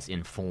well as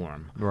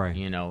inform. Right.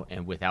 You know,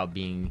 and without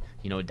being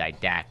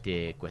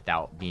didactic,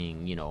 without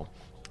being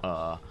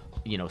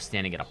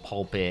standing at a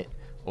pulpit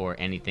or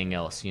anything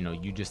else.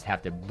 You just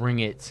have to bring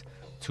it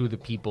to the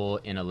people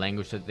in a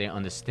language that they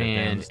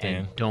understand,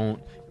 and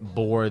don't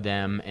bore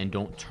them and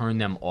don't turn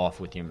them off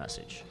with your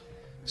message.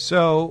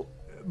 So,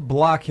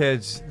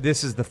 Blokhedz,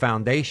 this is the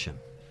foundation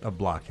of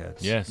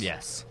Blokhedz.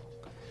 Yes.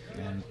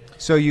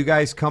 So you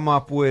guys come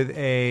up with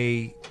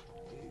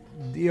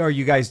or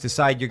you guys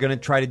decide you're going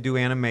to try to do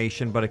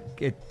animation, but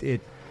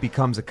it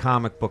becomes a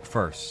comic book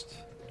first.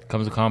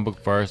 Comes a comic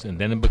book first, and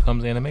then it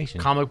becomes animation.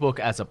 Comic book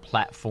as a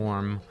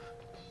platform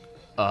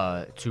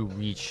to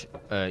reach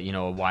a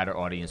wider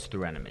audience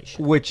through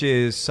animation. Which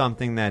is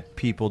something that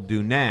people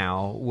do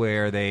now,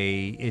 where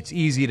it's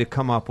easy to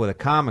come up with a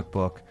comic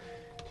book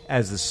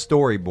as the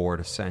storyboard,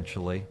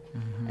 essentially,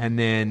 and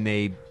then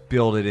they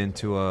build it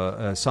into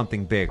a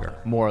something bigger,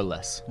 more or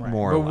less. Right.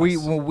 More or less.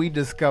 What we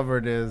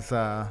discovered is,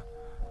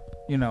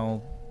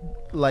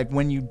 like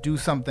when you do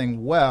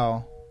something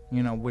well,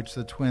 which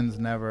the twins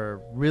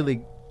never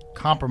really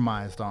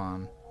compromised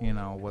on,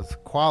 was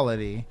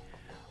quality.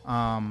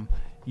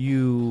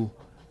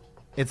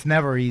 It's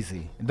never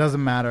easy. It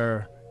doesn't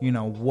matter,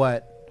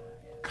 what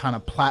kind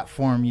of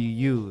platform you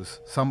use.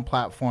 Some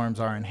platforms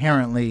are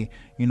inherently,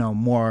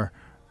 more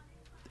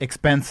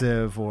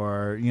expensive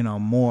or,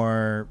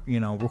 more,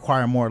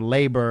 require more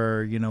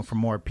labor, for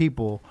more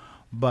people.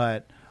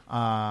 But,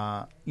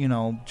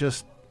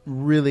 just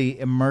really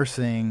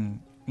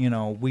immersing,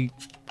 we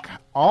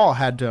all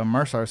had to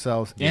immerse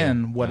ourselves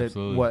in what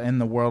in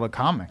the world of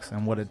comics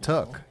and what it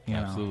took.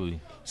 Absolutely.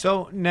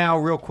 So now,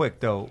 real quick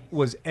though,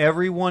 was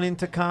everyone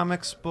into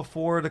comics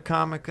before the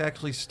comic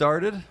actually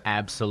started?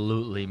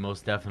 Absolutely,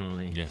 most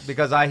definitely. Yes.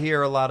 Because I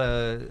hear a lot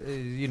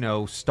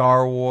of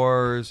Star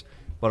Wars,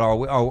 but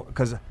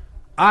because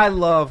I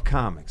love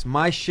comics.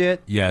 My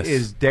shit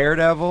is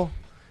Daredevil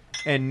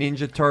and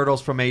Ninja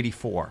Turtles from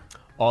 '84.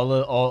 All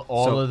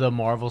of the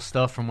Marvel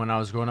stuff from when I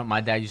was growing up.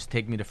 My dad used to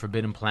take me to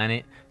Forbidden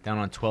Planet down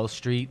on 12th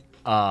Street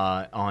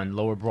on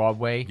Lower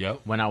Broadway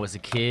when I was a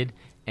kid.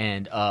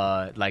 And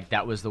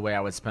that was the way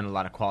I would spend a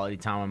lot of quality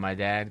time with my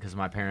dad because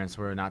my parents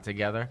were not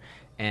together.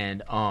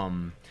 And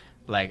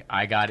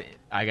I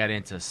got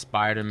into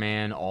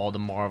Spider-Man, all the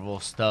Marvel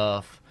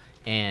stuff.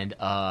 And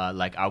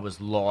I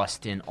was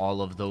lost in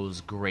all of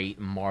those great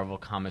Marvel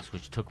comics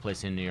which took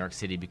place in New York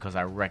City because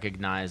I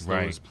recognized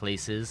those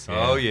places.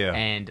 Oh yeah.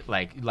 And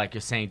like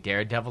you're saying,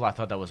 Daredevil, I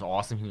thought that was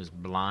awesome. He was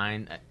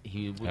blind.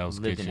 He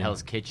lived in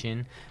Hell's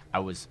Kitchen. I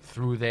was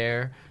through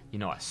there.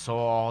 I saw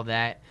all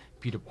that.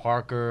 Peter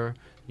Parker,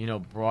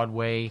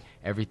 Broadway,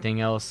 everything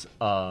else.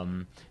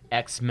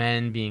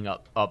 X-Men being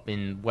up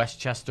in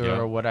Westchester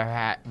or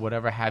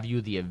whatever have you.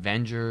 The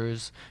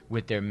Avengers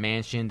with their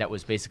mansion that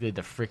was basically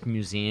the Frick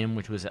Museum,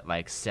 which was at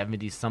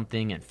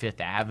 70-something and Fifth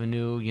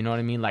Avenue. You know what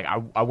I mean?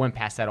 I went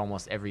past that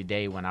almost every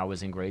day when I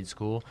was in grade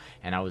school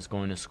and I was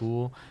going to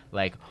school.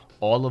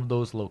 All of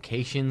those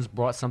locations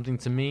brought something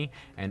to me,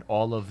 and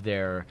all of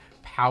their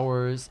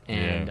powers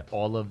and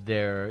all of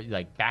their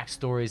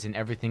backstories and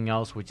everything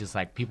else, which is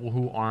people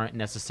who aren't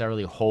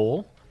necessarily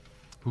whole,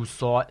 who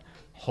sought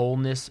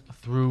wholeness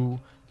through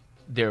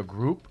their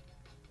group.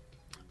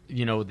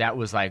 That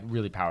was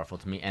really powerful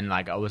to me, and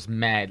I was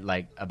mad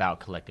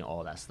about collecting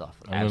all that stuff.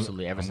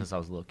 Absolutely, ever since I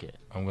was a little kid.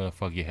 I'm gonna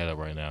fuck your head up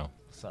right now.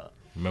 What's up?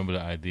 Remember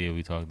the idea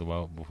we talked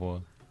about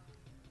before?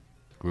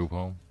 Group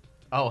home.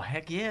 Oh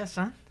heck yeah,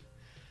 son.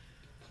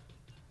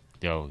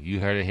 Yo, you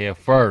heard it here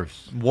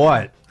first.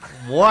 What?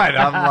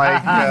 I'm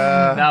like,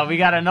 no, we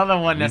got another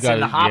one that's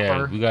in the hopper.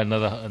 Yeah, we got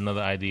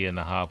another idea in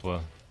the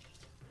hopper.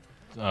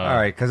 all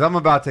right, because I'm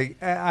about to.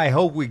 I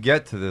hope we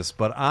get to this,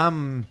 but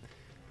I'm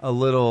a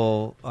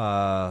little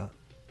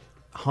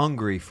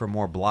hungry for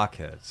more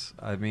Blokhedz.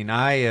 I mean,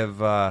 I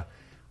have.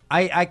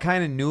 I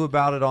kind of knew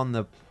about it on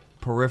the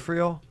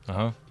peripheral,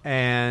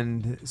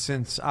 and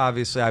since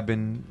obviously I've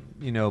been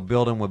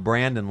building with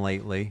Brando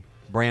lately,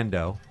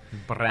 Brando.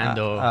 I've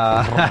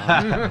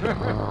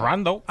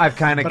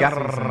kind of got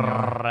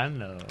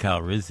Brando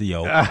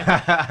Calrissian.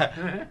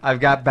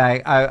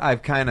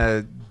 I've kind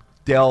of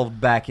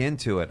delved back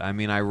into it. I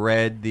mean, I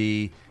read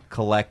the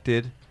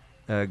collected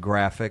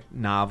graphic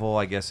novel,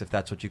 I guess if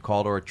that's what you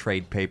call it, or a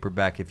trade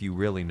paperback if you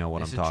really know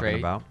what I'm talking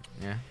about.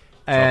 Yeah.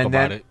 And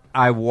then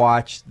I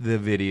watched the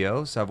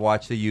videos. I've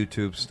watched the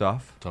YouTube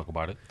stuff. Talk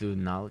about it. Do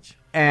knowledge.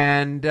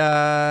 And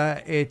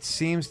it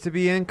seems to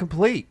be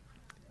incomplete.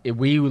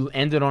 We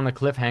ended on a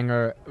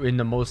cliffhanger in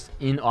the most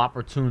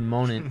inopportune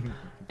moment,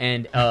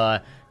 and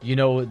you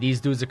know,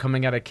 these dudes are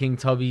coming out of King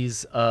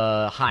Tubby's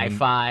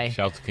hi-fi.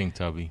 Shout to King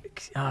Tubby.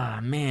 Ah,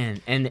 man,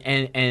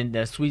 and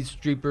the street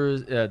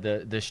sweepers,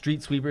 the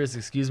street sweepers,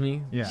 excuse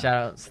me. Yeah.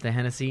 Shout outs to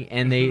Henessy,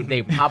 and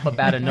they pop up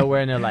out of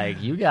nowhere and they're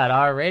like, "You got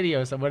our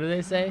radio." So what do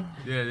they say?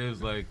 Yeah, it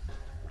was like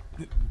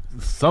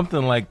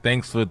something like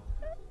thanks for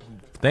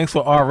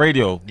our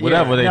radio,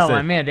 whatever they no, said.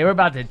 my man, they were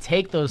about to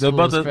take those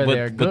fools for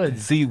their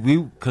goods. See,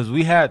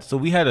 we had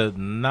a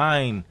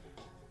 9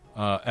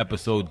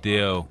 episode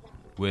deal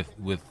with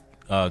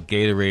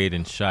Gatorade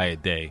and Shy a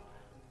Day,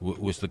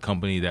 which the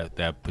company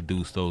that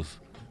produced those.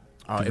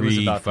 It was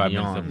about 5 to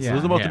be minutes. on. It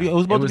was about to be. It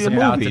was about to be a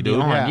movie, dude.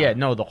 Yeah,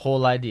 no, the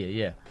whole idea.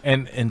 Yeah.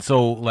 And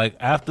so like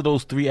after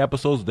those 3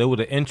 episodes, they were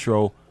the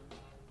intro.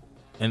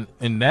 And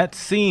in that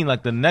scene,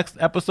 like the next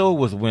episode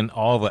was when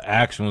all the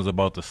action was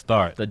about to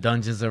start. The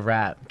Dungeons of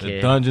Rap, kid.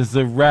 The Dungeons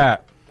of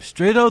Rap.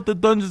 Straight out the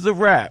Dungeons of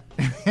Rap.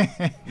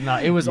 No,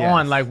 it was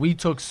on. Like, we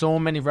took so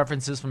many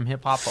references from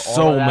hip-hop for all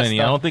So of that many.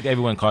 stuff. I don't think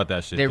everyone caught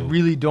that shit. They dude.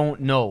 really don't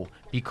know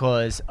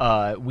because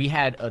we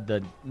had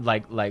the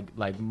like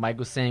Mike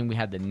was saying, we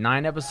had the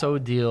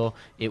 9-episode deal.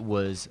 It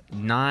was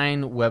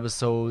 9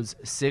 webisodes,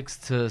 6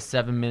 to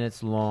 7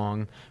 minutes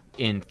long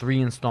in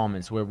 3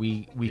 installments where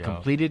we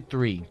completed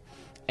 3.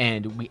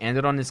 And we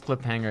ended on this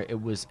cliffhanger.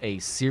 It was a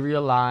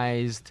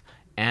serialized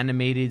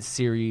animated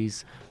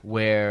series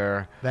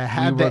where that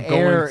had we were to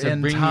air going to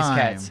in bring time.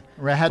 these cats.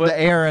 Had to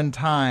air in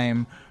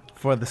time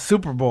for the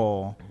Super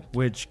Bowl,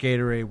 which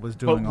Gatorade was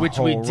doing which a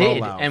whole we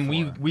did, rollout and for.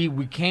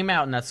 we came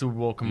out in that Super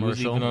Bowl We was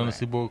commercial. even on the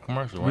Super Bowl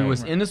commercial, right? We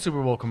was in the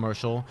Super Bowl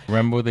commercial.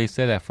 Remember what they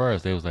said at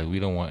first? They was like, we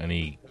don't want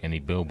any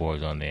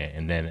billboards on there.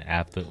 And then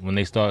after, when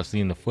they started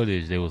seeing the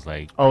footage, they was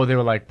like, oh, they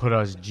were like, put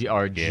our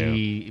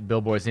G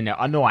billboards in there.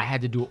 I know I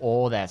had to do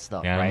all that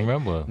stuff. Yeah, I right?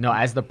 remember. No,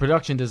 as the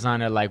production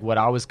designer, like what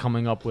I was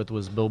coming up with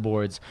was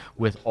billboards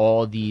with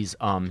all these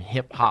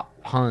hip hop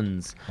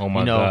puns. oh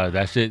my God,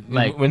 that shit.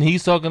 like- When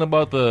he's talking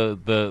about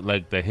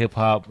the hip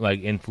hop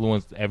like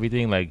influenced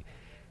everything, like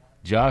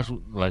Josh,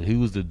 like he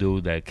was the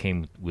dude that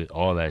came with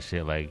all that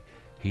shit. Like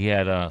he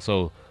had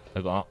so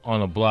like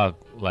on a block,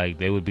 like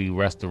there would be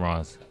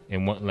restaurants,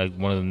 and one of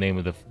the name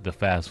of the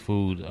fast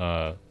food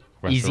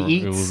Easy restaurant,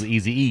 Eats. it was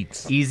Easy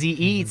Eats.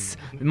 Easy Eats,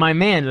 my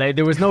man. Like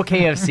there was no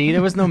KFC,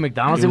 there was no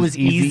McDonald's. It was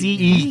Easy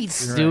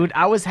Eats, dude.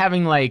 I was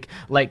having like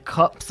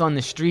cups on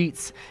the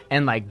streets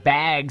and like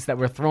bags that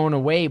were thrown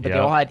away, but they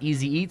all had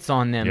Easy Eats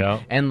on them.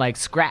 Yep. And like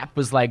Scrap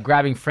was like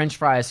grabbing French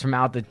fries from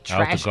out the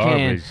trash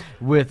can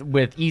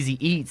with Easy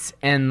Eats,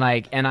 and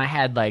I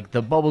had like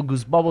the Bubble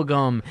Goose bubble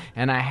gum,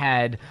 and I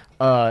had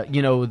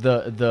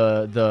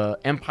the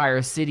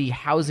Empire City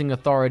Housing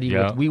Authority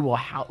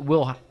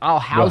with I'll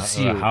house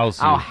you. I'll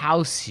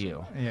house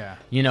you. Yeah.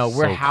 You know,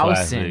 we're So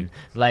housing. classic.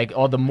 Like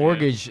all the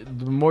mortgage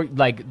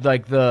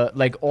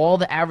all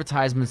the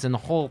advertisements in the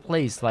whole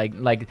place, like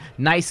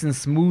nice and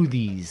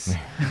smoothies.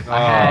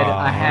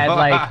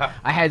 I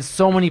had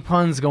so many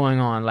puns going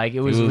on. Like it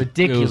was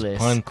ridiculous. It was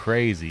pun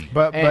crazy.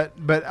 But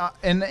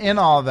in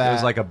all that, It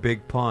was like a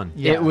big pun.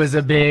 Yeah. It was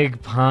a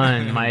big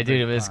pun, my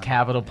dude. It was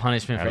capital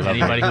punishment for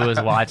anybody who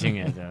was watching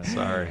it.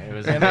 Sorry, it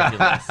was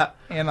ridiculous.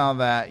 in all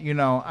that,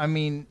 I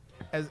mean,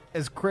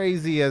 as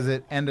crazy as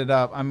it ended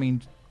up, I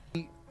mean,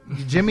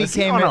 Jimmy Was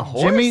he came on in. a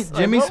horse? Jimmy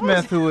What was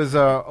Smith, who is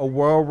a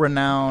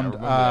world-renowned.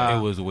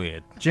 It was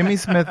weird. Jimmy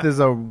Smith is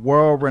a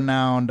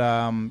world-renowned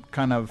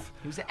kind of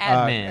He was an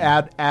ad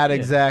man. ad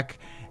exec,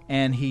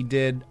 and he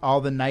did all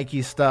the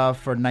Nike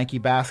stuff for Nike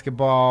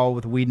basketball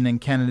with Whedon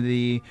and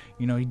Kennedy.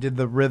 He did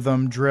the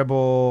rhythm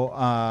dribble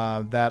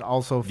that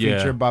also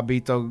featured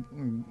Babito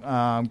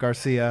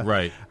Garcia.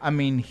 Right. I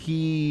mean,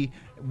 he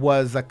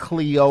was a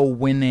Clio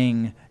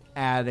winning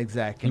ad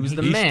exec. He was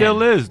the He man.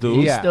 still is,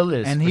 dude. Yeah. still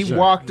is, And for he sure.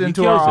 walked He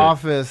into our kills it.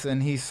 office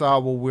and he saw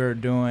what we were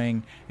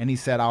doing, and he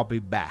said, "I'll be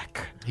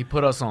back." He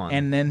put us on.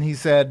 And then he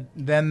said,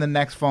 then the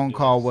next phone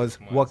call was,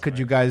 "What could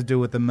you guys do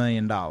with $1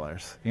 million?"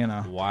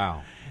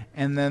 Wow.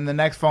 And then the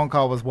next phone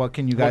call was, "What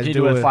can you what guys can you do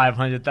do with with?"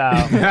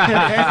 500,000?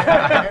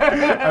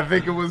 I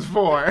think it was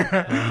 4.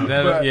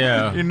 But,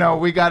 yeah.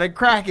 we got it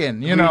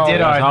cracking. We did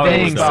our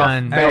thing,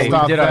 son. Based We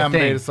off did our them,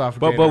 thing. based off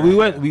But we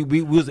went.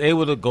 We was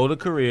able to go to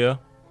Korea.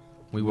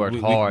 We worked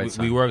hard. We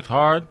son. worked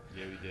hard.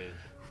 Yeah,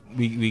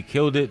 we did. We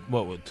killed it.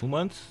 What 2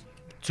 months?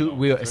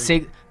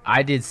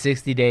 I did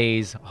 60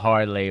 days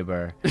hard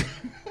labor.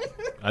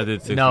 I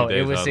did 60 No,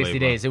 days. it was hard 60 labor.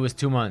 days. It was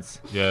 2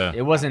 months. Yeah.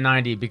 It wasn't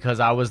 90 because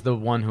I was the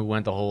one who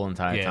went the whole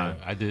entire time.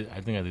 I did.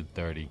 I think I did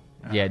 30.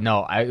 Yeah,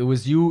 no, it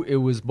was you. It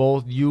was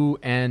both you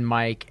and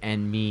Mike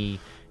and me.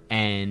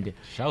 And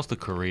Shouts to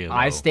Korea. Though.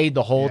 I stayed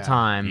the whole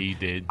time. He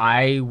did.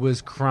 I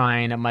was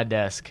crying at my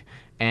desk,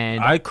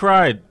 and I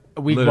cried.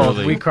 we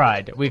literally.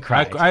 cried. We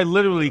cried. I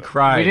literally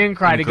cried. We didn't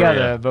cry in together,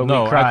 Korea. but we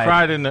no, cried. I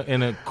cried in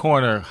a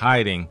corner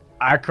hiding.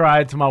 I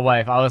cried to my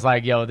wife. I was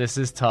like, yo, this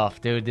is tough,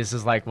 dude. This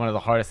is like one of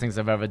the hardest things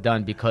I've ever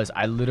done because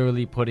I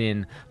literally put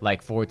in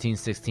like 14,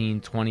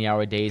 16,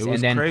 20-hour days. It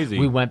was and then crazy.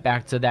 we went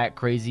back to that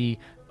crazy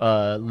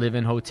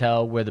live-in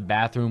hotel where the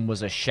bathroom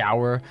was a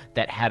shower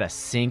that had a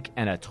sink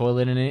and a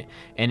toilet in it,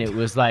 and it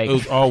was like It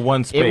was all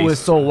one space. It was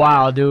so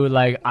wild, dude.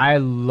 Like I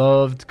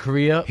loved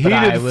Korea. But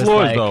I Heated was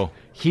floors, like, though.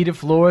 Heated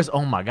floors.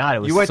 Oh my god, it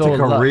was You went so to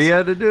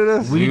Korea to do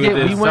this? We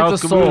did. We went to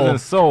South Korea was in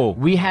Seoul.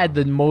 We had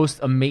the most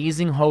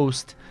amazing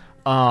host.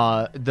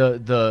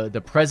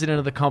 The president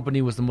of the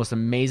company was the most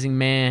amazing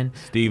man.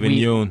 Stephen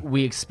Yoon.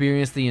 We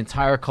experienced the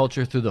entire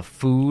culture through the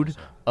food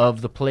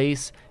of the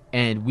place,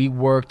 and we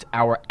worked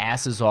our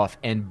asses off.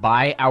 And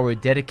by our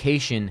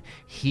dedication,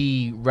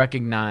 he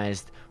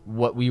recognized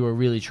what we were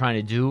really trying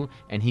to do,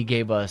 and he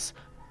gave us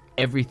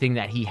everything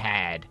that he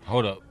had.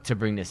 Hold up. To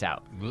bring this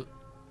out.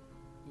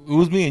 It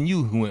was me and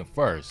you who went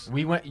first.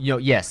 We went.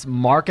 Yes,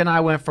 Mark and I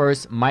went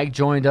first. Mike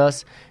joined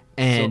us,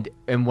 and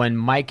when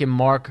Mike and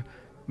Mark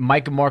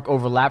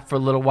overlapped for a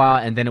little while,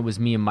 and then it was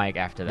me and Mike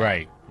after that.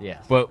 Right.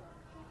 Yes. But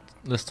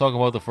let's talk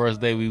about the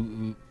first day.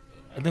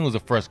 I think it was the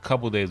first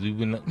couple days. We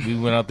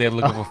went out there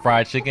looking for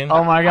fried chicken.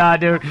 Oh my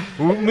god, dude!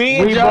 Me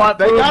and Joe, bought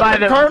They food got by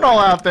the Colonel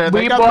out there.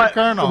 They got the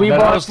Colonel. We That's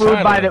what I bought was food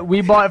trying by to- we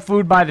bought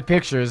food by the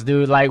pictures,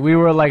 dude. Like we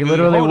were like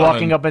literally hold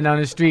walking on. up and down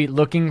the street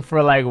looking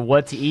for like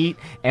what to eat,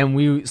 and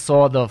we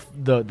saw the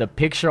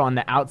picture on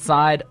the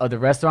outside of the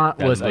restaurant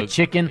That was a looked-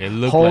 chicken it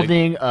looked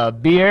holding a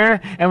beer,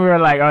 and we were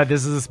like, oh,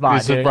 this is a spot.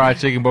 This is dude. fried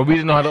chicken, but we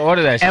didn't know how to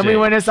order that shit. And we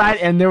went inside,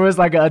 and there was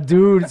like a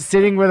dude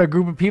sitting with a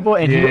group of people,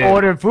 and he Yeah.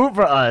 ordered food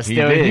for us. He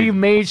dude. did. He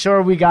made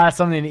sure we got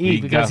something to eat He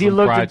got because he some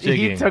looked. fried He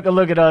chicken. took a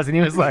look at us, and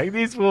he was like,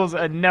 "These fools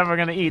are never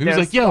gonna eat. He was They're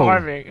like, yo.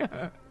 starving."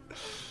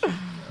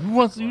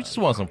 You just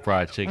want some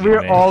fried chicken,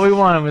 man. All we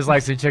wanted was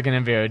like some chicken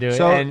and beer, dude.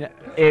 So- And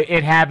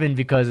it happened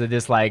because of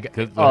this like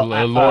 'Cause the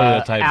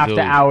lawyer type after dude.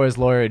 hours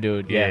lawyer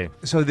dude. Yeah.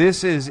 So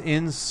this is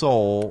in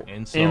Seoul,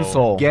 In In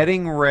Seoul.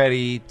 getting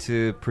ready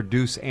to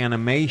produce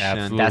animation.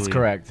 Absolutely. That's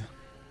correct.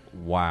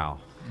 Wow.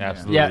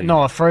 Absolutely. Yeah,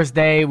 no, first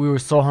day we were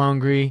so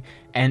hungry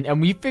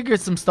and we figured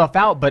some stuff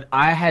out, but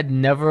I had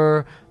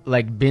never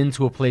like been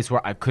to a place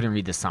where I couldn't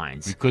read the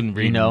signs. We couldn't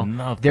read you know?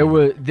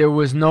 nothing. There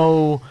was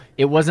no,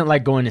 it wasn't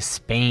like going to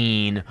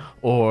Spain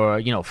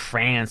or,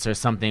 France or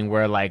something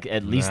where like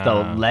at least the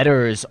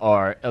letters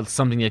are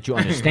something that you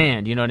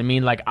understand, you know what I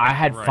mean? Like I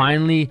had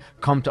finally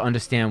come to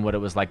understand what it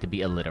was like to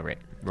be illiterate.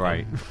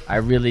 Right. I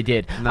really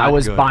did. Not I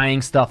was good.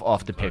 buying stuff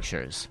off the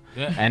pictures.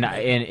 Yeah. And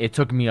it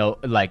took me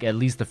like at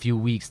least a few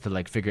weeks to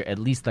like figure at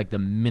least like the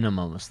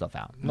minimum of stuff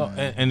out. No,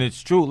 and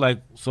it's true. Like,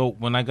 so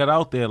when I got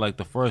out there, like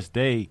the first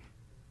day,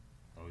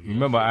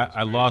 remember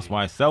I lost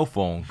my cell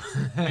phone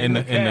in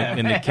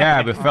the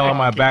cab. It fell in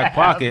my back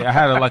pocket. I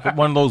had like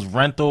one of those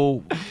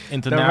rental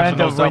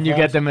international cell when you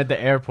phones. get them at the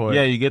airport.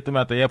 Yeah, you get them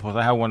at the airport.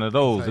 I had one of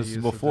those. That's how This you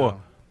is used it, before,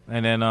 though.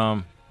 and then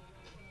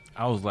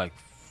I was like,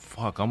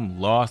 "Fuck, I'm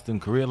lost in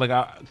Korea." Like,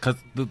 cause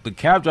the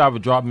cab driver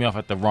dropped me off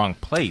at the wrong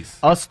place.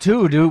 Us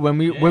too, dude. When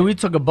we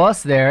took a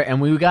bus there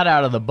and we got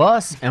out of the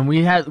bus and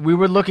we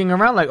were looking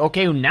around like,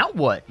 okay, now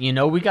what?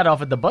 We got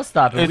off at the bus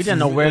stop and we didn't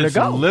know where to It's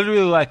go.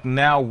 literally like,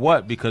 now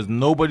what? Because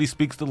nobody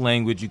speaks the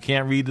language. You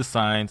can't read the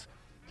signs.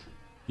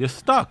 You're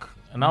stuck.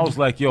 And I was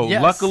like, yo,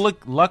 Yes.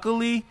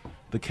 luckily,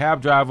 the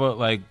cab driver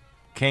like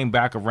came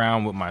back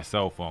around with my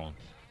cell phone.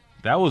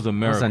 That was a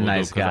miracle. a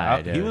nice though, 'cause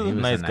guy, dude. He was a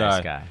nice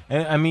guy.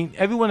 And I mean,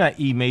 everyone at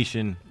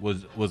E-Mation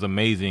was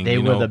amazing. They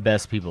were the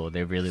best people.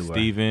 They really were.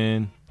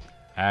 Steven,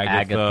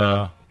 Agatha.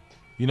 Agatha.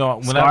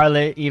 When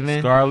Scarlett, even.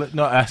 Scarlett.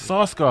 No, I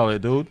saw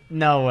Scarlett, dude.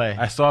 No way.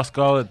 I saw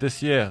Scarlett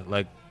this year.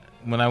 Like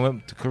when I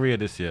went to Korea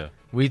this year.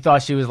 We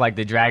thought she was like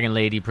the Dragon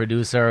Lady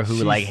producer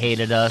who like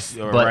hated us,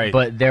 You're but right.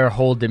 but their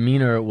whole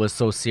demeanor was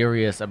so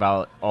serious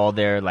about all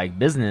their like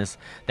business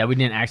that we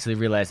didn't actually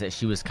realize that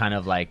she was kind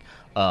of like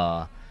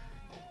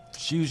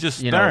She was just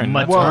stern.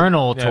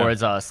 maternal Yeah.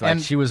 towards us. Like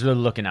And- she was really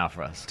looking out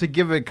for us. To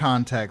give it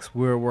context,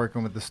 we're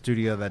working with the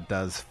studio that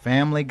does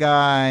Family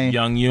Guy,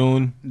 Young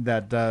Yoon.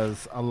 that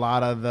does a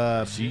lot of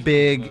the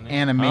big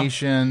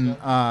animation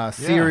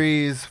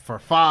series for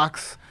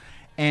Fox.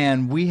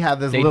 And we have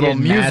this They little did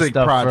mad music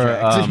stuff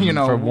for,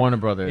 project, for Warner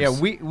Brothers. Yeah,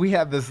 we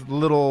have this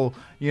little,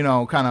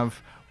 kind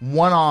of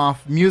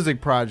one-off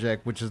music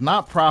project, which is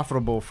not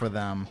profitable for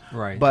them,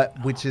 Right. but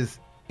which was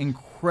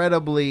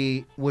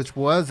incredibly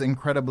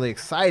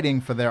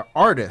exciting for their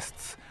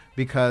artists,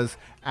 because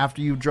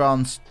after you've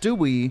drawn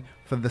Stewie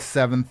for the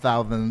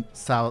 7,000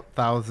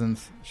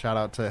 thousandth, shout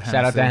out to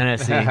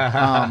Henessy,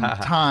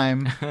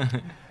 time,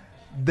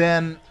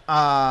 then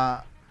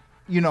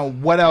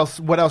what else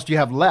do you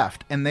have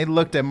left? And they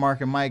looked at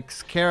Mark and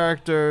Mike's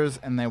characters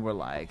and they were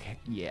like,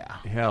 yeah.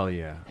 Hell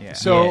yeah. Yeah.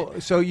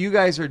 So you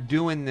guys are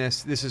doing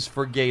this. This is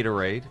for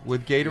Gatorade.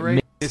 With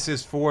Gatorade, this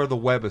is for the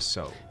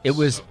webisode. It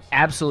was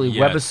absolutely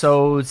Yes.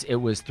 webisodes. It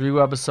was 3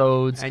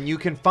 webisodes. And you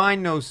can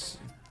find those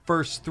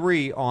first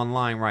 3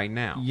 online right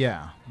now.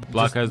 Yeah.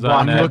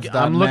 Blokhedz.net.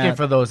 I'm looking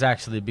for those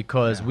actually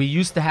because we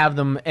used to have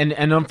them, and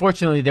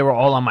unfortunately they were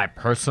all on my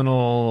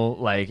personal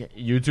like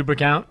YouTube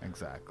account.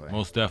 Exactly.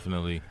 Most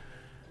definitely.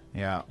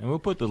 Yeah. And we'll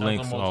put the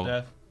links all.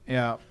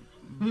 Yeah.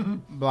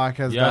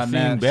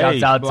 Blokhedz.net.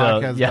 Shouts out to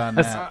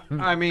Blokhedz.net.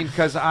 I mean,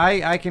 because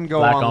I can go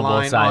Black on both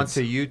online sides.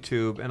 onto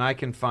YouTube and I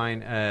can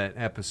find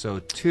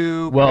episode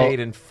 2 Well- paid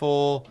in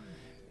full.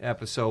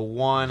 Episode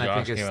 1, I Josh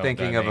think, came is up with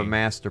thinking that of a name.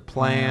 master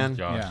plan.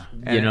 Josh.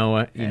 Yeah. You know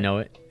what? You know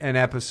it. And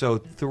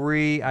episode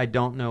 3, I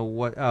don't know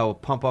what. Oh,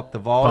 pump up the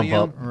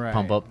volume. Right.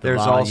 Pump up the There's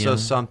volume. also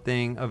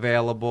something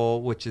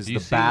available, which is Do you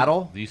the see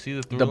battle. Do you see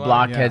the through The line?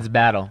 Blockheads Yeah.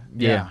 battle.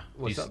 Yeah. Yeah.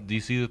 What's up? Do you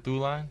see the through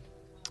line?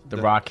 The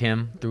Rock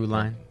Him through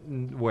line.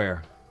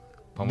 Where?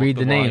 Pump Read up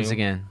the names volume.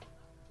 again.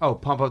 Oh,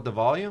 pump up the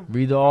volume.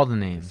 Read all the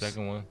names.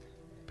 Second one,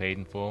 paid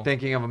in full.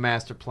 Thinking of a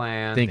master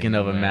plan. Thinking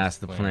of a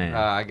Master master plan. plan.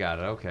 I got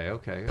it. Okay.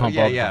 Pump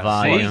yeah, up the yeah.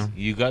 volume.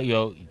 You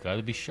got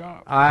to be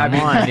sharp. I Come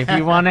mean, on, if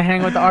you want to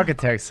hang with the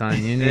architect,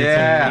 son, you need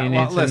Yeah, to, you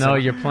well, need to listen. know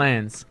your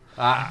plans.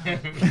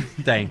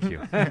 thank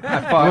you.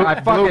 I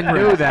fucking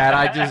knew that.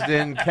 I just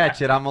didn't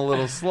catch it. I'm a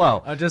little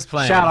slow. I'm just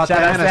playing. Shout out to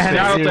Henessy. Hennessy.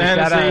 Shout out to Shout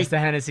out Hennessy. to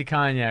Hennessy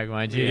Cognac,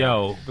 my G.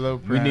 Yo,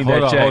 Blueprint. we need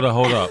Hold that up, check.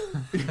 hold up.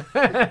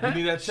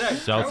 We need that check.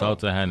 Shouts out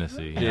to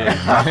Hennessy.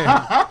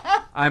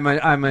 I'm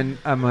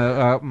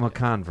a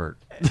convert.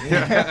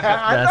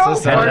 That's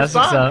what's up. That's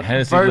what's up.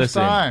 Hennessy, First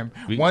listen, time.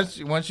 we-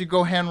 Once you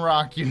go hen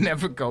rock, you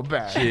never go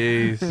back.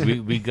 Jeez.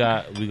 we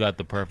got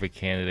the perfect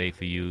candidate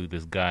for you.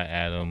 This guy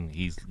Adam,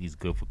 he's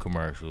good for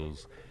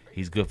commercials.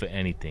 He's good for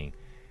anything.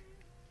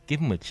 Give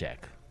him a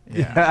check.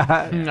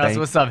 That's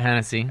what's up,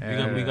 Hennessy.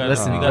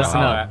 Listen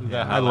up.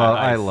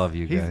 I love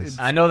you guys.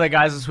 I know that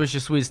guys are Swisher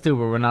Sweets too,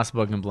 but we're not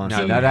smoking blunts.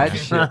 No, that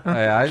shit.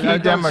 Key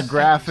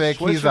demographic.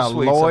 He's a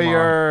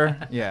lawyer.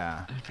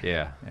 Yeah.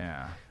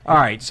 Yeah. All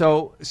right.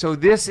 So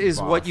this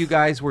is what you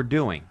guys were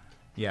doing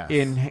Yeah.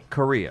 in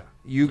Korea.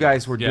 You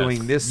guys were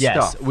doing this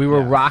Yes, stuff. we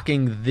were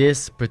rocking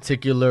this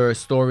particular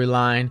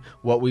storyline.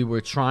 What we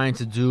were trying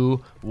to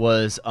do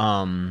was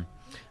kind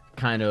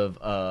of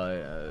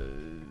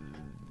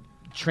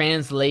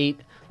translate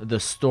the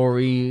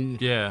story,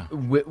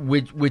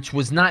 which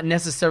was not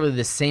necessarily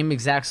the same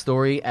exact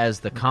story as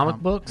the comic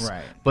books,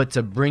 right. but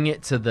to bring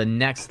it to the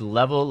next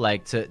level,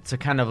 like to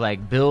kind of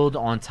like build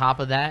on top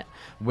of that,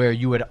 where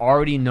you had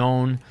already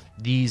known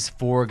these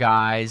 4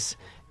 guys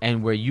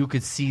and where you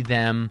could see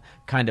them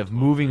kind of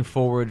moving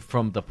forward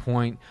from the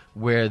point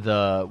where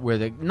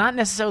the not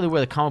necessarily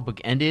where the comic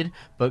book ended,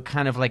 but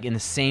kind of like in the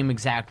same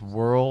exact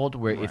world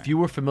where if you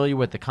were familiar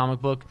with the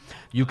comic book,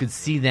 you could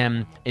see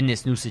them in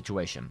this new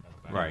situation.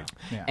 Right.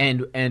 Yeah.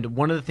 And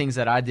one of the things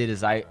that I did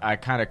is I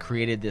kind of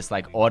created this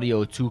like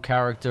Audio 2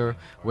 character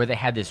where they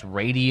had this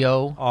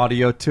radio.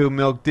 Audio 2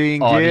 Milk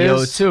Dean Audio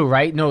Giz. 2,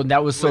 right? No,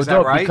 that was so Was that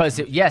dope right? because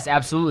yes,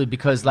 absolutely,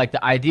 because like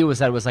the idea was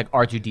that it was like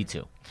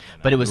R2D2,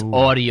 but it was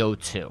Audio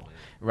 2.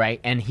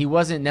 Right, and he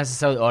wasn't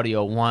necessarily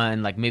Audio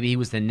 1. Like maybe he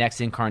was the next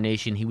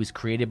incarnation. He was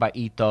created by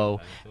Ito,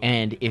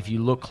 and if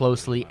you look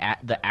closely at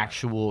the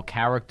actual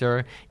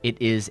character,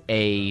 it is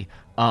a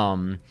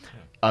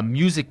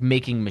music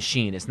making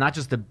machine. It's not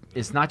just like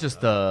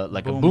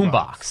a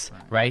boombox,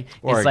 right?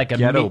 Or it's a like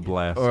ghetto a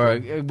blaster.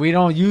 Or we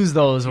don't use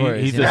those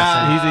words. He's you know what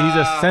I'm saying? he's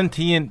a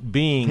sentient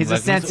being. He's Like,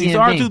 a sentient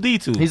He's being.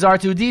 R2D2. He's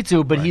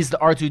R2D2, but he's the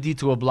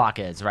R2D2 of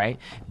Blockheads, right?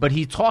 But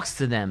he talks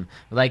to them,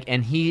 like,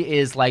 and he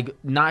is like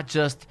not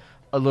just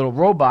a little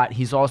robot.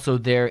 He's also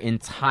their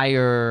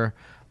entire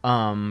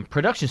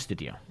production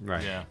studio,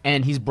 Right. Yeah.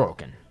 and he's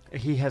broken.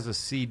 He has a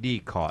CD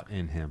caught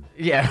in him.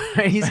 Yeah,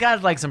 he's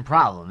got like some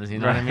problems. You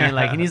know what I mean?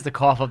 Like he needs to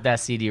cough up that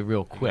CD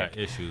real quick. Got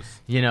issues.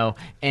 You know,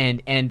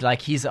 and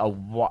like he's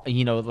like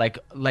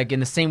in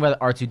the same way that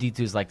R2D2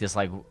 is like this,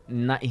 like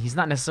he's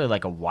not necessarily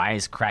like a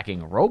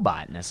wisecracking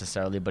robot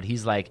necessarily, but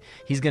he's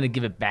gonna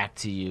give it back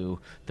to you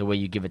the way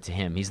you give it to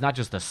him. He's not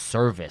just a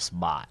service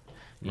bot,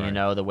 you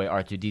know, the way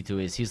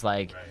R2D2 is. He's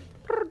like,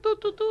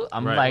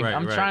 I'm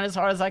I'm trying as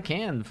hard as I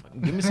can.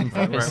 Give me some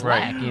fucking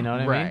slack. You know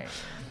what I mean?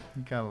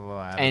 Got a little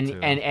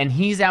attitude. And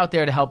he's out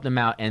there to help them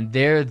out, and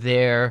they're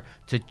there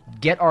to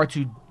get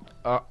R2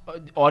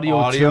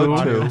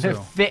 Audio 2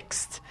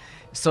 fixed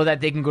so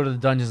that they can go to the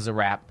Dungeons of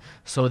Rap,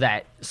 so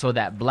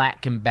that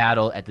Black can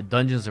battle at the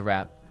Dungeons of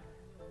Rap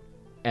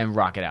and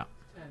rock it out.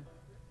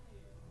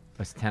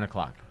 It's 10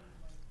 o'clock.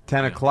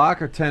 10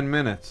 o'clock or 10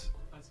 minutes?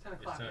 It's 10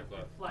 o'clock.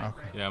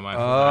 Yeah,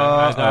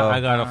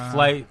 I got a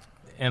flight,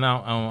 and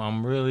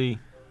I'm really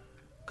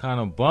kind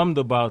of bummed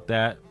about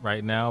that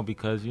right now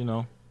because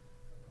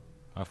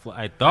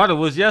I thought it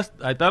was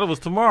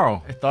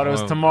tomorrow. I thought it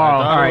was tomorrow.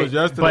 I thought All it right. was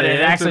yesterday But it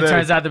and actually today.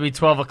 turns out to be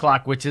 12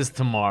 o'clock, which is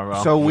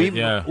tomorrow. So we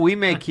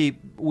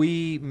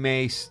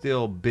may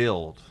still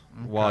build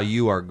while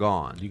you are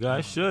gone. You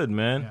guys should,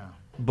 man. Yeah.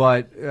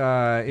 But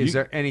is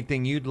there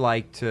anything you'd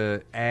like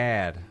to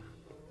add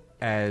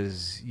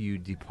as you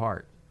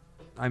depart?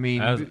 I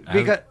mean,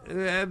 because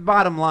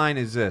bottom line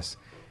is this.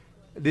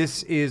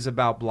 This is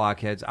about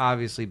Blokhedz.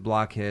 Obviously,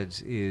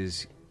 Blokhedz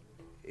is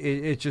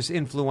it's just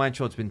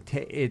influential. It's been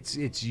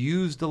it's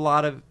used a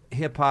lot of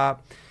hip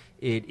hop.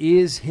 It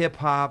is hip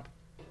hop.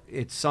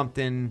 It's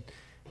something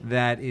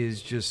that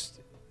is just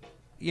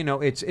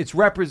it's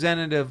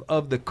representative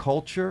of the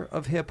culture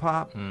of hip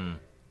hop.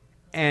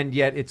 And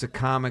yet it's a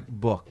comic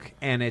book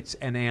and it's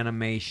an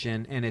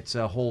animation and it's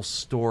a whole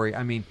story.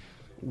 I mean,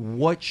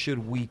 what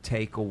should we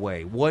take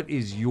away? What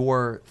is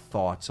your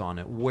thoughts on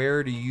it?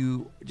 Where do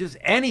you, just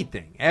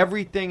anything,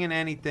 everything and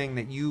anything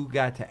that you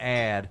got to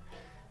add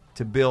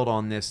to build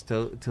on this,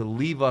 to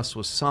leave us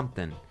with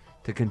something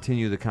to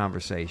continue the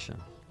conversation?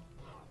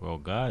 Well,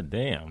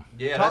 goddamn.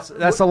 Yeah,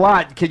 that's a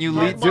lot. Can you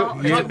lead to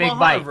a big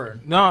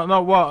bite? No.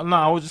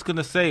 I was just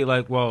gonna say,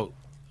 like, well,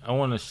 I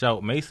want to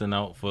shout Mason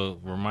out for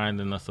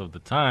reminding us of the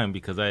time,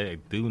 because I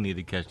do need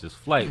to catch this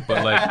flight.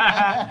 But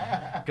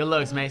like, good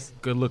looks, Mason.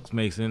 Good looks,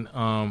 Mason.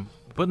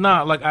 But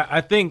nah, like I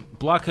think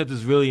Blokhedz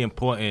is really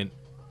important,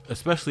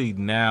 especially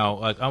now.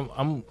 Like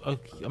I'm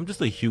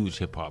just a huge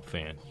hip hop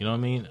fan. You know what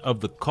I mean?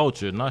 Of the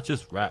culture, not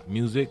just rap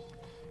music.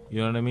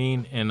 You know what I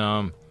mean? And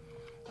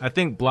I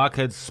think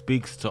Blokhedz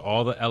speaks to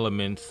all the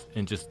elements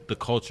and just the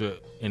culture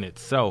in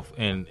itself.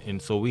 And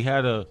so we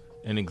had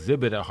an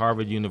exhibit at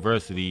Harvard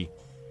University.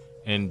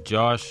 And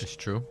Josh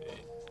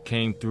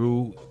came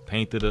through,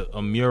 painted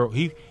a mural.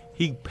 He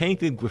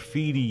painted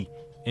graffiti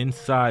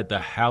inside the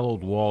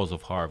hallowed walls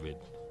of Harvard.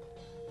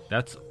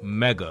 That's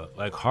mega.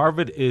 Like,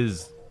 Harvard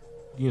is,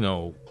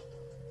 the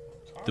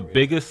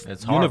biggest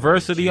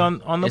university on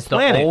the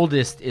planet.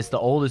 It's the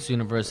oldest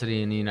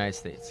university in the United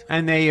States.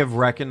 And they have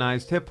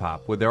recognized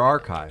hip-hop with their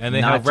archive. And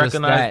they have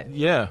recognized,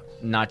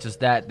 Not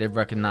just that, they've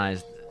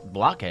recognized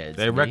Blokhedz.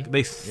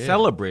 They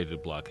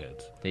celebrated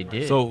Blokhedz. They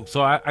did. So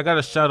I got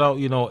to shout out,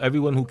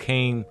 everyone who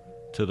came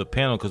to the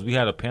panel, because we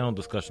had a panel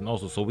discussion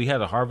also. So we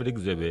had a Harvard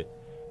exhibit.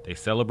 They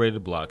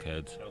celebrated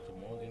Blokhedz.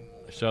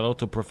 Shout out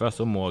to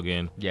Professor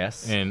Morgan.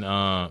 Yes. And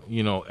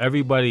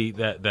everybody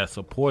that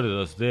supported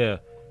us there,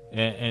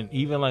 and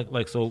even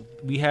like so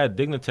we had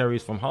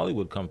dignitaries from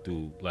Hollywood come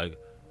through, like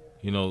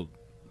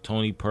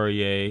Tony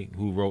Puryear,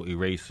 who wrote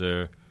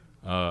Eraser,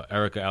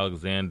 Erica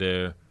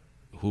Alexander,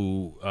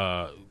 who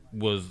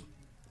was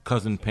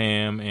Cousin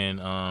Pam,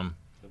 and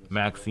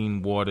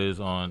Maxine Waters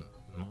on,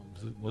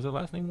 was her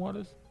last name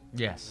Waters?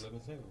 Yes.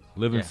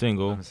 Living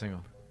Single.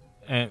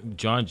 And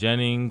John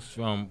Jennings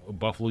from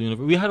Buffalo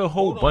University. We had a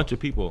whole bunch of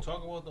people.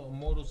 Talk about the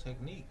Immortal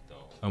Technique,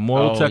 though.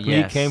 Immortal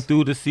Technique came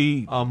through to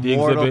see the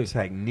exhibit.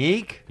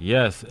 Technique?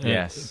 Yes.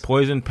 Yes.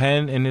 Poison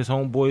Pen and his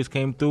homeboys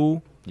came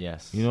through.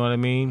 Yes. You know what I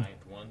mean?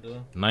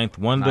 Ninth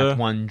Wonder.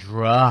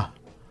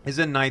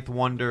 Isn't Ninth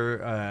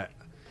Wonder...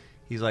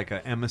 he's like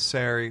an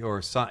emissary,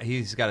 or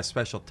he's got a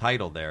special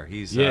title there.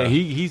 He's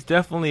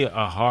definitely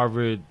a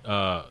Harvard.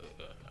 I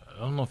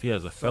don't know if he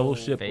has a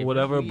fellowship or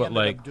whatever, but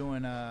like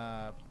doing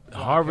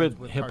Harvard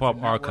Hip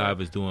Hop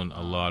Archive is doing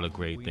a lot of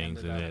great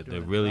things, and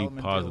they're really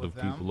positive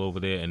people over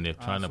there, and they're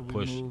trying to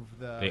push.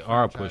 They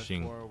are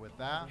pushing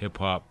hip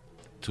hop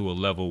to a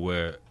level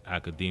where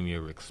academia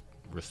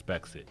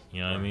respects it. You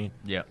know what I mean?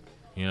 Yeah.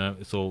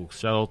 So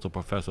shout out to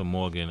Professor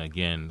Morgan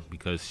again,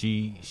 because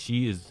she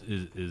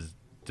is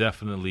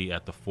definitely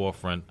at the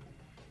forefront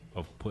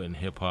of putting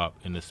hip-hop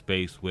in a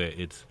space where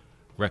it's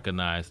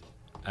recognized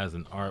as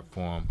an art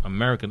form,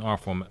 American art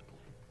form,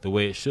 the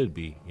way it should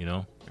be,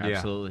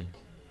 Absolutely.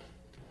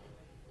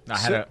 I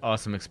had an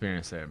awesome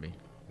experience there, B.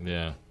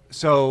 Yeah.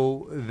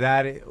 So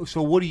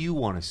what do you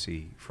want to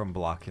see from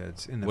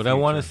Blokhedz in the future? What I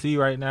want to see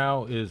right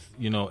now is,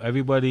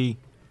 everybody,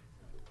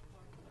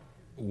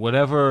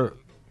 whatever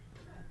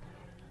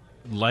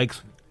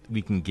likes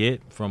we can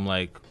get from,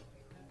 like,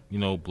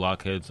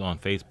 Blokhedz on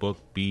Facebook,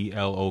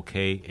 Blokhedz,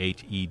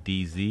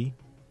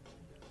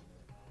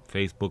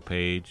 Facebook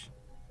page,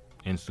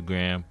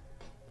 Instagram,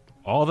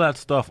 all that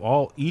stuff.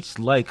 Each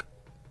like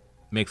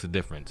makes a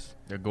difference.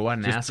 Go out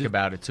and ask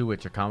about it too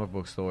at your comic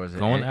book stores.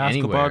 Go and ask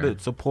about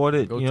it, support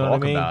it. Go you know talk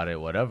what I mean? about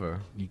it, whatever.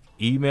 You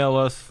email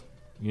us.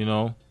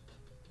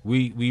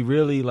 We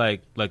really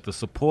like the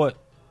support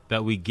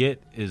that we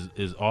get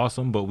is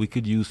awesome, but we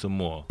could use some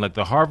more. Like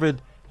the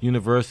Harvard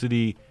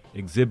University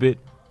exhibit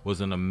was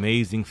an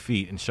amazing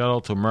feat, and shout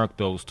out to Merck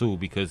those too,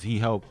 because he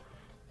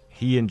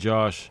and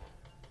Josh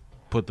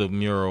put the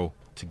mural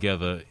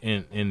together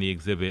in the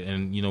exhibit.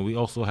 And we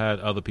also had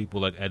other people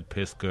like Ed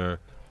Pisker,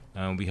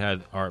 we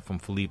had art from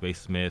Felipe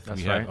Smith.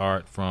 That's we right. had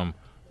art from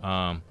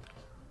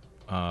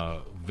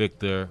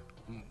Victor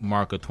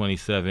Marca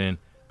 27,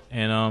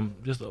 and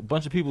just a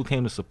bunch of people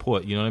came to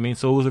support. You know what I mean?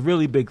 So it was a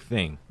really big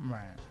thing.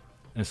 Right.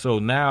 And so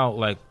now,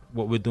 like,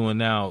 what we're doing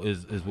now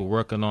is we're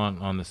working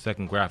on the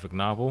second graphic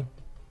novel,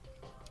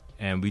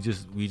 and we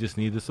just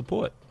need the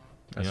support.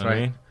 That's you know right.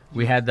 What I mean?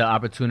 We had the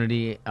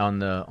opportunity on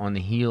the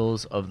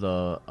heels of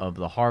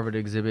the Harvard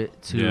exhibit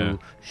to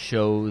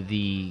show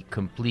the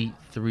complete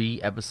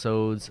 3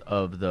 episodes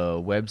of the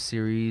web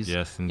series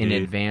in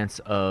advance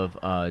of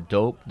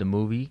Dope, the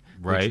movie,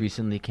 which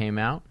recently came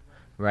out,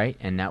 right?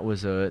 And that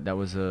was a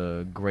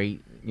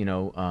great,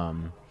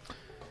 that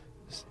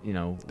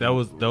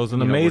was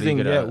an amazing.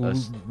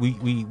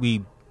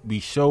 We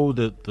showed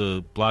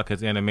the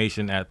Blokhedz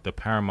animation at the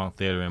Paramount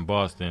Theater in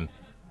Boston.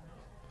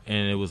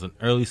 And it was an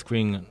early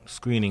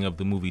screening of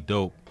the movie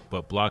Dope,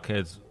 but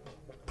Blokhedz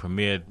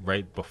premiered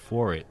right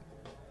before it.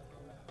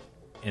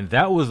 And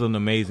that was an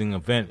amazing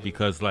event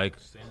because, like,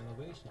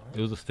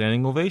 it was a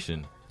standing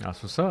ovation.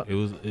 That's what's up. It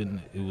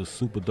was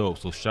super dope.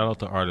 So shout out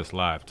to Artists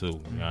Live too. You know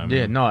what I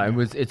Yeah, mean? no,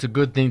 it's a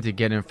good thing to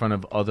get in front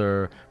of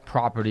other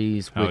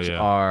properties which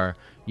are,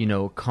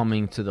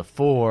 coming to the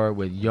fore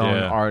with young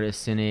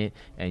artists in it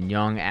and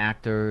young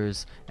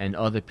actors and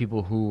other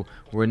people who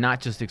we're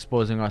not just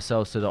exposing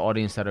ourselves to the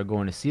audience that are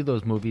going to see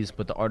those movies,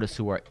 but the artists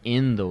who are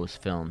in those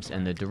films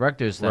and the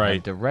directors that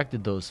have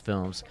directed those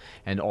films,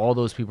 and all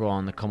those people are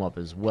on the come up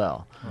as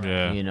well.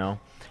 Yeah.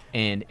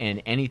 And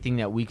anything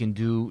that we can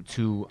do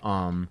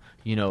to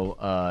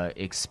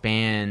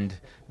expand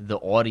the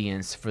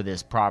audience for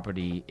this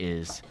property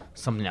is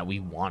something that we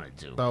want to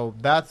do. So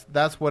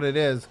that's what it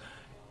is.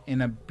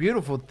 And a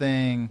beautiful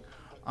thing,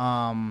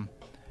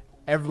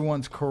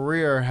 everyone's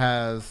career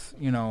has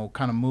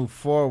kind of moved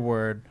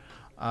forward.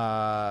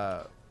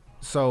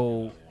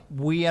 So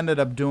we ended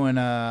up doing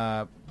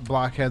a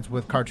Blokhedz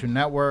with Cartoon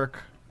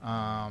Network.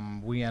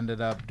 We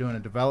ended up doing a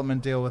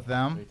development deal with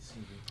them.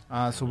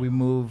 So we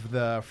moved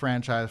the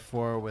franchise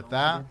forward with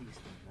that.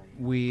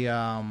 We,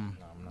 now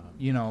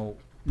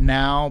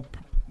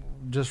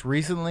just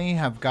recently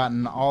have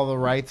gotten all the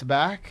rights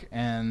back,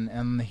 and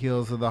on the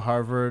heels of the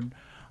Harvard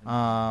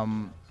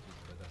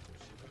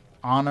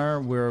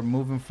honor, we're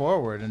moving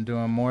forward and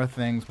doing more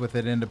things with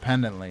it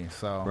independently.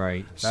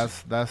 So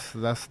that's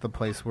the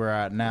place we're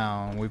at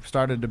now. And we've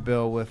started to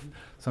build with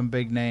some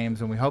big names,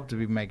 and we hope to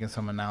be making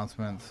some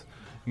announcements.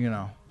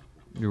 You're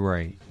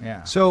right.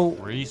 Yeah. So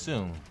pretty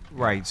soon.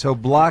 Right. So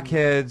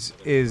Blokhedz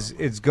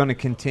is going to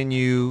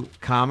continue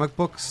comic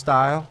book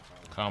style.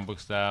 Comic book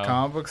style.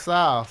 Comic book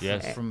style.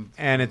 Yes.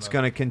 And it's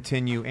going to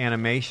continue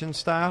animation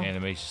style.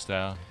 Animation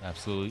style,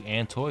 absolutely,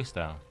 and toy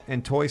style.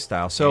 And toy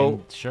style. So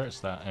and shirt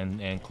style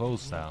and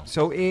clothes style.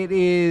 So it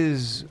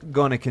is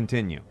going to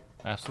continue.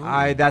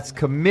 Absolutely. That's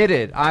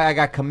committed. I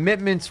got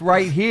commitments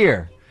right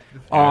here.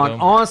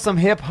 On some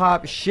hip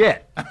hop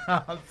shit.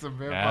 Some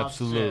hip-hop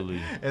absolutely.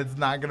 Shit. It's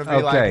not gonna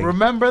be like,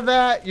 remember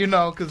that,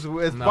 because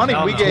it's funny.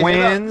 We get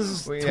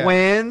twins.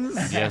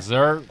 Yes,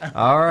 sir.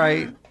 All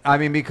right. I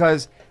mean,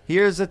 because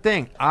here's the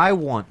thing. I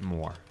want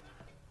more.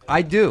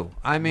 I do.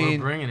 I mean,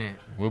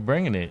 we're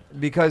bringing it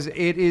because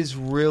it is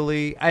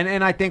really,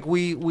 and I think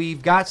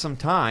we've got some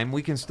time.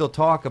 We can still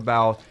talk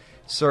about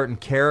certain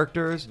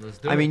characters.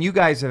 I mean, you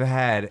guys have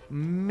had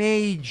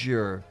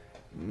major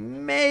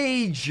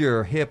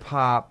hip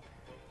hop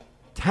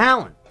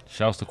talent.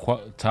 Shouts to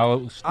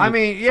Tyler. I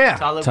mean, yeah.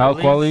 Tyler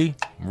Quali,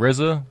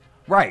 RZA.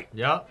 Right.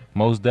 Yep.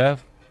 Mos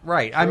Def.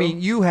 Right. I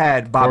mean, you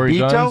had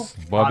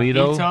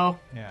Bobbito.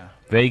 Yeah.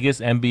 Vegas,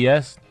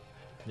 MBS.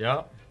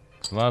 Yep.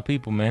 A lot of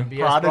people, man.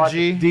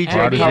 Prodigy.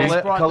 DJ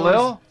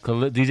Khalil.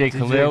 DJ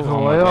Khalil.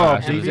 Oh my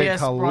gosh. DJ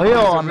Khalil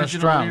on the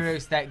strength.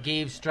 Lyrics that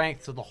gave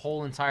strength to the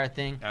whole entire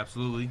thing.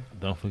 Absolutely.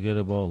 Don't forget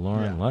about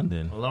Lauren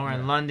London.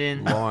 Lauren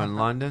London.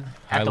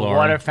 Hi, At the Lauren.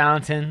 water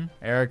fountain.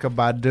 Erykah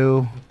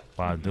Badu.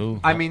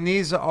 I mean,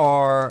 these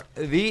are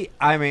the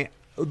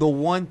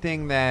one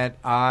thing that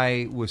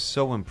I was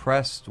so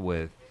impressed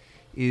with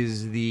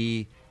is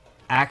the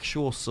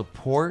actual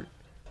support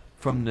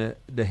from the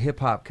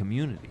hip hop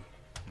community.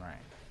 Right.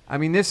 I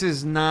mean, this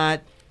is not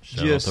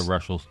Shout out to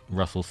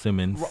Russell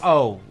Simmons.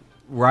 Oh,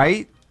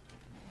 right.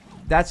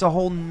 That's a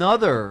whole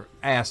nother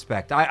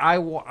aspect.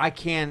 I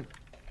can't.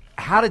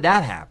 How did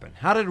that happen?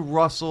 How did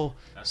Russell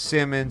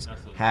Simmons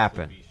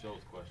happen?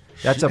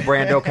 That's a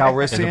Brando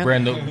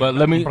Calrissian. But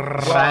let me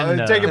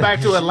take it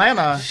back to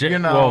Atlanta.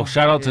 Well,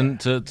 shout out to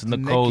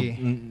Nicole,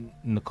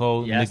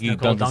 Nikki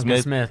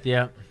Duncan Smith.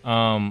 Yeah.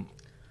 I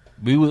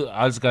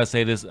just gotta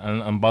say this.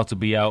 I'm about to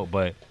be out,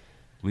 but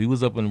we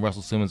was up in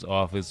Russell Simmons'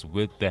 office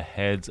with the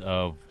heads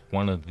of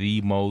one of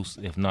the most,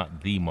 if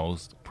not the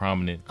most,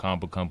 prominent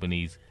comic book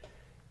companies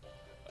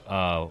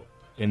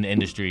in the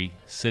industry,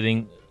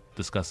 sitting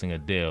discussing a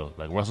deal.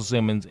 Like Russell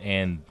Simmons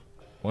and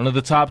one of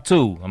the top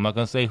two. I'm not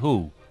gonna say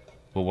who.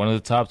 But one of the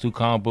top two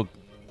comic book,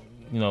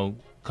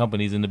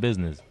 companies in the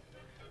business.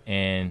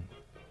 And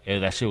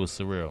that shit was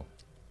surreal.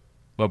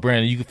 But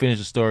Brandon, you can finish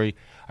the story.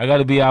 I got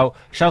to be out.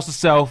 Shouts to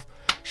Self.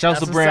 Shouts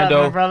to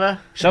Brando. Brother.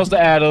 Shouts to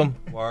Adam.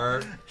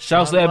 Word.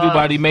 Shouts to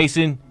everybody.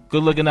 Mason,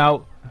 good looking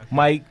out.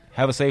 Mike,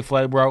 have a safe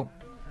flight, bro.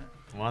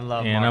 One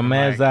love, and our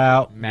man's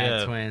out.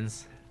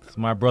 Madtwiinz. It's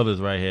my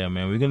brothers right here,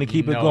 man. We're going to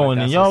keep it going.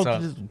 And y'all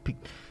just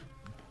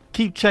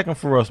keep checking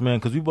for us, man,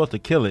 because we about to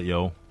kill it,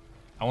 yo.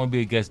 I want to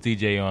be a guest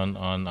DJ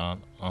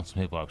on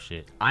some hip hop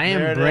shit. I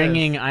am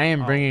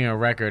bringing a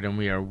record, and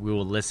we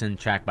will listen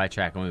track by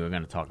track, and we were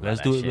going to talk about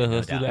let's that do shit. it.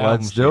 Let's do that.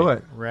 Let's do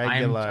it.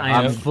 Regular.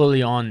 I am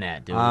fully on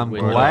that, dude. I'm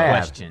with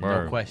glad.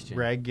 No question.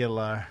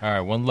 Regular. All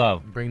right, one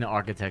love. Bring the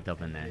architect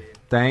up in there.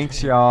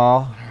 Thanks,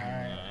 y'all.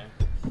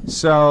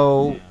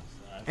 So,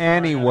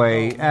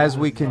 anyway, as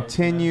we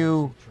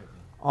continue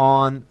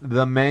on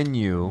the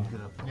menu,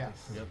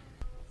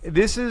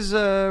 this is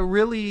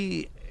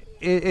really.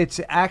 It's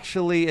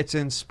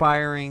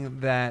inspiring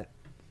that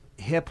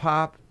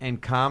hip-hop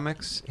and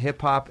comics,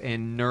 hip-hop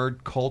and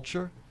nerd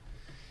culture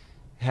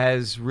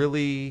has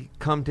really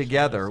come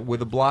together with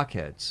the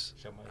Blokhedz.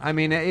 I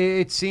mean,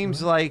 it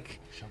seems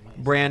like,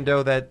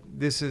 Brando, that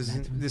this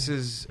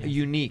is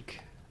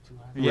unique,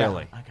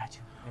 really. I got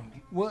you.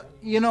 Well,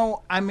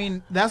 I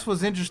mean, that's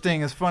what's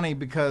interesting. It's funny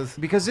because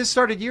this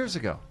started years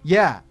ago.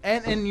 Yeah,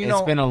 and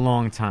it's been a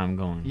long time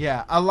going.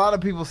 Yeah, a lot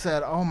of people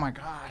said, "Oh my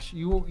gosh,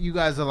 you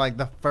guys are like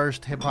the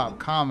first hip hop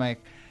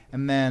comic,"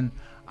 and then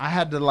I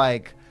had to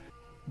like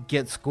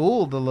get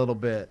schooled a little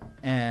bit,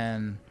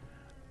 and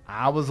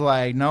I was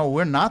like, "No,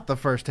 we're not the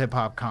first hip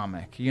hop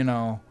comic."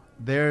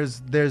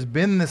 There's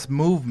been this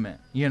movement,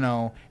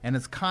 and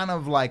it's kind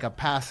of like a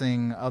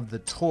passing of the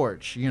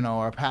torch,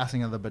 or a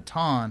passing of the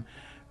baton.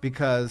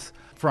 Because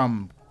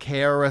from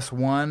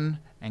KRS-One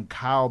and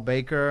Kyle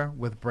Baker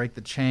with Break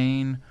the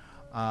Chain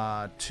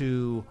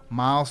to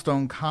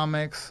Milestone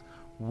Comics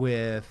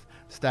with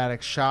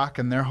Static Shock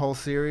and their whole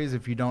series.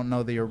 If you don't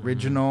know the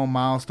original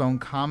Milestone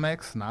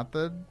Comics, not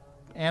the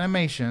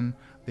animation,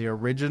 the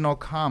original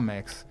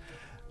comics,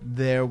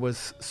 there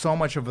was so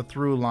much of a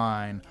through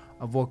line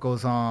of what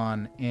goes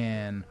on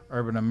in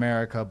urban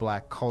America,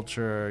 black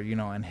culture,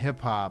 and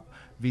hip-hop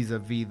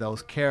vis-a-vis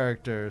those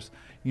characters.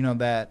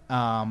 That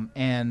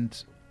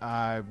and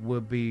I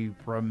would be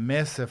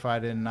remiss if I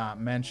did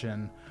not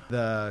mention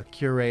the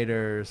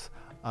curators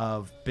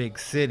of Big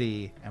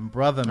City and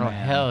Brother Man. Oh,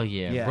 hell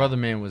yeah. Brother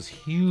Man was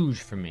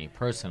huge for me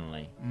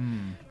personally.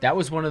 That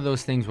was one of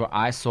those things where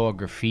I saw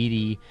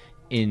graffiti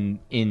in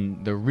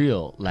the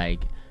real,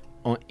 like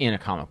in a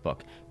comic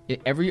book.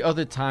 Every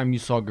other time you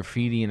saw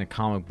graffiti in a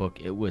comic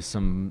book, it was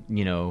some,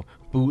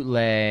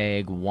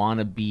 bootleg,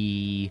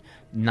 wannabe,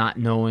 not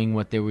knowing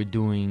what they were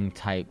doing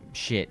type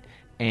shit.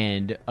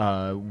 And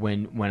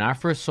when I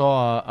first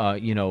saw,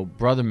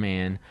 Brother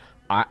Man,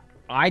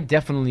 I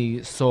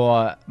definitely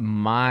saw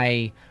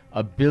my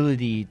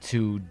ability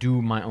to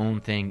do my own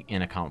thing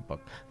in a comic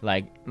book.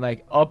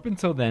 Like up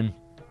until then,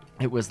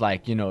 it was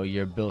like,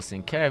 your Bill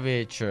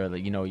Sienkiewicz or,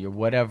 your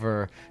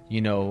whatever,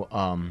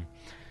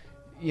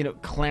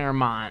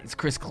 Claremonts,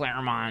 Chris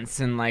Claremonts,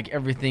 and like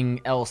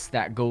everything else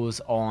that goes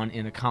on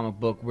in a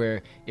comic book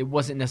where it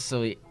wasn't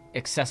necessarily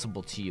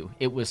accessible to you.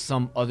 It was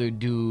some other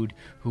dude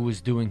who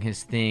was doing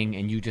his thing,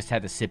 and you just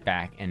had to sit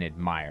back and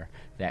admire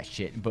that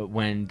shit. But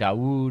when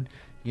Dawood,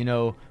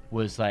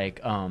 was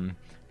like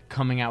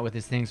coming out with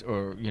his things,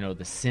 or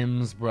the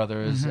Sims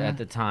brothers at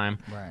the time,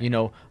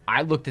 right.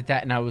 I looked at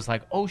that and I was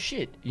like, oh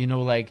shit,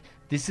 like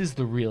this is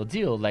the real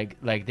deal.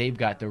 Like they've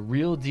got the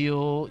real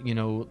deal,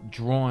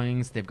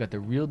 drawings. They've got the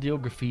real deal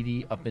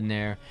graffiti up in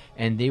there,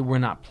 and they were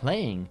not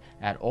playing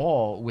at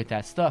all with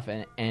that stuff.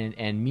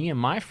 And me and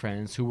my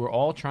friends, who were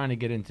all trying to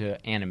get into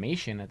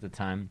animation at the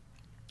time,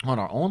 on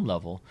our own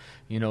level,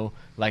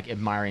 like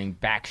admiring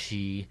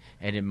Bakshi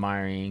and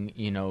admiring,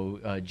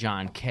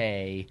 John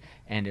Kay,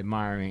 and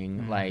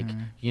admiring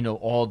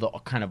all the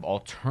kind of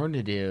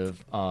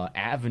alternative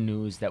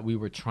avenues that we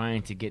were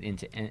trying to get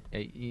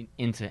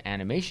into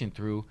animation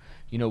through.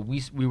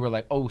 We were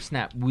like, oh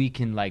snap, we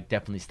can like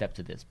definitely step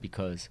to this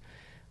because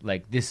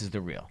like this is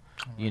the real,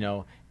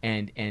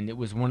 and it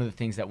was one of the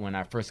things that when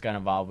I first got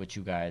involved with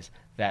you guys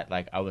that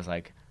like I was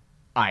like,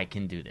 I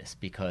can do this,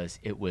 because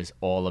it was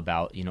all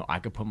about, I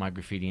could put my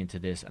graffiti into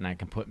this, and I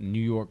can put New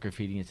York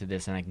graffiti into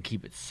this, and I can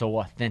keep it so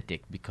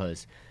authentic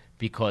because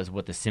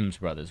what the Sims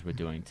brothers were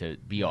doing to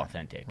be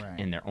authentic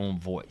in their own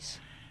voice.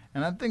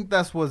 And I think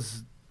that's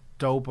what's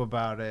dope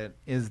about it,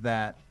 is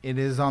that it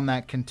is on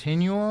that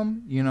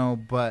continuum,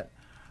 but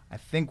I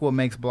think what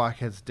makes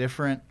Blokhedz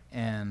different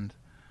and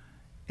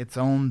its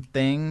own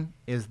thing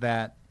is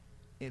that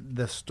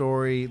the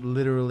story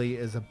literally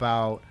is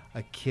about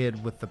a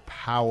kid with the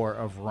power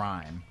of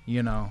rhyme.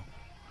 You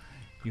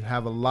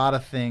have a lot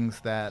of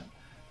things that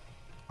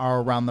are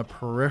around the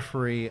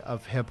periphery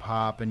of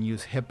hip-hop and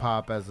use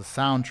hip-hop as a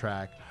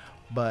soundtrack,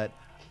 but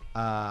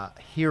a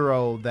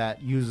hero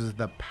that uses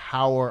the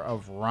power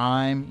of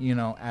rhyme,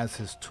 as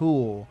his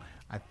tool,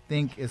 I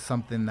think is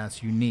something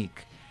that's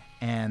unique.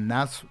 And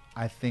that's,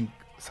 I think,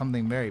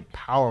 something very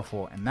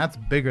powerful, and that's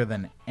bigger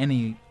than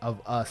any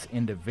of us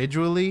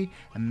individually,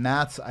 and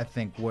that's, I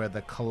think, where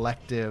the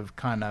collective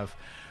kind of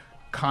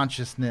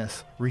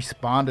consciousness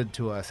responded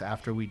to us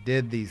after we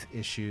did these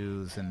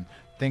issues and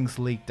things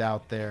leaked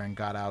out there and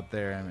got out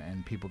there,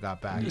 and people got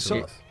back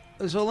to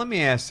us. So let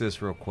me ask this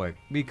real quick,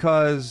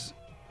 because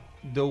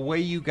the way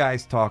you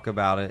guys talk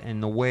about it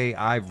and the way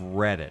I've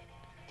read it,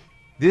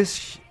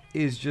 this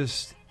is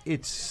just,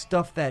 it's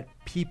stuff that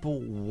people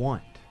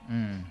want.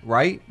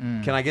 Right?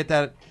 Can I get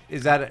that?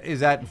 Is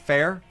that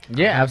fair?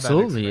 Yeah,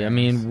 absolutely. I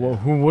mean,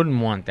 who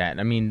wouldn't want that?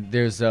 I mean,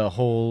 there's a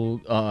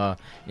whole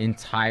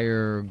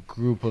entire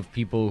group of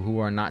people who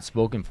are not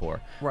spoken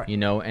for, right?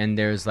 And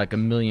there's like a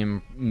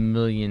million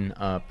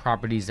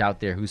properties out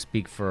there who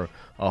speak for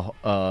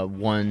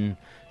one,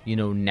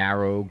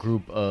 narrow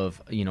group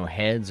of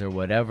heads or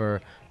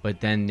whatever. But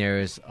then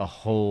there's a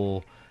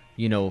whole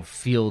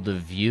field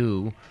of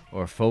view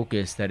or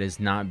focus that is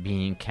not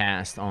being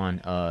cast on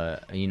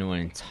an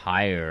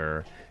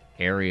entire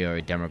area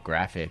or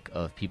demographic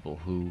of people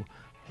who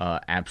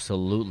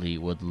absolutely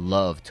would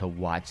love to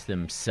watch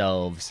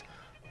themselves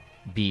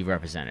be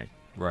represented.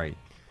 Right.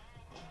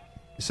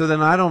 So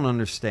then I don't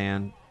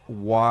understand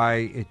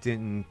why it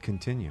didn't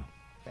continue.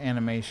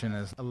 Animation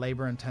is a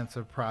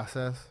labor-intensive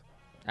process,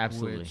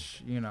 Absolutely.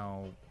 Which,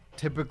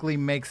 typically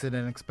makes it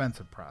an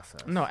expensive process.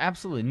 No,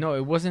 absolutely. No,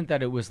 it wasn't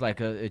that it was like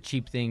a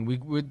cheap thing.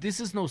 This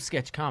is no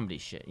sketch comedy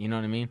shit. You know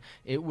what I mean?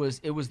 It was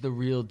the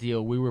real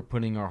deal. We were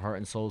putting our heart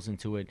and souls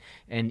into it.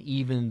 And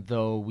even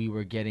though we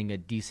were getting a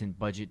decent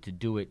budget to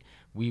do it,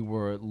 we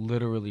were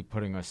literally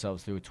putting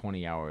ourselves through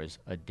 20 hours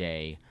a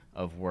day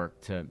of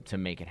work to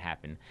make it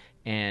happen.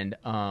 And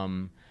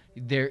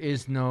there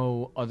is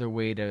no other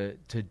way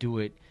to do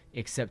it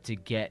except to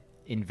get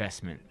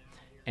investment.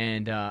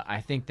 And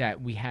I think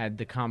that we had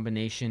the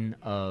combination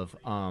of,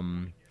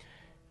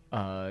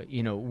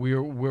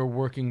 we're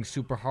working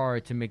super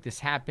hard to make this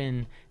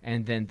happen,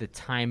 and then the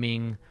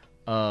timing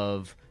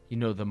of,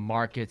 the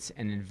markets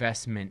and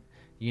investment,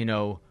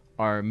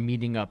 are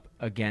meeting up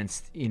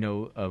against,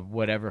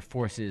 whatever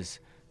forces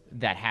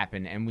that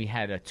happen. And we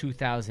had a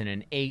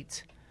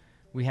 2008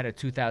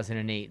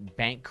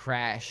 bank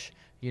crash.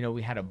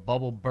 We had a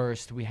bubble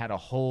burst. We had a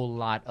whole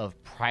lot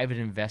of private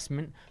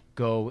investment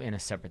go in a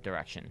separate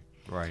direction.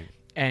 Right.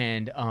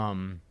 And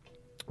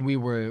we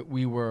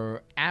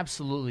were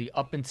absolutely,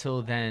 up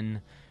until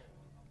then,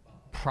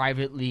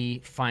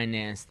 privately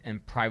financed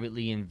and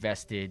privately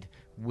invested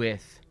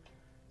with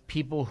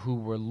people who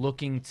were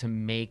looking to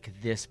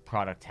make this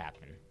product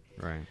happen.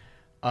 Right.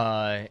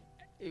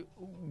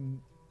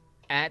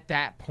 At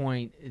that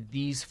point,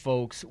 these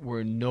folks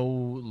were no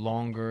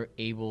longer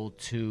able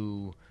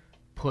to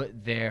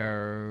put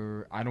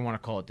their, I don't want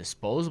to call it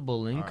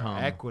disposable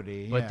income,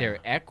 equity, but their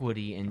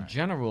equity in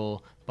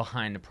general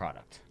behind the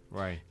product.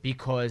 Right.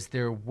 Because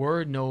there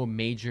were no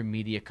major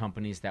media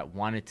companies that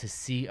wanted to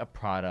see a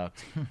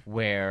product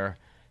where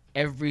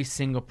every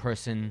single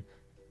person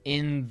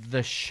in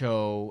the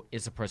show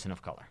is a person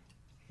of color.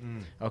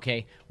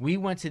 Okay? We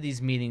went to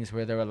these meetings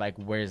where they were like,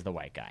 where's the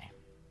white guy?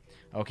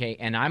 Okay?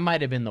 And I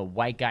might have been the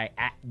white guy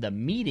at the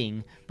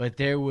meeting, but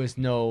there was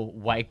no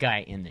white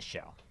guy in the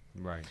show.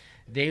 Right.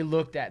 They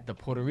looked at the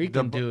Puerto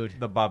Rican dude.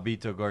 The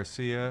Babito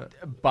Garcia.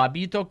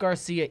 Babito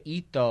Garcia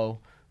Ito.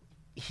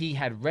 He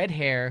had red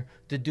hair.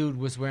 The dude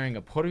was wearing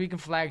a Puerto Rican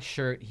flag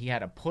shirt. He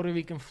had a Puerto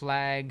Rican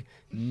flag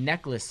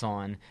necklace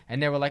on.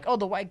 And they were like, oh,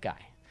 the white guy.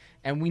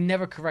 And we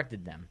never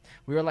corrected them.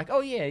 We were like, oh,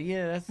 yeah,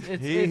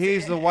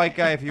 he's the white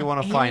guy if you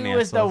want to finance He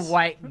was us. the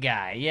white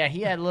guy. Yeah, he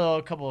had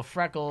a couple of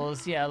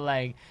freckles. Yeah,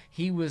 like,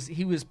 he was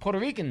Puerto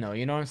Rican, though.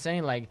 You know what I'm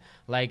saying? Like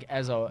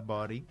as a...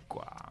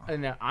 Boricua.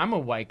 And I'm a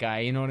white guy,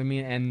 you know what I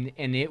mean?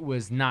 And it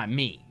was not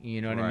me, you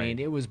know what I mean?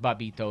 It was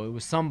Babito. It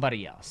was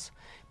somebody else.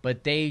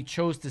 But they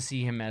chose to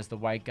see him as the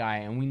white guy,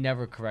 and we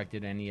never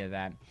corrected any of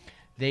that.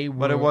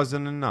 But it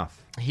wasn't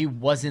enough. He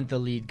wasn't the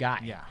lead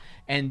guy. Yeah.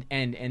 And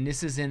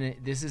this is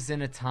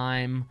in a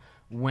time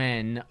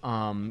when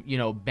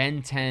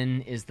Ben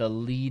 10 is the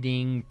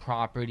leading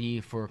property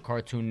for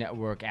Cartoon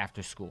Network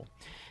after school.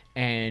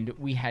 And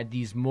we had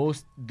the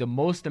most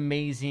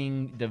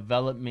amazing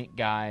development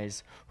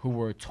guys who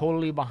were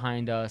totally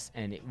behind us,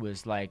 and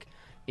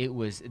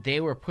they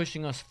were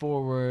pushing us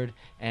forward,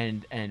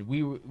 and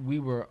we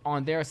were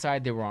on their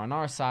side, they were on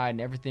our side,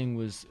 and everything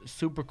was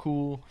super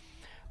cool.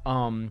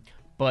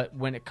 But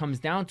when it comes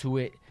down to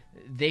it,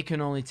 they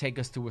can only take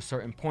us to a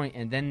certain point,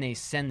 and then they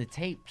send the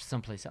tape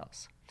someplace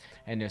else.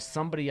 And there's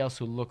somebody else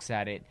who looks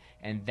at it,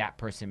 and that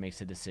person makes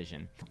a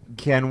decision.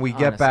 Can we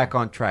get back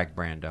on track,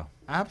 Brando?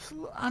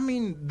 Absolutely. I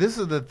mean, this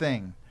is the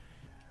thing.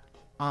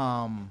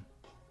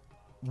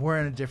 We're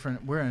in a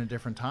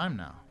different time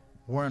now.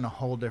 We're in a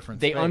whole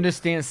different They space.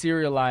 understand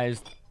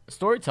serialized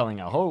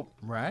storytelling, I hope.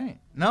 Right.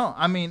 No,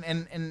 I mean,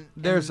 and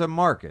there's a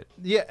market.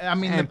 Yeah, I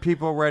mean, and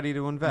people ready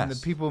to invest. And the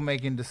people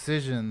making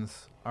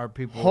decisions are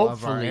people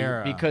Hopefully, of our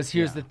era. Because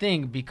here's the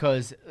thing,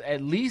 because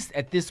at least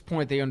at this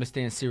point they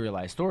understand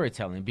serialized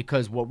storytelling,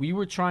 because what we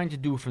were trying to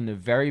do from the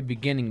very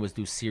beginning was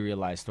do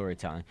serialized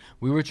storytelling.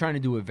 We were trying to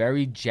do a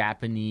very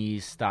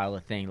Japanese style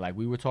of thing. Like,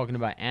 we were talking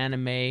about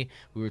anime, we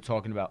were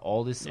talking about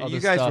all this other stuff.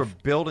 You guys were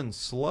building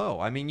slow.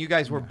 I mean, you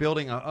guys were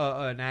building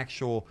an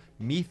actual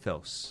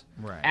mythos.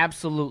 Right.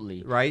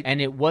 Absolutely. Right.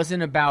 And it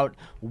wasn't about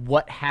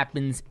what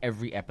happens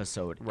every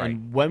episode. Right.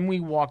 And when we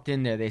walked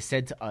in there, they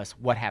said to us,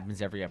 what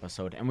happens every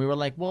episode? And we were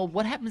like, well,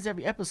 what happens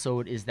every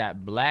episode is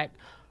that Black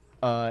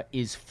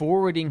is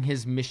forwarding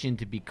his mission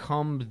to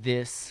become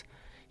this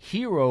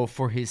hero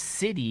for his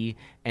city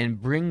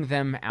and bring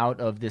them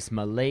out of this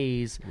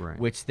malaise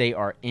which they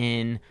are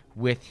in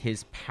with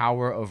his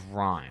power of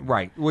rhyme.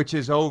 Right. Which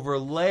is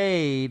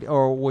overlaid,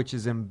 or which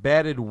is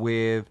embedded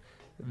with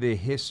the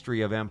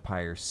history of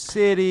Empire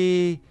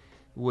City,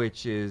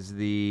 which is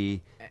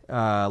the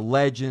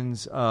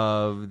legends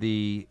of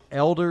the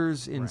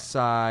elders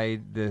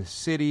inside the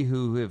city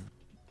who have,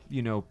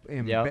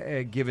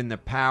 given the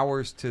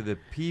powers to the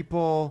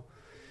people.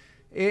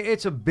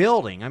 It's a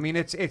building. I mean,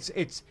 it's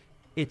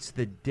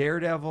the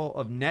Daredevil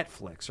of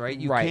Netflix, right?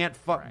 You can't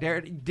fuck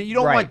Daredevil. You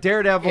don't want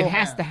Daredevil. It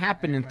has to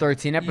happen in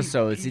 13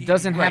 episodes. It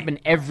doesn't happen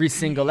every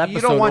single episode.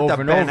 You don't want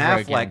over the and Ben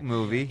over Affleck again.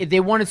 movie.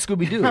 They wanted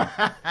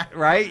Scooby-Doo.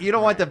 Right? You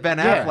don't want the Ben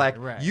Affleck.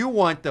 Right. You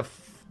want the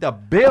the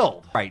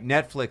build. Right,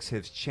 Netflix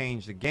has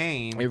changed the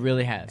game. It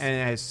really has.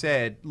 And has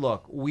said,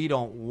 look, we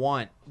don't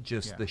want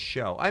just the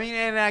show. I mean,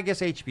 and I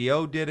guess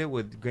HBO did it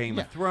with Game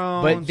of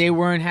Thrones. But they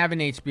weren't having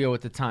HBO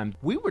at the time.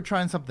 We were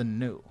trying something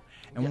new.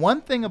 And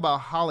one thing about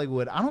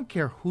Hollywood, I don't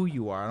care who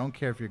you are. I don't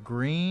care if you're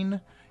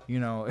green, you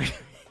know,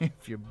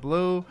 if you're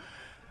blue.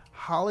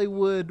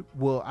 Hollywood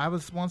will, I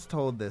was once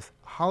told this,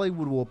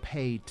 Hollywood will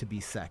pay to be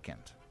second,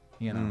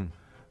 you know.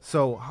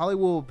 So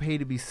Hollywood will pay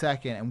to be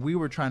second, and we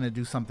were trying to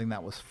do something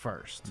that was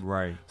first.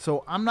 Right.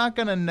 So I'm not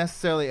going to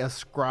necessarily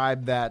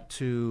ascribe that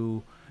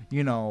to,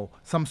 you know,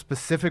 some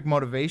specific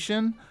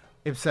motivation,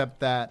 except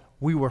that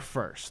we were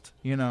first,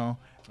 you know,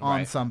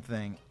 on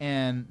something.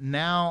 And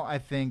now I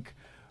think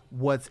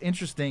what's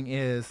interesting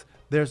is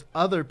there's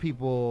other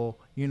people,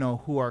 you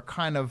know, who are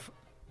kind of,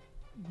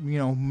 you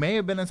know, may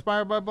have been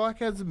inspired by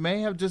Blokhedz,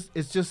 may have just,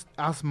 it's just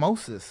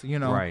osmosis, you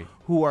know,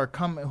 who are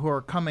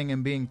coming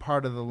and being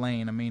part of the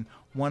lane. I mean,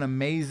 one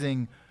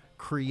amazing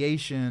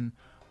creation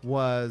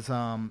was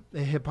the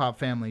Hip Hop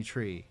Family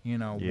Tree, you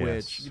know,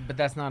 which... But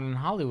that's not in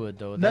Hollywood,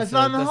 though. That's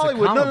not in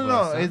Hollywood.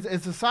 No.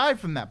 It's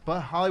aside from that, but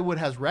Hollywood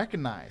has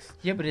recognized.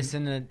 Yeah, but it's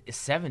in the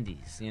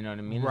 70s, you know what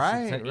I mean?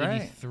 Right,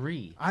 it's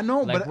 83. I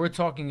know, like, but... we're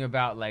talking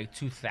about, like,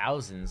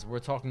 2000s. We're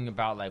talking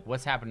about, like,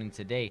 what's happening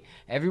today.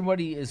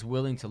 Everybody is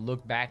willing to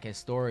look back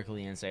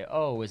historically and say,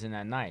 oh, isn't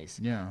that nice?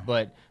 Yeah.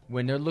 But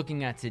when they're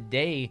looking at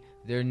today...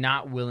 They're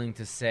not willing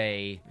to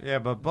say,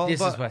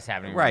 this is what's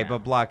happening right now.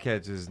 But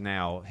Blokhedz is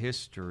now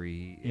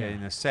history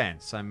in a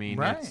sense. I mean,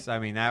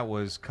 that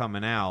was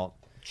coming out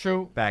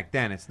back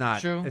then. It's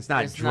not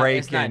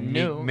Drake and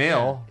Meek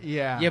Mill.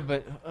 Yeah,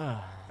 but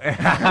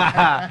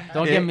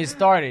don't get me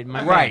started.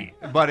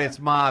 But it's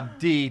Mobb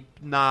Deep,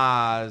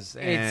 Nas,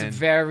 and it's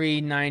very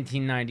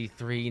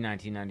 1993,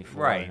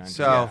 1994. Right,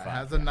 so it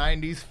has a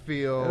 90s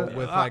feel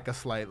with like a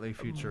slightly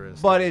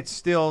futuristic. But it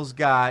still's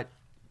got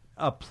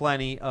a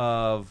plenty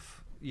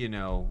of, you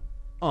know,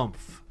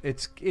 oomph.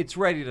 It's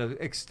ready to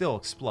still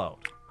explode.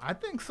 I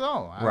think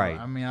so.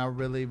 I mean, I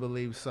really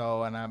believe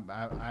so, and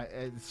I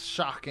it's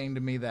shocking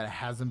to me that it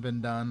hasn't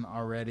been done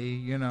already,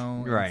 you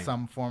know, in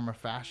some form or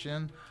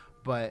fashion.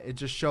 But it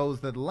just shows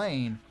the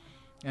lane,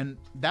 and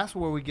that's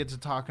where we get to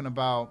talking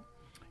about,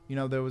 you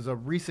know, there was a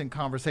recent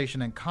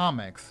conversation in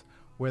comics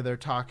where they're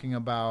talking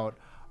about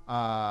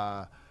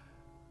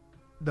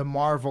the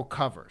Marvel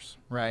covers,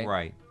 right?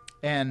 Right.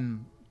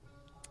 And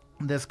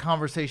this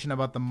conversation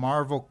about the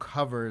Marvel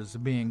covers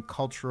being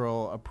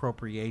cultural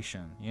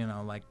appropriation, you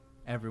know, like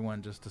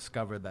everyone just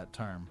discovered that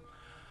term.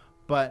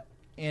 But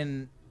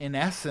in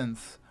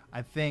essence,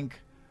 I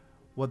think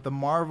what the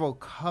Marvel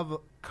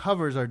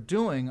covers are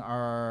doing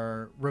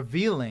are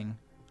revealing,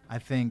 I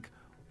think,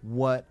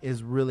 what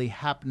is really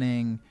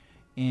happening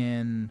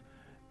in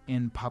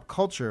pop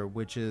culture,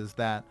 which is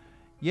that,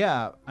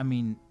 yeah, I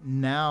mean,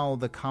 now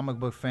the comic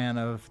book fan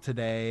of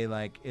today,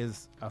 like,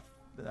 is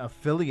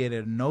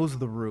affiliated, knows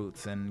the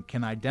roots, and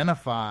can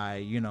identify,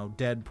 you know,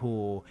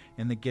 Deadpool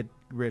in the Get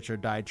Rich or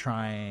Die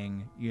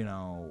Trying, you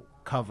know,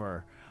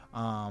 cover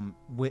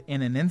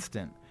in an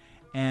instant.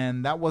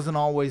 And that wasn't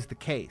always the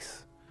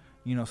case,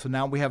 you know. So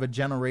now we have a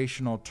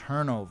generational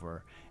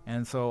turnover,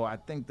 and so I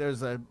think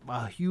there's a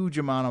huge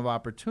amount of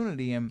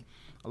opportunity. And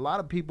a lot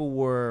of people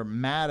were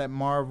mad at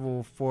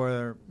Marvel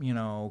for, you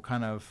know,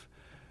 kind of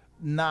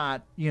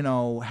not, you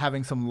know,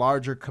 having some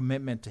larger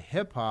commitment to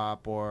hip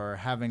hop or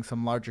having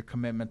some larger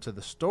commitment to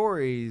the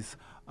stories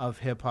of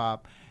hip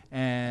hop.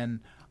 And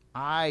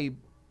I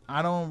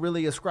don't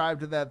really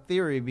ascribe to that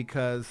theory,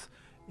 because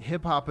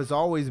hip hop has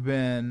always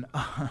been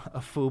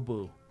a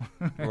FUBU.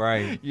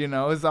 Right. You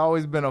know, it's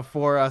always been a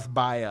for us,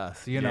 by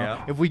us, you know.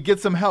 Yeah. If we get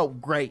some help,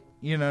 great.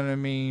 You know what I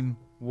mean?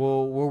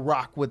 We'll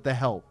rock with the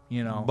help,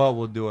 you know. But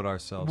we'll do it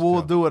ourselves.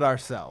 We'll do it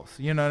ourselves.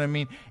 You know what I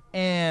mean?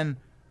 And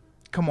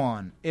come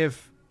on,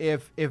 if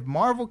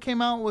Marvel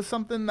came out with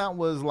something that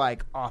was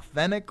like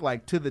authentic,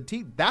 like to the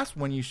teeth, that's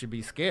when you should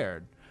be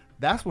scared.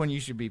 That's when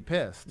you should be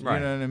pissed. Right.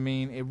 You know what I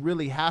mean? It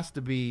really has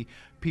to be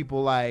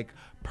people like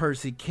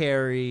Percy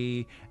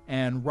Carey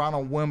and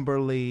Ronald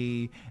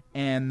Wimberly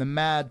and the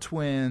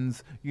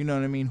Madtwiinz, you know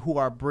what I mean, who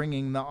are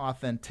bringing the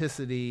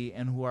authenticity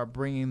and who are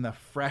bringing the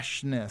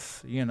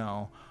freshness, you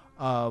know,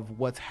 of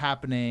what's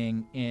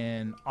happening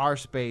in our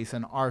space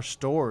and our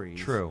stories.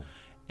 True.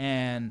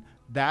 And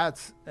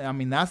that's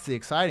the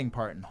exciting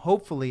part. And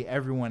hopefully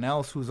everyone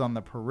else who's on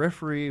the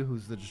periphery,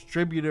 who's the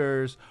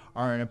distributors,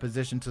 are in a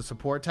position to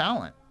support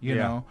talent, you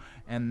know?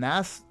 And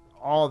that's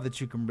all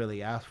that you can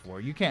really ask for.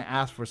 You can't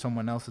ask for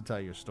someone else to tell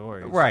your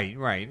stories.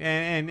 Right.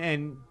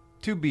 And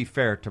to be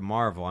fair to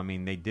Marvel, I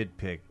mean, they did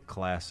pick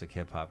classic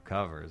hip hop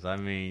covers. I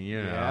mean,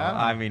 you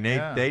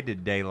know, they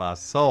did De La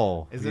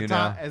Soul. Is it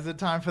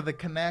time for the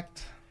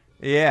Connect?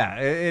 Yeah,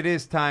 it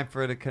is time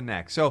for the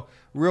Connect. So,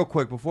 real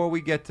quick, before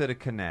we get to the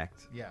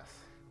Connect, yes,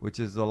 which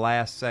is the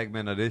last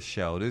segment of this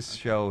show. This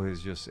show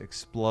has just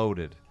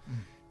exploded.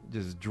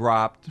 Just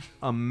dropped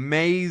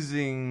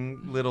amazing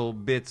little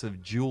bits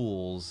of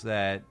jewels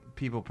that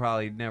people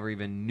probably never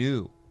even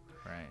knew.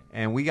 Right.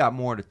 And we got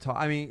more to talk.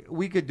 I mean,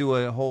 we could do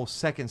a whole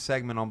second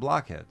segment on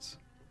Blokhedz.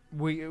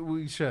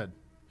 We should.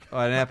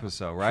 an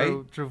episode, right?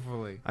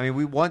 Truthfully. I mean,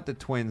 we want the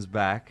twins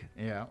back.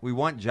 Yeah. We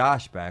want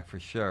Josh back for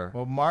sure.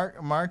 Well,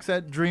 Mark's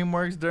at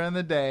DreamWorks during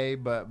the day,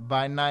 but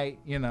by night,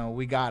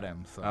 we got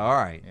him. So. All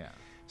right. Yeah.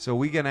 So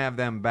we're going to have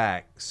them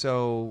back.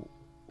 So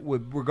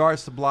with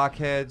regards to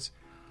Blokhedz,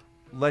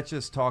 let's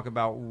just talk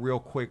about real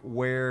quick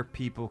where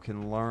people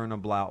can learn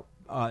about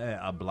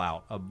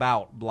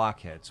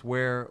Blokhedz.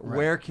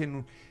 Where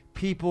can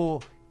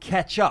people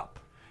catch up?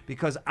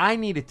 Because I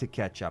needed to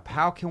catch up.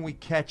 How can we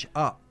catch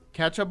up?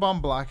 Catch up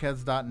on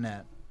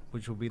blokhedz.net,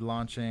 which will be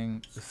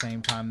launching the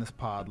same time this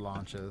pod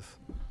launches.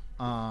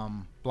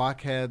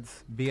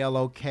 Blokhedz,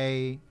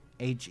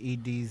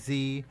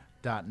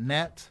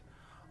 BLOKHEDZ.net.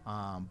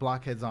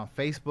 Blokhedz on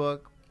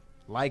Facebook.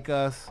 Like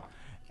us.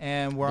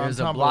 And we're There's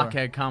on Tumblr. a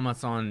Blockhead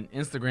comments on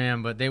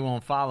Instagram, but they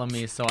won't follow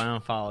me, so I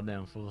unfollow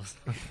them fools.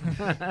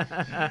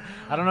 I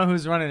don't know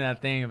who's running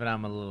that thing, but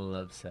I'm a little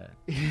upset.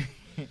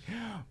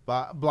 At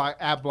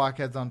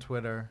Blokhedz on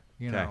Twitter,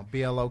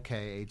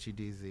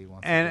 BLOKHEDZ.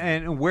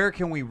 And where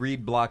can we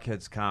read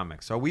Blokhedz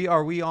comics? Are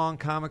we on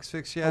Comics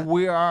Fix yet?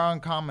 We are on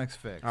Comics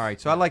Fix. All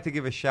right, so I'd like to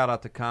give a shout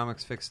out to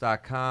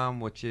comicsfix.com,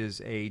 which is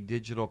a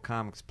digital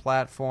comics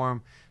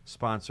platform,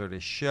 sponsor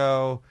this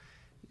show.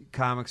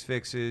 Comics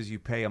Fixes, you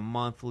pay a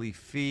monthly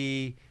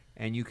fee,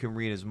 and you can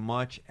read as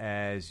much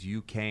as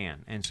you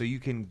can. And so you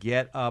can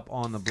get up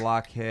on the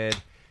Blockhead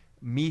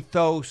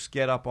mythos,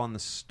 get up on the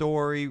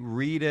story,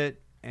 read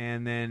it,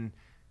 and then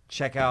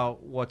check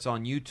out what's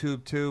on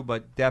YouTube too.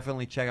 But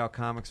definitely check out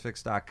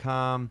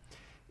comicsfix.com.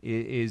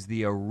 It is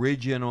the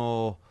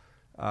original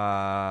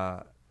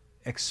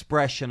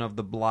expression of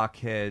the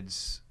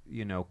Blockheads,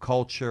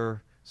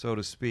 culture, so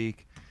to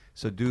speak.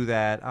 So do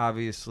that.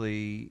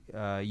 Obviously,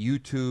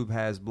 YouTube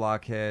has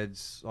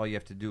Blokhedz. All you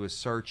have to do is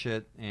search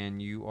it,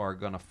 and you are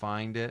going to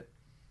find it.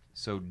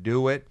 So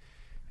do it.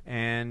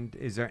 And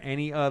is there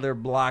any other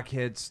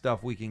Blokhedz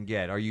stuff we can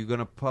get? Are you going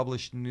to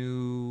publish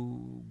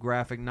new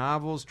graphic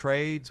novels,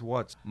 trades?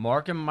 What?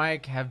 Mark and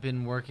Mike have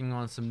been working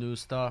on some new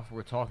stuff.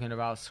 We're talking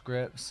about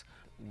scripts.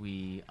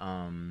 We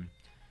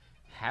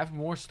have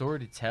more story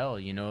to tell.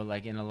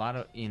 Like in a lot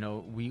of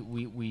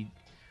we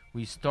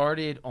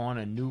started on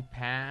a new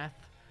path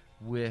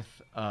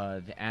with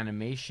the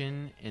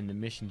animation in the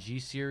Mission G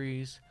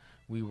series.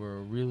 We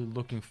were really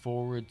looking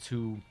forward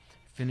to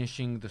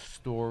finishing the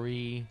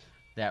story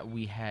that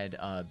we had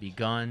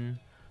begun,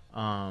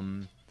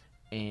 and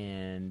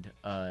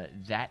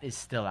that is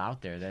still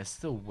out there. That's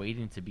still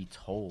waiting to be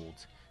told,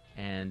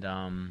 and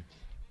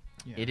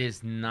it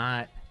is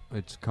not.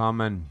 It's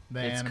coming.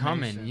 It's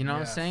coming. You know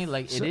what I'm saying?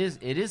 Like it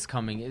is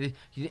coming.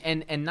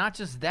 And not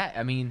just that.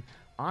 I mean,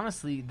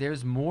 honestly,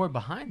 there's more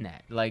behind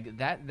that. Like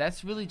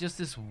that's really just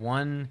this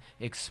one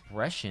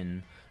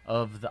expression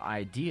of the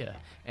idea,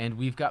 and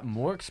we've got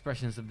more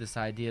expressions of this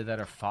idea that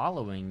are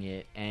following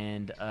it,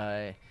 and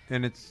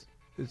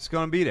it's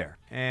going to be there.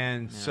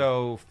 And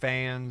so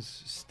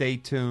fans, stay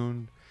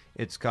tuned.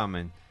 It's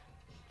coming.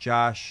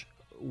 Josh,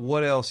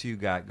 what else you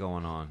got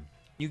going on?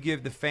 You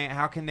give the fan,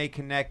 how can they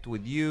connect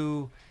with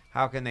you?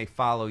 How can they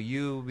follow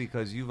you?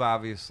 Because you've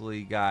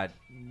obviously got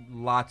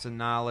lots of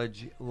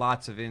knowledge,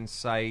 lots of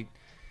insight.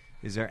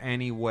 Is there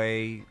any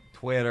way,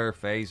 Twitter,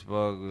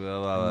 Facebook,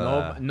 blah, blah,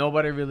 blah.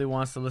 Nobody really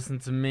wants to listen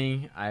to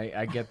me.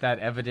 I get that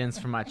evidence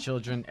from my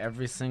children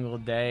every single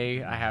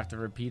day. I have to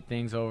repeat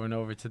things over and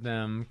over to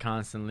them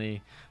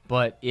constantly.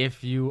 But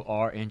if you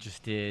are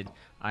interested,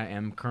 I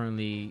am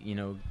currently,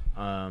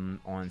 on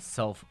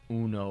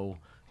selfuno.com.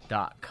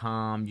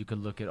 You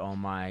can look at all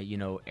my,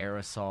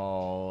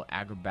 aerosol,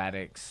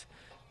 acrobatics,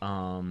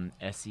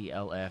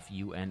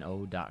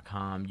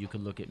 selfuno.com. You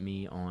can look at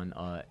me on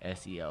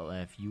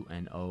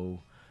selfuno,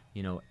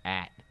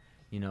 at,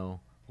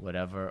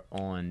 whatever,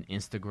 on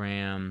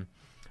Instagram.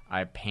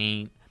 I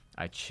paint,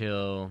 I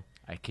chill,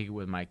 I kick it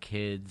with my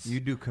kids. You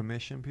do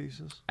commission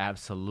pieces?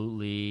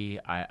 Absolutely.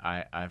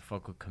 I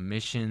fuck with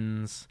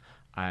commissions.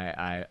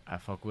 I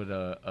fuck with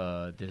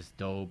this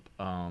dope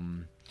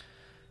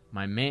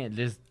my man,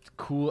 this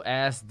cool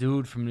ass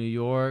dude from New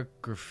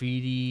York,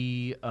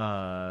 graffiti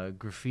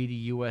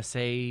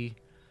USA.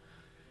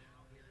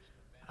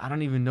 I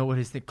don't even know what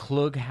his name.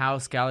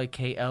 Klughaus Gallery,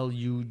 KLUGHAUS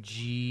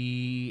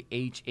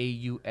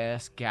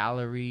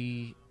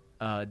Gallery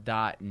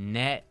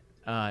 .net.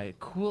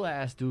 Cool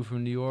ass dude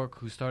from New York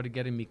who started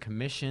getting me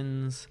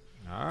commissions.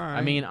 All right.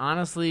 I mean,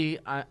 honestly,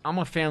 I'm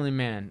a family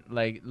man.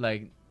 Like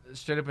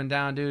straight up and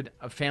down, dude.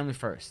 A family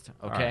first.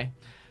 Okay. Right.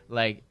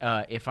 Like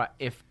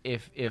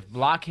if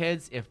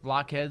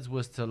Blokhedz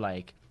was to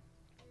like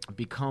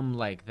become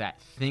like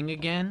that thing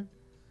again,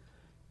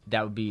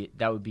 that would be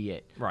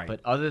it. Right. But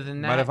other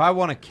than that, but if I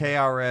want a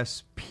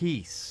KRS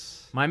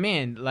piece, my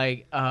man,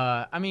 like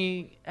I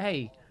mean,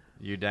 hey,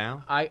 you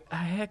down?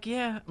 Heck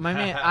yeah, my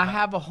man. I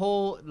have a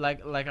whole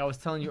like I was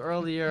telling you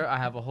earlier. I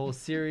have a whole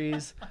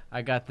series.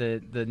 I got the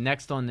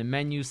Next on the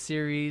Menu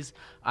series.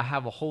 I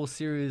have a whole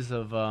series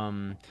of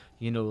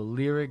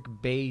lyric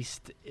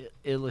based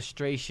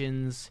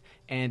illustrations,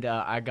 and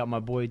I got my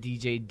boy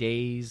DJ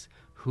Days,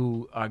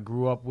 who I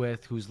grew up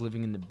with, who's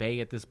living in the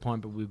Bay at this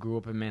point, but we grew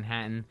up in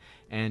Manhattan,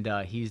 and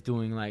he's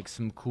doing like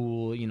some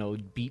cool,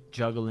 beat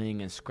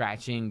juggling and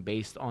scratching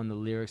based on the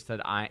lyrics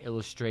that I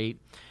illustrate.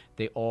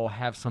 They all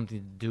have something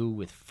to do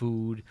with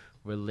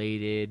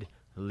food-related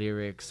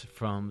lyrics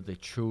from the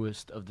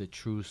truest of the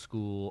true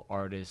school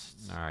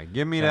artists. All right,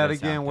 give me that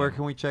again. Where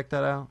can we check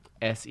that out?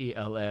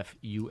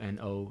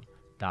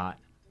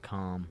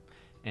 SELFUNO.com.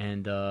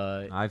 And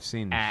I've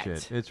seen this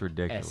shit. It's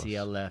ridiculous.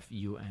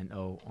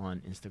 SELFUNO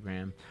on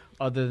Instagram.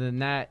 Other than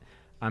that,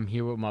 I'm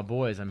here with my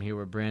boys. I'm here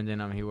with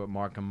Brandon. I'm here with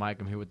Mark and Mike.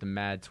 I'm here with the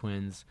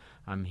Madtwiinz.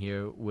 I'm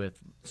here with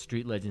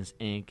Street Legends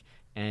Inc.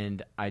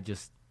 And I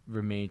just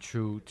remain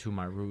true to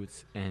my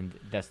roots, and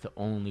that's the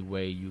only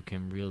way you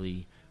can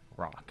really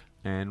rock.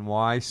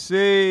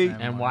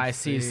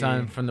 NYC,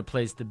 son, from the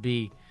place to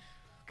be.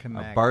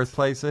 Connect. A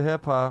birthplace of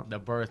hip hop. The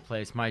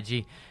birthplace, my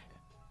G.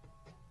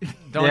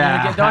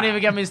 Don't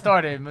even get me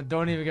started.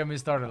 Don't even get me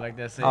started like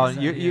that.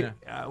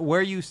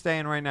 Where are you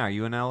staying right now? Are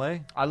you in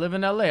L.A.? I live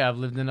in L.A. I've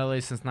lived in L.A.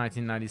 since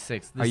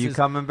 1996. Are you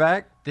coming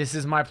back? This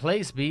is my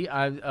place, B.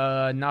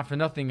 Not for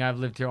nothing, I've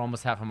lived here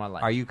almost half of my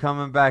life. Are you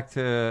coming back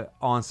to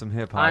on some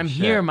hip hop? I'm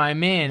here, my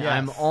man. Yes.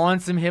 I'm on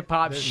some hip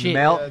hop shit.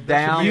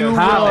 Meltdown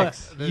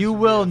Comics. You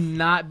will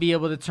not be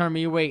able to turn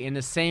me away in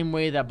the same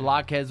way that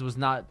Blokhedz was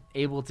not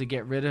able to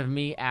get rid of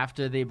me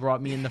after they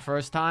brought me in the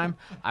first time.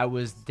 I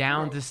was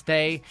down to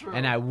stay,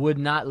 and I would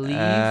not leave.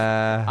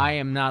 I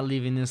am not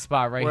leaving this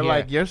spot right here. We're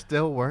like, you're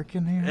still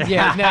working here?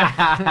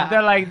 Yeah.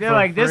 They're like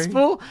this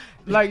fool?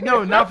 Like,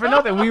 no, not for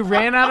nothing. We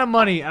ran out of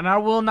money, and I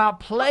will not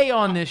play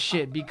on this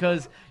shit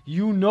because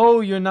you're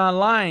not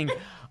lying.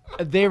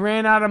 They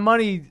ran out of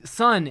money,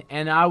 son,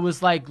 and I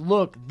was like,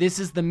 look, this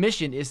is the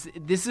mission.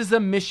 This is a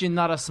mission,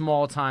 not a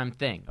small-time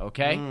thing,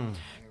 okay?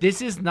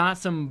 This is not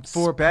some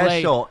foreplay.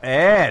 Special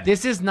ed.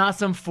 This is not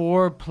some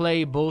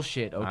foreplay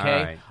bullshit,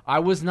 okay? Right. I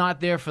was not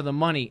there for the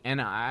money,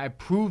 and I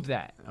proved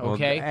that,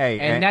 okay?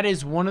 Well, and that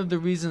is one of the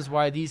reasons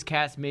why these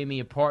cats made me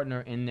a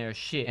partner in their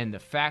shit. And the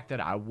fact that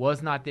I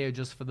was not there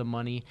just for the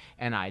money,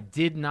 and I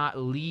did not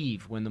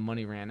leave when the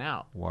money ran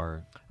out.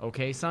 Word.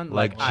 Okay, son?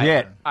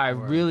 Legit. I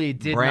really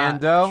did not.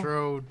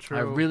 Brando? True.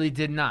 I really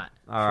did not.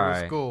 All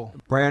right. School.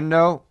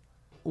 Brando,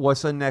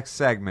 what's the next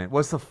segment?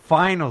 What's the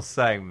final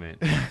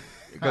segment?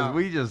 Because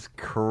we just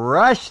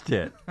crushed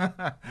it.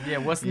 Yeah,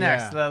 what's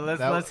next?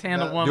 Let's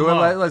handle one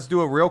more. Let's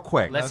do it real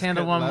quick. Let's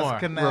handle one more.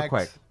 Connect. Real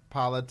quick.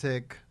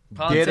 Politic.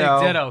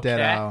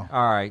 Ditto.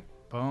 All right.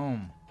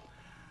 Boom.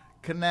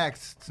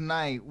 Connects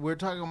tonight. We're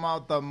talking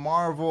about the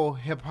Marvel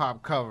hip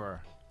hop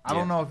cover. I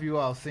don't know if you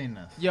all seen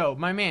this. Yo,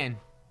 my man,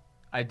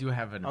 I do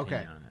have an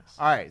opinion on this.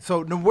 All right,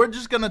 so we're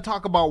just gonna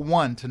talk about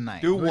one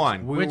tonight.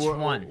 Which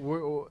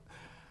one?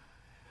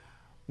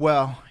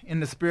 Well, in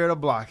the spirit of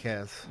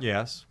Blokhedz.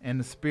 Yes. In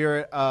the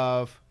spirit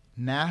of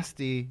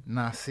Nasty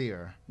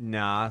Nasir.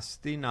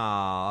 Nasty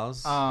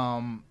Nas.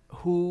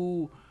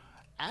 Who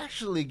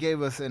actually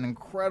gave us an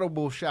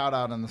incredible shout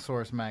out in the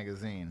Source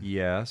magazine.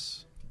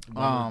 Yes.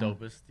 One of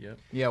the dopest, yep.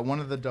 Yeah, one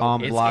of the dopest.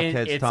 On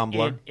Blokhedz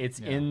Tumblr. It's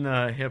in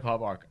the hip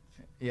hop archive.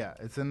 Yeah,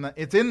 it's in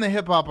the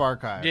hip hop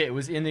archive. Yeah, it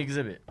was in the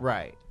exhibit.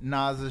 Right.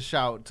 Nas's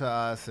shout to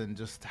us and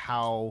just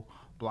how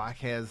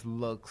Blokhedz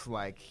looks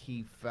like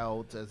he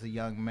felt as a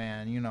young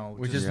man,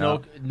 which is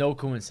no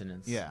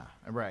coincidence. Yeah,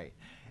 right.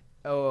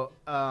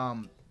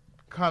 Kind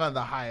of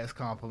the highest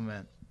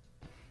compliment.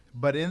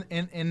 But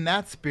in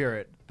that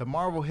spirit, the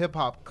Marvel hip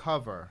hop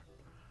cover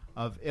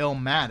of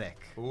Illmatic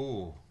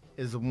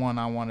is the one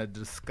I want to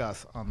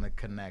discuss on the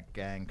Connect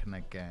Gang.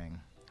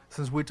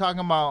 Since we're talking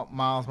about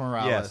Miles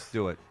Morales, yes,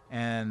 do it.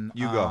 And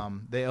you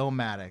go. The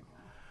Illmatic,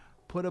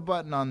 put a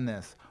button on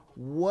this.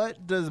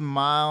 What does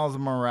Miles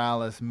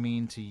Morales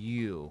mean to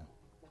you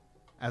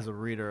as a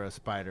reader of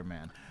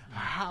Spider-Man?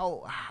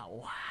 How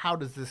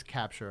does this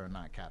capture or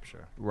not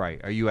capture?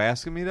 Right. Are you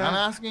asking me that? I'm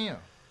asking you.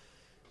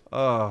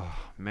 Oh,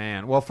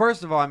 man. Well,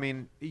 first of all, I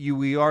mean,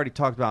 we already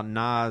talked about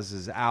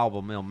Nas's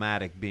album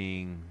Illmatic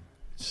being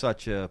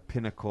such a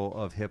pinnacle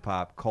of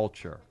hip-hop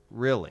culture.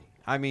 Really.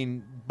 I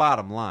mean,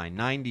 bottom line,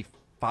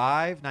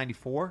 95,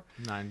 94?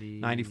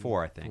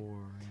 94, I think. Yeah.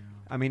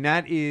 I mean,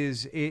 that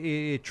is,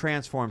 it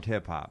transformed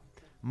hip-hop.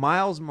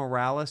 Miles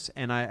Morales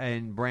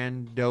and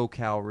Brando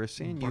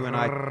Calrissian, you and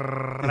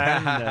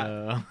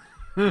I...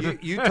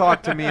 you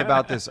talked to me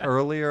about this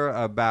earlier,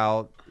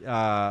 about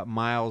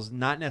Miles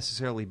not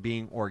necessarily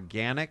being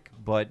organic,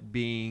 but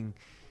being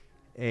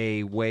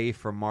a way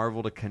for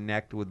Marvel to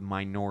connect with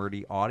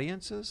minority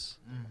audiences,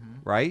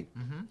 right?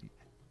 Mm-hmm.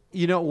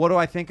 You know, what do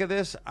I think of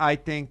this? I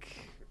think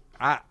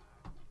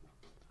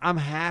I'm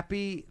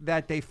happy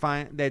that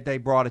they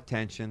brought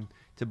attention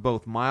to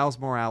both Miles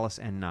Morales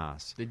and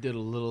Nas. They did a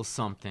little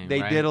something.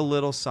 They did a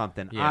little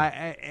something.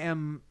 Yeah.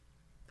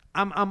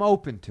 I'm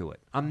open to it.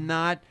 I'm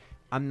not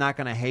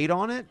going to hate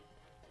on it.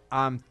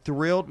 I'm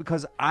thrilled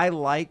because I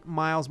like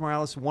Miles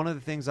Morales. One of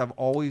the things I've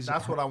always...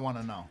 That's what I want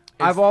to know.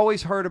 I've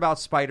always heard about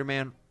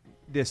Spider-Man,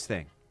 this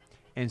thing.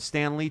 And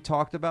Stan Lee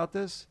talked about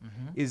this,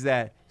 is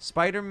that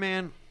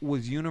Spider-Man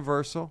was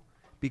universal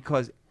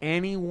because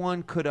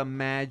anyone could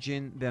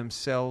imagine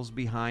themselves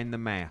behind the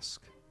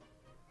mask.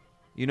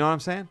 You know what I'm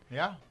saying?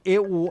 Yeah.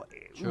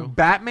 True.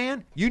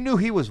 Batman, you knew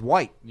he was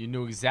white. You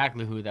knew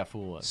exactly who that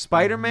fool was.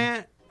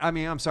 Spider-Man,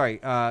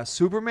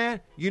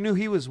 Superman, you knew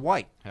he was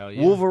white. Hell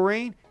yeah.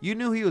 Wolverine, you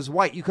knew he was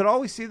white. You could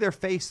always see their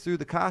face through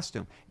the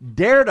costume.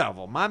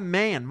 Daredevil, my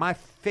man, my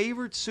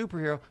favorite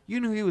superhero, you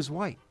knew he was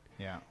white.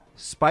 Yeah.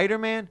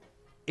 Spider-Man,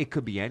 it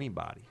could be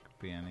anybody.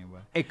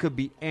 It could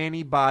be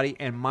anybody,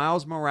 and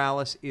Miles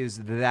Morales is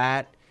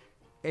that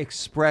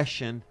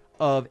expression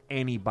of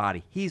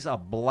anybody. He's a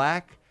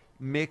black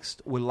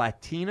mixed with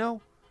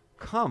Latino.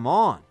 Come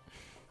on.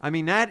 I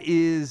mean, that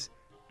is,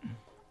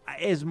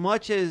 as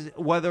much as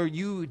whether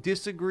you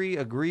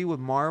agree with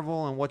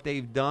Marvel and what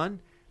they've done,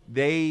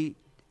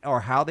 or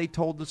how they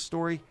told the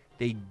story,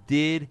 they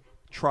did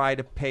try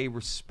to pay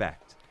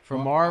respect.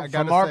 From our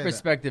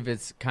perspective,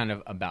 it's kind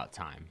of about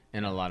time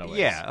in a lot of ways.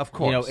 Yeah, of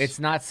course. You know, it's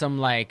not some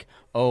like,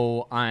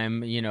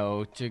 I'm,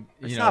 it's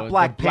not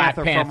Black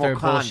Panther from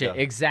Wakanda. bullshit.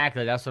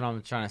 Exactly, that's what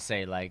I'm trying to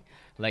say. Like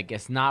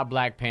it's not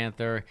Black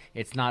Panther.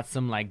 It's not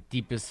some like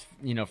deepest,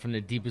 from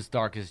the deepest,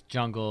 darkest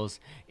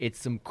jungles. It's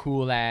some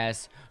cool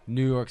ass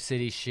New York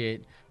City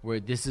shit where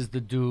this is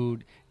the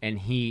dude and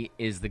he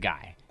is the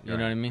guy. You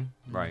know what I mean?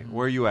 Right.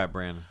 Where are you at,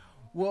 Brandon?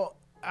 Well,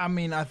 I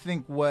mean, I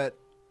think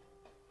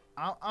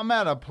I'm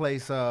at a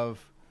place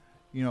of,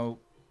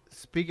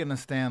 speaking of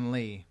Stan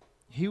Lee,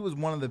 he was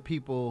one of the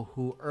people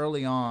who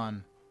early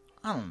on,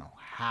 I don't know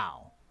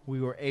how, we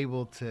were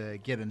able to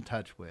get in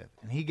touch with.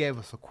 And he gave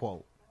us a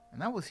quote.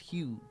 And that was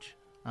huge.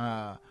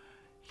 For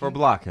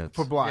Blokhedz.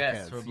 For Blokhedz.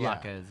 Yes, for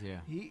Blokhedz,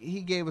 yeah.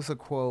 He gave us a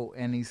quote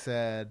and he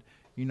said,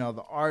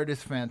 the art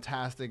is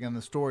fantastic and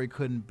the story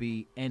couldn't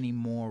be any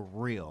more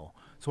real.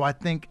 So I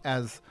think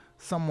as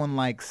someone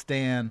like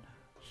Stan,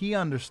 he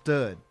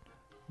understood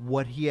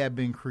what he had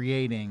been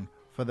creating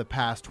for the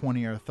past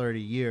 20 or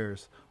 30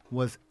 years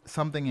was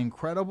something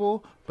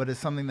incredible, but it's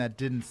something that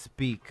didn't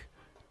speak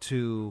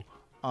to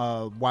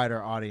a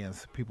wider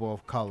audience, people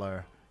of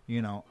color,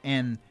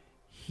 and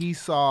he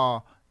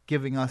saw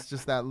giving us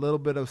just that little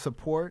bit of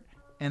support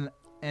and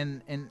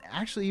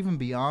actually even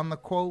beyond the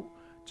quote,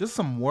 just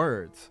some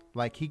words.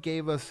 Like he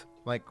gave us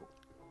like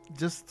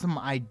just some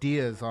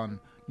ideas on,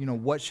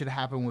 what should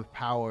happen with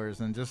powers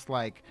and just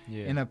like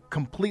in a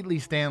completely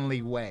Stan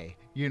Lee way,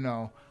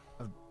 a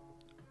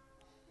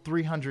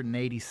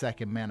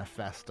 380-second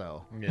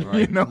manifesto. Yeah,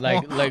 right.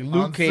 Like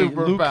Luke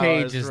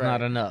Cage is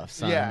not enough,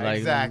 son. Yeah, like,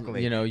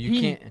 exactly.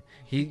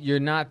 You're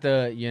not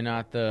the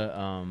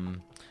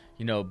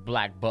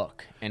Black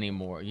Buck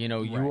anymore.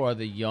 You are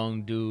the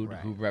young dude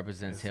who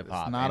represents hip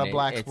hop. It's not a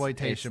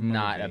blaxploitation It's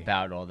not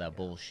about all that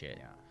bullshit.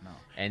 Yeah, no.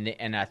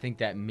 And I think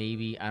that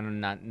maybe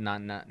I'm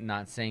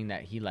not saying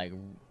that he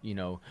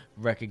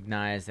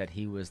recognized that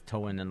he was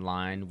toeing in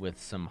line with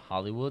some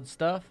Hollywood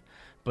stuff,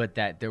 but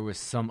that there was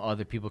some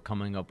other people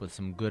coming up with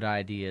some good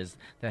ideas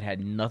that had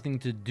nothing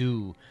to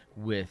do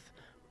with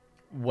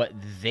what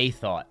they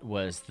thought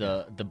was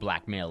the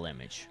black male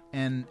image.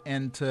 And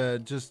to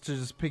just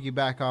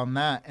piggyback on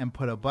that and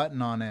put a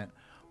button on it,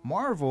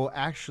 Marvel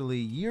actually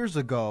years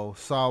ago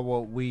saw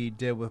what we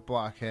did with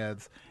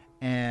Blokhedz,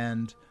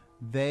 and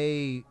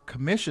they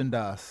commissioned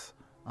us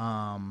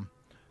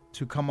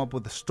to come up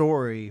with a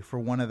story for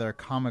one of their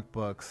comic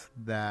books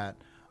that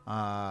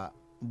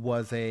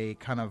was a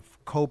kind of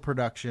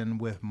co-production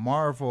with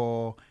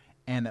Marvel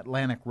and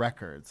Atlantic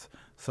Records.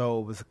 So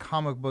it was a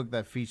comic book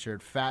that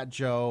featured Fat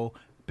Joe,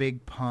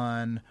 Big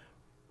Pun,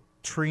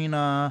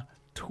 Trina,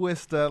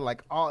 Twista,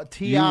 like all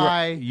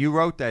T.I. You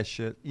wrote that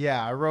shit.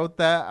 Yeah, I wrote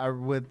that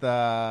with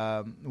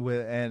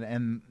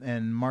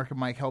and Mark and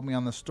Mike helped me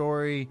on the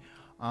story.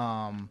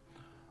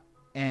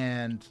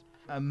 And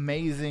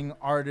amazing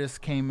artists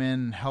came in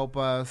and help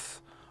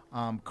us.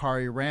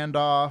 Kari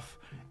Randolph,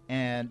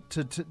 and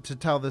to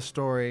tell this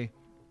story.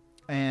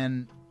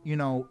 And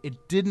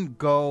it didn't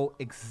go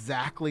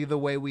exactly the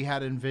way we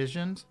had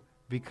envisioned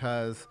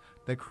because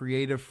the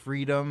creative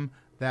freedom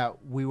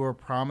that we were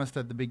promised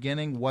at the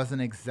beginning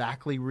wasn't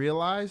exactly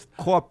realized.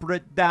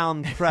 Corporate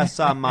down press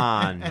I'm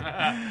on.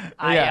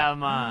 I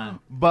am on.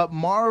 But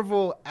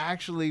Marvel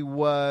actually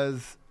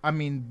was,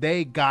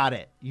 they got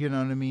it. You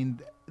know what I mean?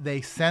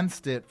 They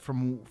sensed it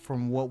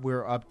from what we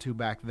were up to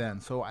back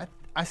then. So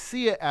I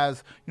see it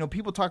as,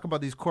 people talk about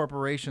these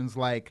corporations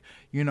like,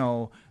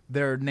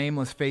 they're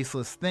nameless,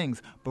 faceless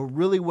things. But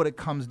really what it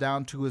comes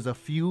down to is a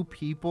few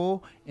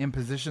people in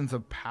positions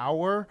of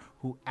power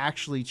who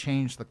actually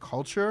change the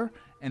culture.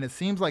 And it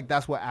seems like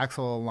that's what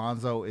Axel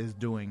Alonso is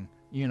doing,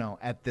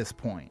 at this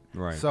point.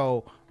 Right.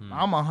 So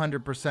I'm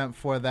 100%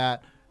 for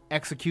that.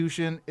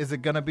 Execution, is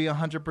it going to be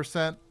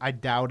 100%? I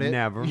doubt it.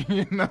 Never.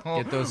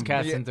 Get those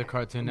cats into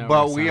Cartoon Network.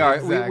 But we are.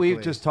 Exactly. We've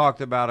just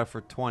talked about it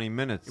for 20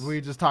 minutes.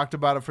 We just talked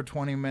about it for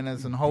 20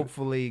 minutes and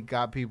hopefully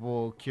got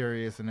people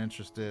curious and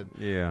interested.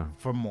 Yeah.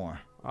 For more.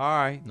 All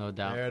right. No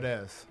doubt. There it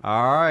is.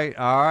 All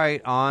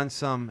right. On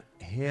some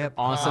hip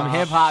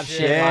hop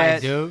shit, my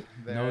dude.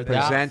 No doubt.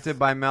 Presented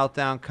by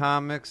Meltdown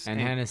Comics and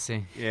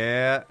Henessy.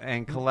 Yeah,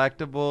 and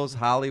Collectibles,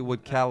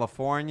 Hollywood,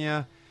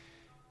 California.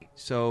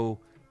 So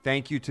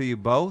thank you to you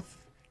both.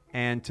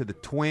 and to the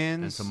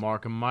twins. And to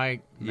Mark and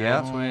Mike.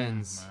 Yeah.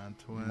 Madtwiinz.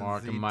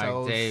 Mark and Mike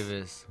Zitos.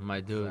 Davis.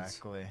 My dudes.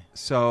 Exactly.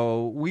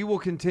 So we will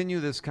continue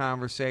this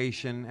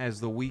conversation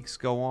as the weeks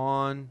go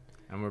on.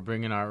 And we're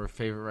bringing our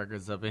favorite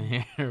records up in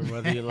here,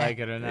 whether you like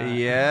it or not.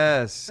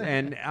 Yes.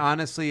 And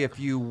honestly, if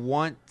you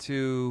want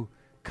to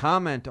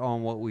comment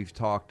on what we've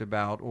talked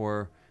about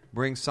or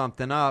bring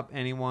something up,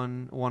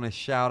 anyone want to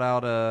shout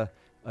out a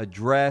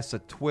address, a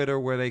Twitter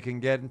where they can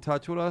get in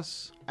touch with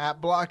us?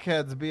 At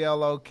Blokhedz,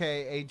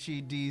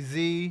 BLOKHEDZ.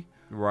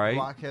 Right.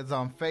 Blokhedz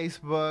on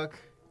Facebook.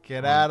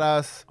 Get at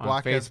us.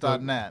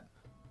 Blokhedz.net.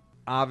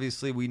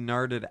 Obviously, we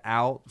nerded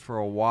out for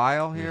a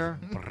while here.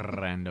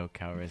 Brando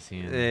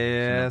Calrissian.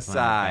 Yes,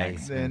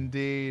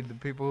 Indeed. The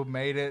people who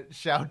made it,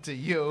 shout to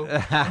you.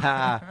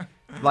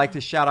 Like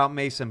to shout out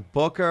Mason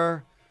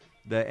Booker,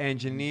 the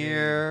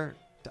engineer.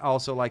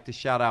 Also like to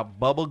shout out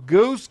Bubble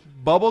Goose,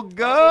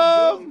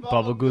 Bubblegum.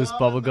 Bubble Goose,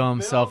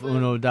 Bubblegum,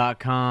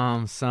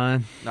 selfuno.com,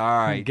 son. All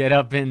right. Get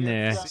up in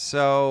there.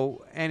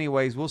 So,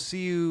 anyways, we'll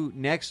see you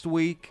next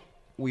week.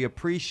 We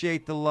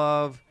appreciate the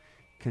love.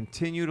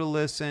 Continue to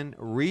listen.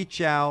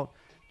 Reach out.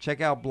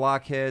 Check out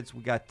Blokhedz.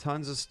 We got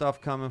tons of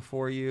stuff coming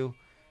for you.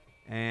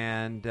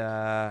 And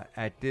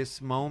at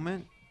this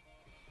moment,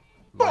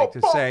 I'd like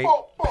to say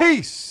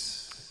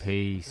peace.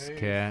 Peace,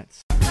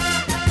 cats.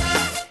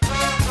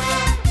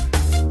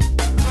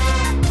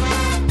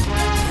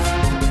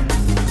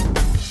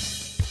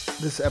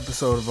 This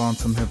episode of On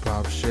Some Hip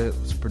Hop Shit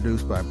was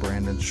produced by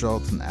Brandon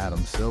Schultz and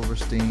Adam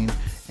Silverstein,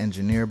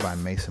 engineered by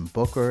Mason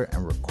Booker,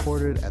 and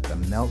recorded at the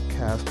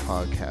Meltcast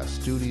Podcast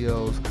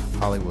Studios,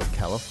 Hollywood,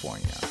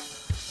 California.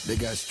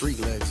 They got street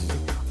legends.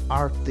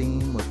 Our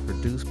theme was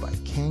produced by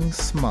King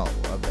SMO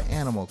of the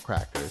Animal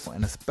Crackers,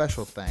 and a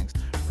special thanks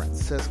to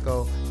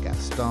Francisco,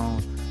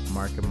 Gaston,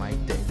 Mark and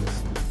Mike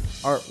Davis.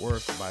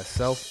 Artwork by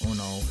Self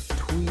Uno.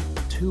 Tweet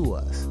to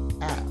us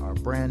at our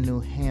brand new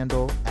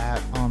handle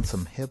at On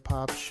Some Hip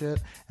Hop Shit,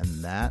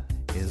 and that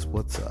is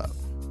what's up.